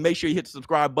 Everybody, make sure you hit the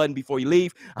subscribe button before you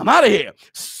leave. I'm out of here.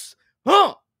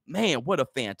 Man, what a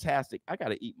fantastic. I got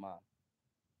to eat my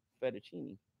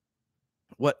fettuccine.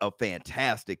 What a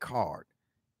fantastic card.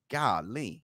 Golly.